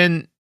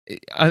then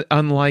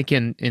unlike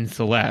in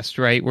Celeste,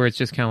 right, where it's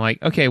just kind of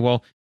like, okay,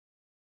 well,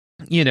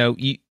 you know,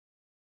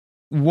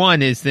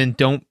 one is then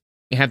don't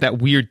have that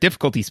weird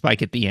difficulty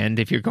spike at the end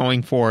if you're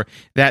going for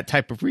that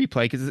type of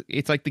replay, because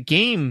it's like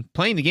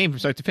playing the game from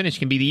start to finish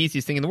can be the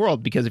easiest thing in the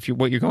world, because if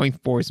what you're going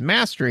for is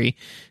mastery,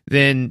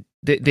 then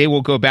they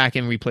will go back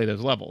and replay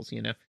those levels,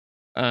 you know.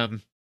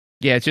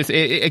 Yeah, it's just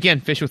again,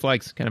 fish with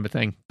legs kind of a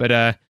thing.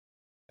 But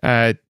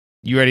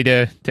you ready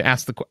to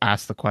ask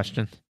the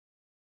question?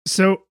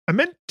 So I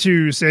meant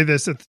to say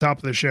this at the top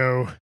of the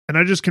show, and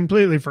I just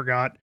completely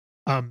forgot.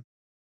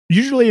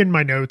 Usually in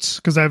my notes,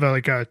 because I have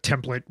a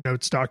template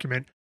notes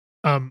document,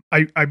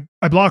 I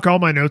block all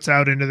my notes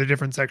out into the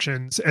different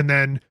sections, and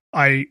then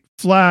I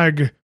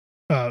flag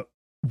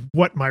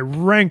what my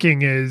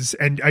ranking is,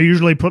 and I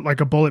usually put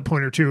like a bullet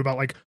point or two about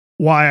like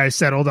why I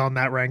settled on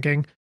that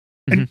ranking.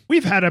 And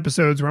we've had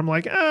episodes where I'm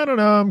like, I don't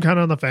know, I'm kind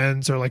of on the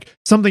fence, or like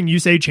something you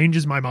say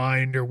changes my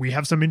mind, or we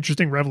have some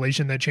interesting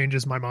revelation that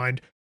changes my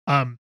mind.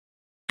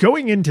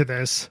 Going into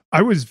this,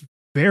 I was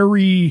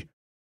very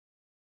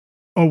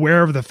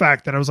aware of the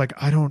fact that I was like,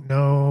 I don't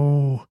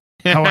know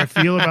how I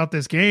feel about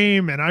this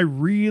game. And I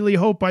really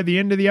hope by the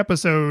end of the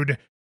episode,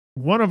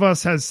 one of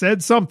us has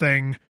said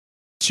something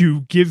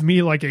to give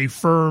me like a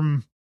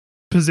firm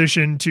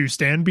position to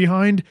stand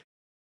behind.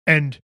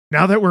 And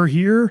now that we're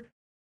here,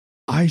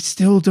 I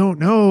still don't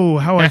know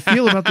how I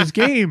feel about this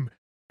game.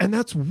 And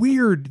that's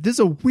weird. This is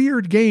a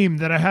weird game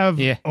that I have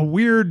a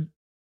weird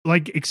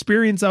like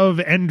experience of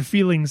and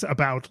feelings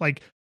about.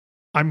 Like,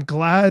 I'm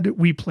glad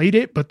we played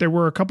it, but there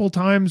were a couple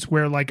times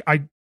where like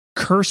I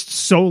cursed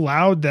so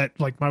loud that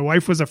like my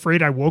wife was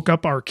afraid I woke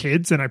up our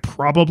kids, and I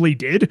probably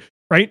did.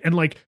 Right.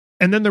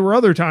 And then there were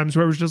other times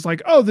where it was just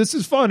like, oh, this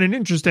is fun and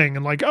interesting.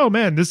 And like, oh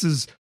man, this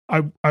is,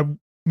 I'm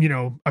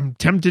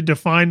tempted to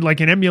find like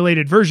an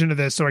emulated version of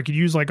this so I could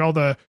use like all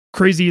the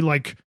crazy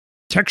like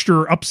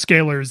texture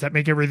upscalers that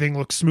make everything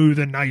look smooth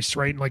and nice.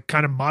 Right. And like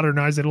kind of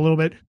modernize it a little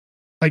bit.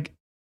 Like,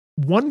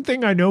 one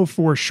thing I know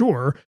for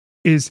sure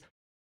is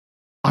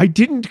I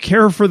didn't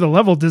care for the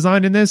level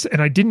design in this,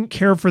 and I didn't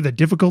care for the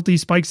difficulty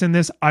spikes in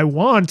this. I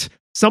want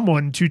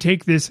someone to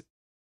take this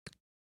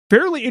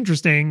fairly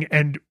interesting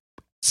and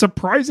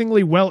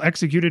surprisingly well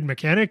executed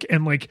mechanic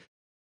and like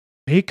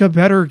make a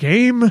better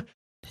game.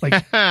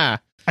 Like, I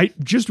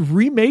just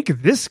remake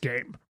this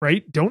game,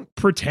 right? Don't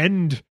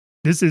pretend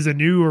this is a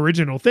new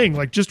original thing.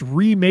 Like, just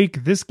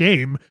remake this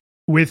game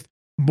with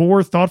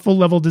more thoughtful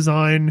level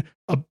design,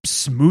 a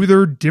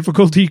smoother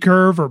difficulty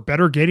curve, or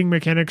better gating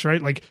mechanics,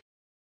 right? Like,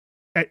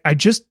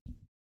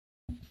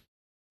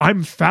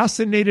 I'm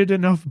fascinated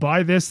enough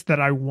by this that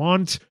I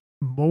want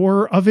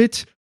more of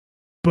it,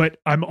 but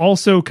I'm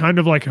also kind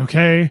of like,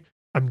 okay,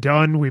 I'm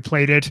done. We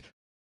played it.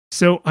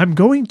 So I'm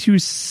going to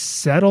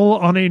settle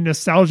on a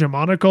nostalgia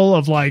monocle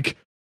of like,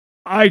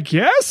 I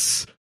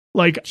guess,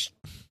 like,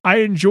 I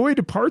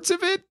enjoyed parts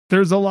of it.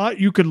 There's a lot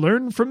you could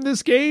learn from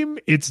this game.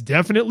 It's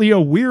definitely a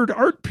weird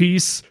art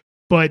piece,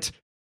 but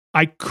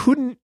I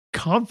couldn't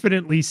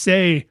confidently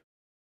say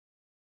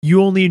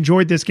you only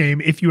enjoyed this game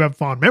if you have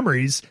fond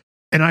memories.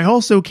 And I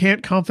also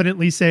can't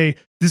confidently say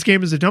this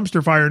game is a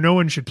dumpster fire, no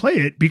one should play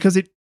it, because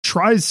it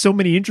tries so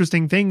many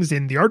interesting things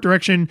in the art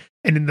direction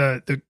and in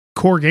the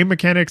core game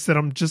mechanics that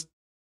I'm just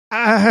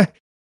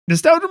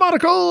nostalgia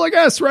monocle, I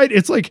guess, right?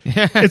 It's like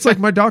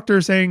my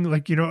doctor saying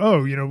like,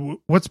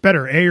 what's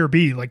better, A or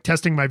B, like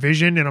testing my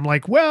vision. And I'm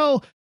like,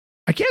 well,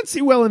 I can't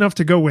see well enough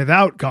to go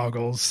without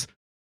goggles,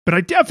 but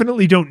I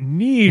definitely don't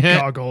need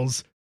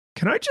goggles.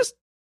 Can I just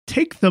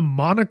take the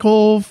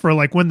monocle for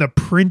like when the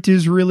print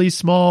is really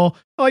small?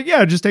 I'm like,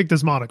 yeah, just take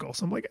this monocle.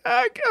 So I'm like,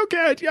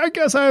 okay, I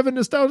guess I have a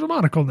nostalgia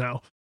monocle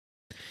now.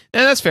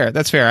 And that's fair.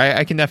 That's fair.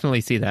 I can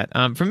definitely see that.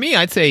 For me,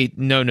 I'd say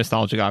no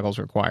nostalgia goggles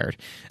required.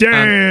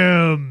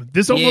 Damn,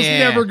 this almost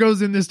never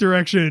goes in this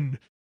direction.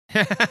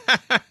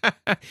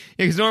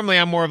 Because normally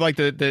I'm more of like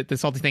the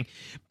salty thing.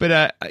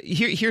 But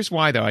here's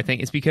why, though. I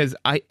think it's because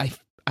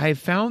I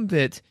found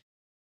that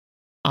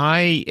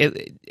I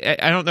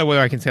don't know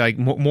whether I can say like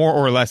more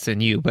or less than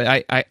you,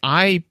 but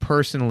I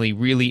personally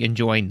really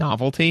enjoy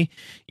novelty,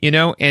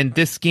 and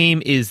this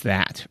game is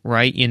that,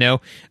 right?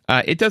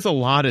 It does a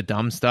lot of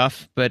dumb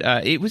stuff, but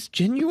it was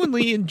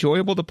genuinely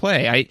enjoyable to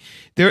play.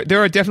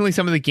 There are definitely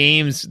some of the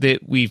games that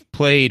we've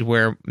played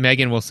where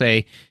Megan will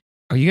say,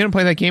 "Are you going to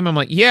play that game?" I'm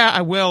like, "Yeah,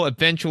 I will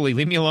eventually.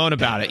 Leave me alone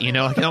about it."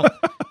 Like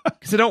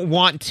because I don't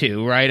want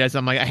to, right? As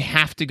I'm like, I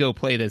have to go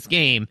play this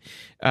game,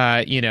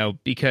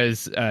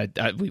 because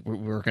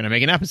we're going to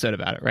make an episode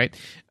about it, right?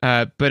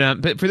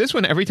 But for this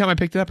one, every time I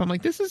picked it up, I'm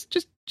like, this is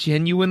just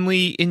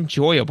genuinely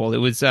enjoyable. It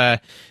was, it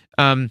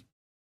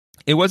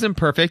wasn't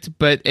perfect,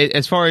 but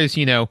as far as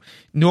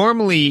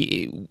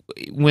normally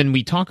when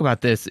we talk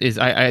about this, is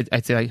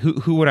I'd say like,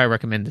 who would I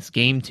recommend this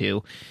game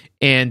to?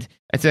 And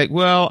I'd say like,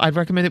 well, I'd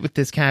recommend it with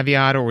this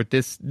caveat, or with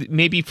this,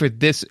 maybe for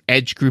this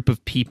edge group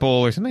of people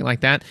or something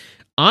like that.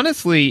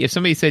 Honestly, if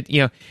somebody said,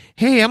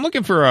 hey, I'm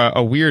looking for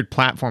a weird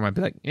platform, I'd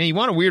be like, hey, you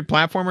want a weird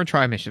platformer?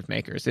 Try Mischief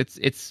Makers.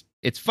 It's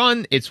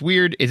fun. It's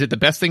weird. Is it the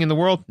best thing in the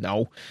world?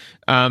 No.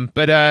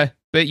 But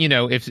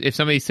if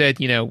somebody said,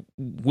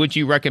 would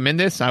you recommend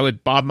this? I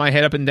would bob my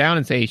head up and down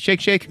and say,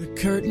 shake, shake. The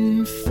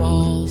curtain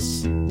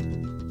falls.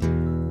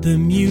 The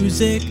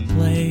music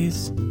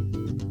plays.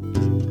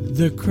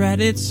 The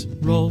credits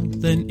roll.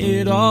 Then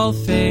it all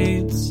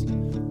fades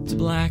to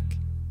black.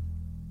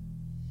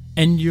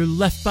 And you're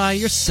left by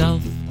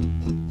yourself.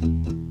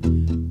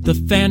 The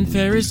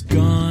fanfare is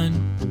gone.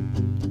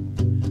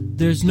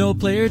 there's no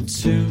player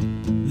 2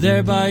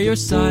 there by your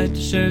side to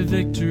share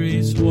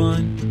victories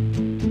won.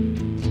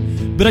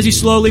 But as you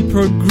slowly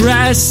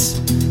progress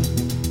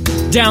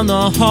down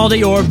the hall to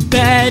your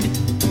bed,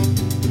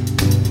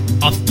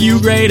 a few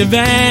great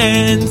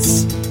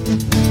events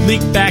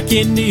leak back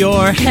into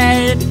your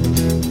head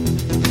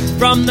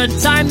from the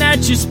time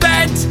that you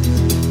spent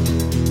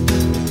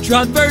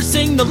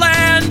traversing the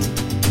land,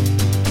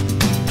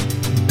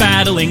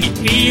 battling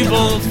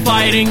evil,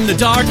 fighting the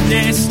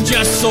darkness,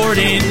 just sword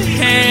in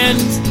hand.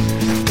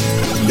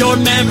 Your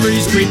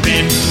memories creep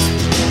in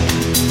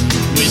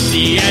with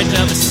the edge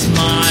of a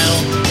smile.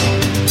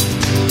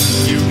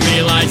 You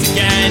realize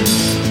again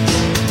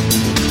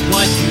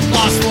what you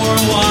lost for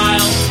a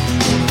while.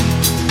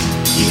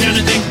 You're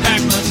gonna think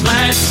back much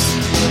less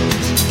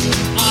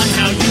on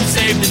how you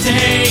saved the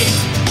day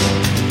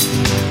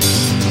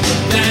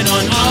than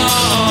on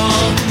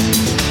all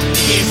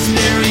the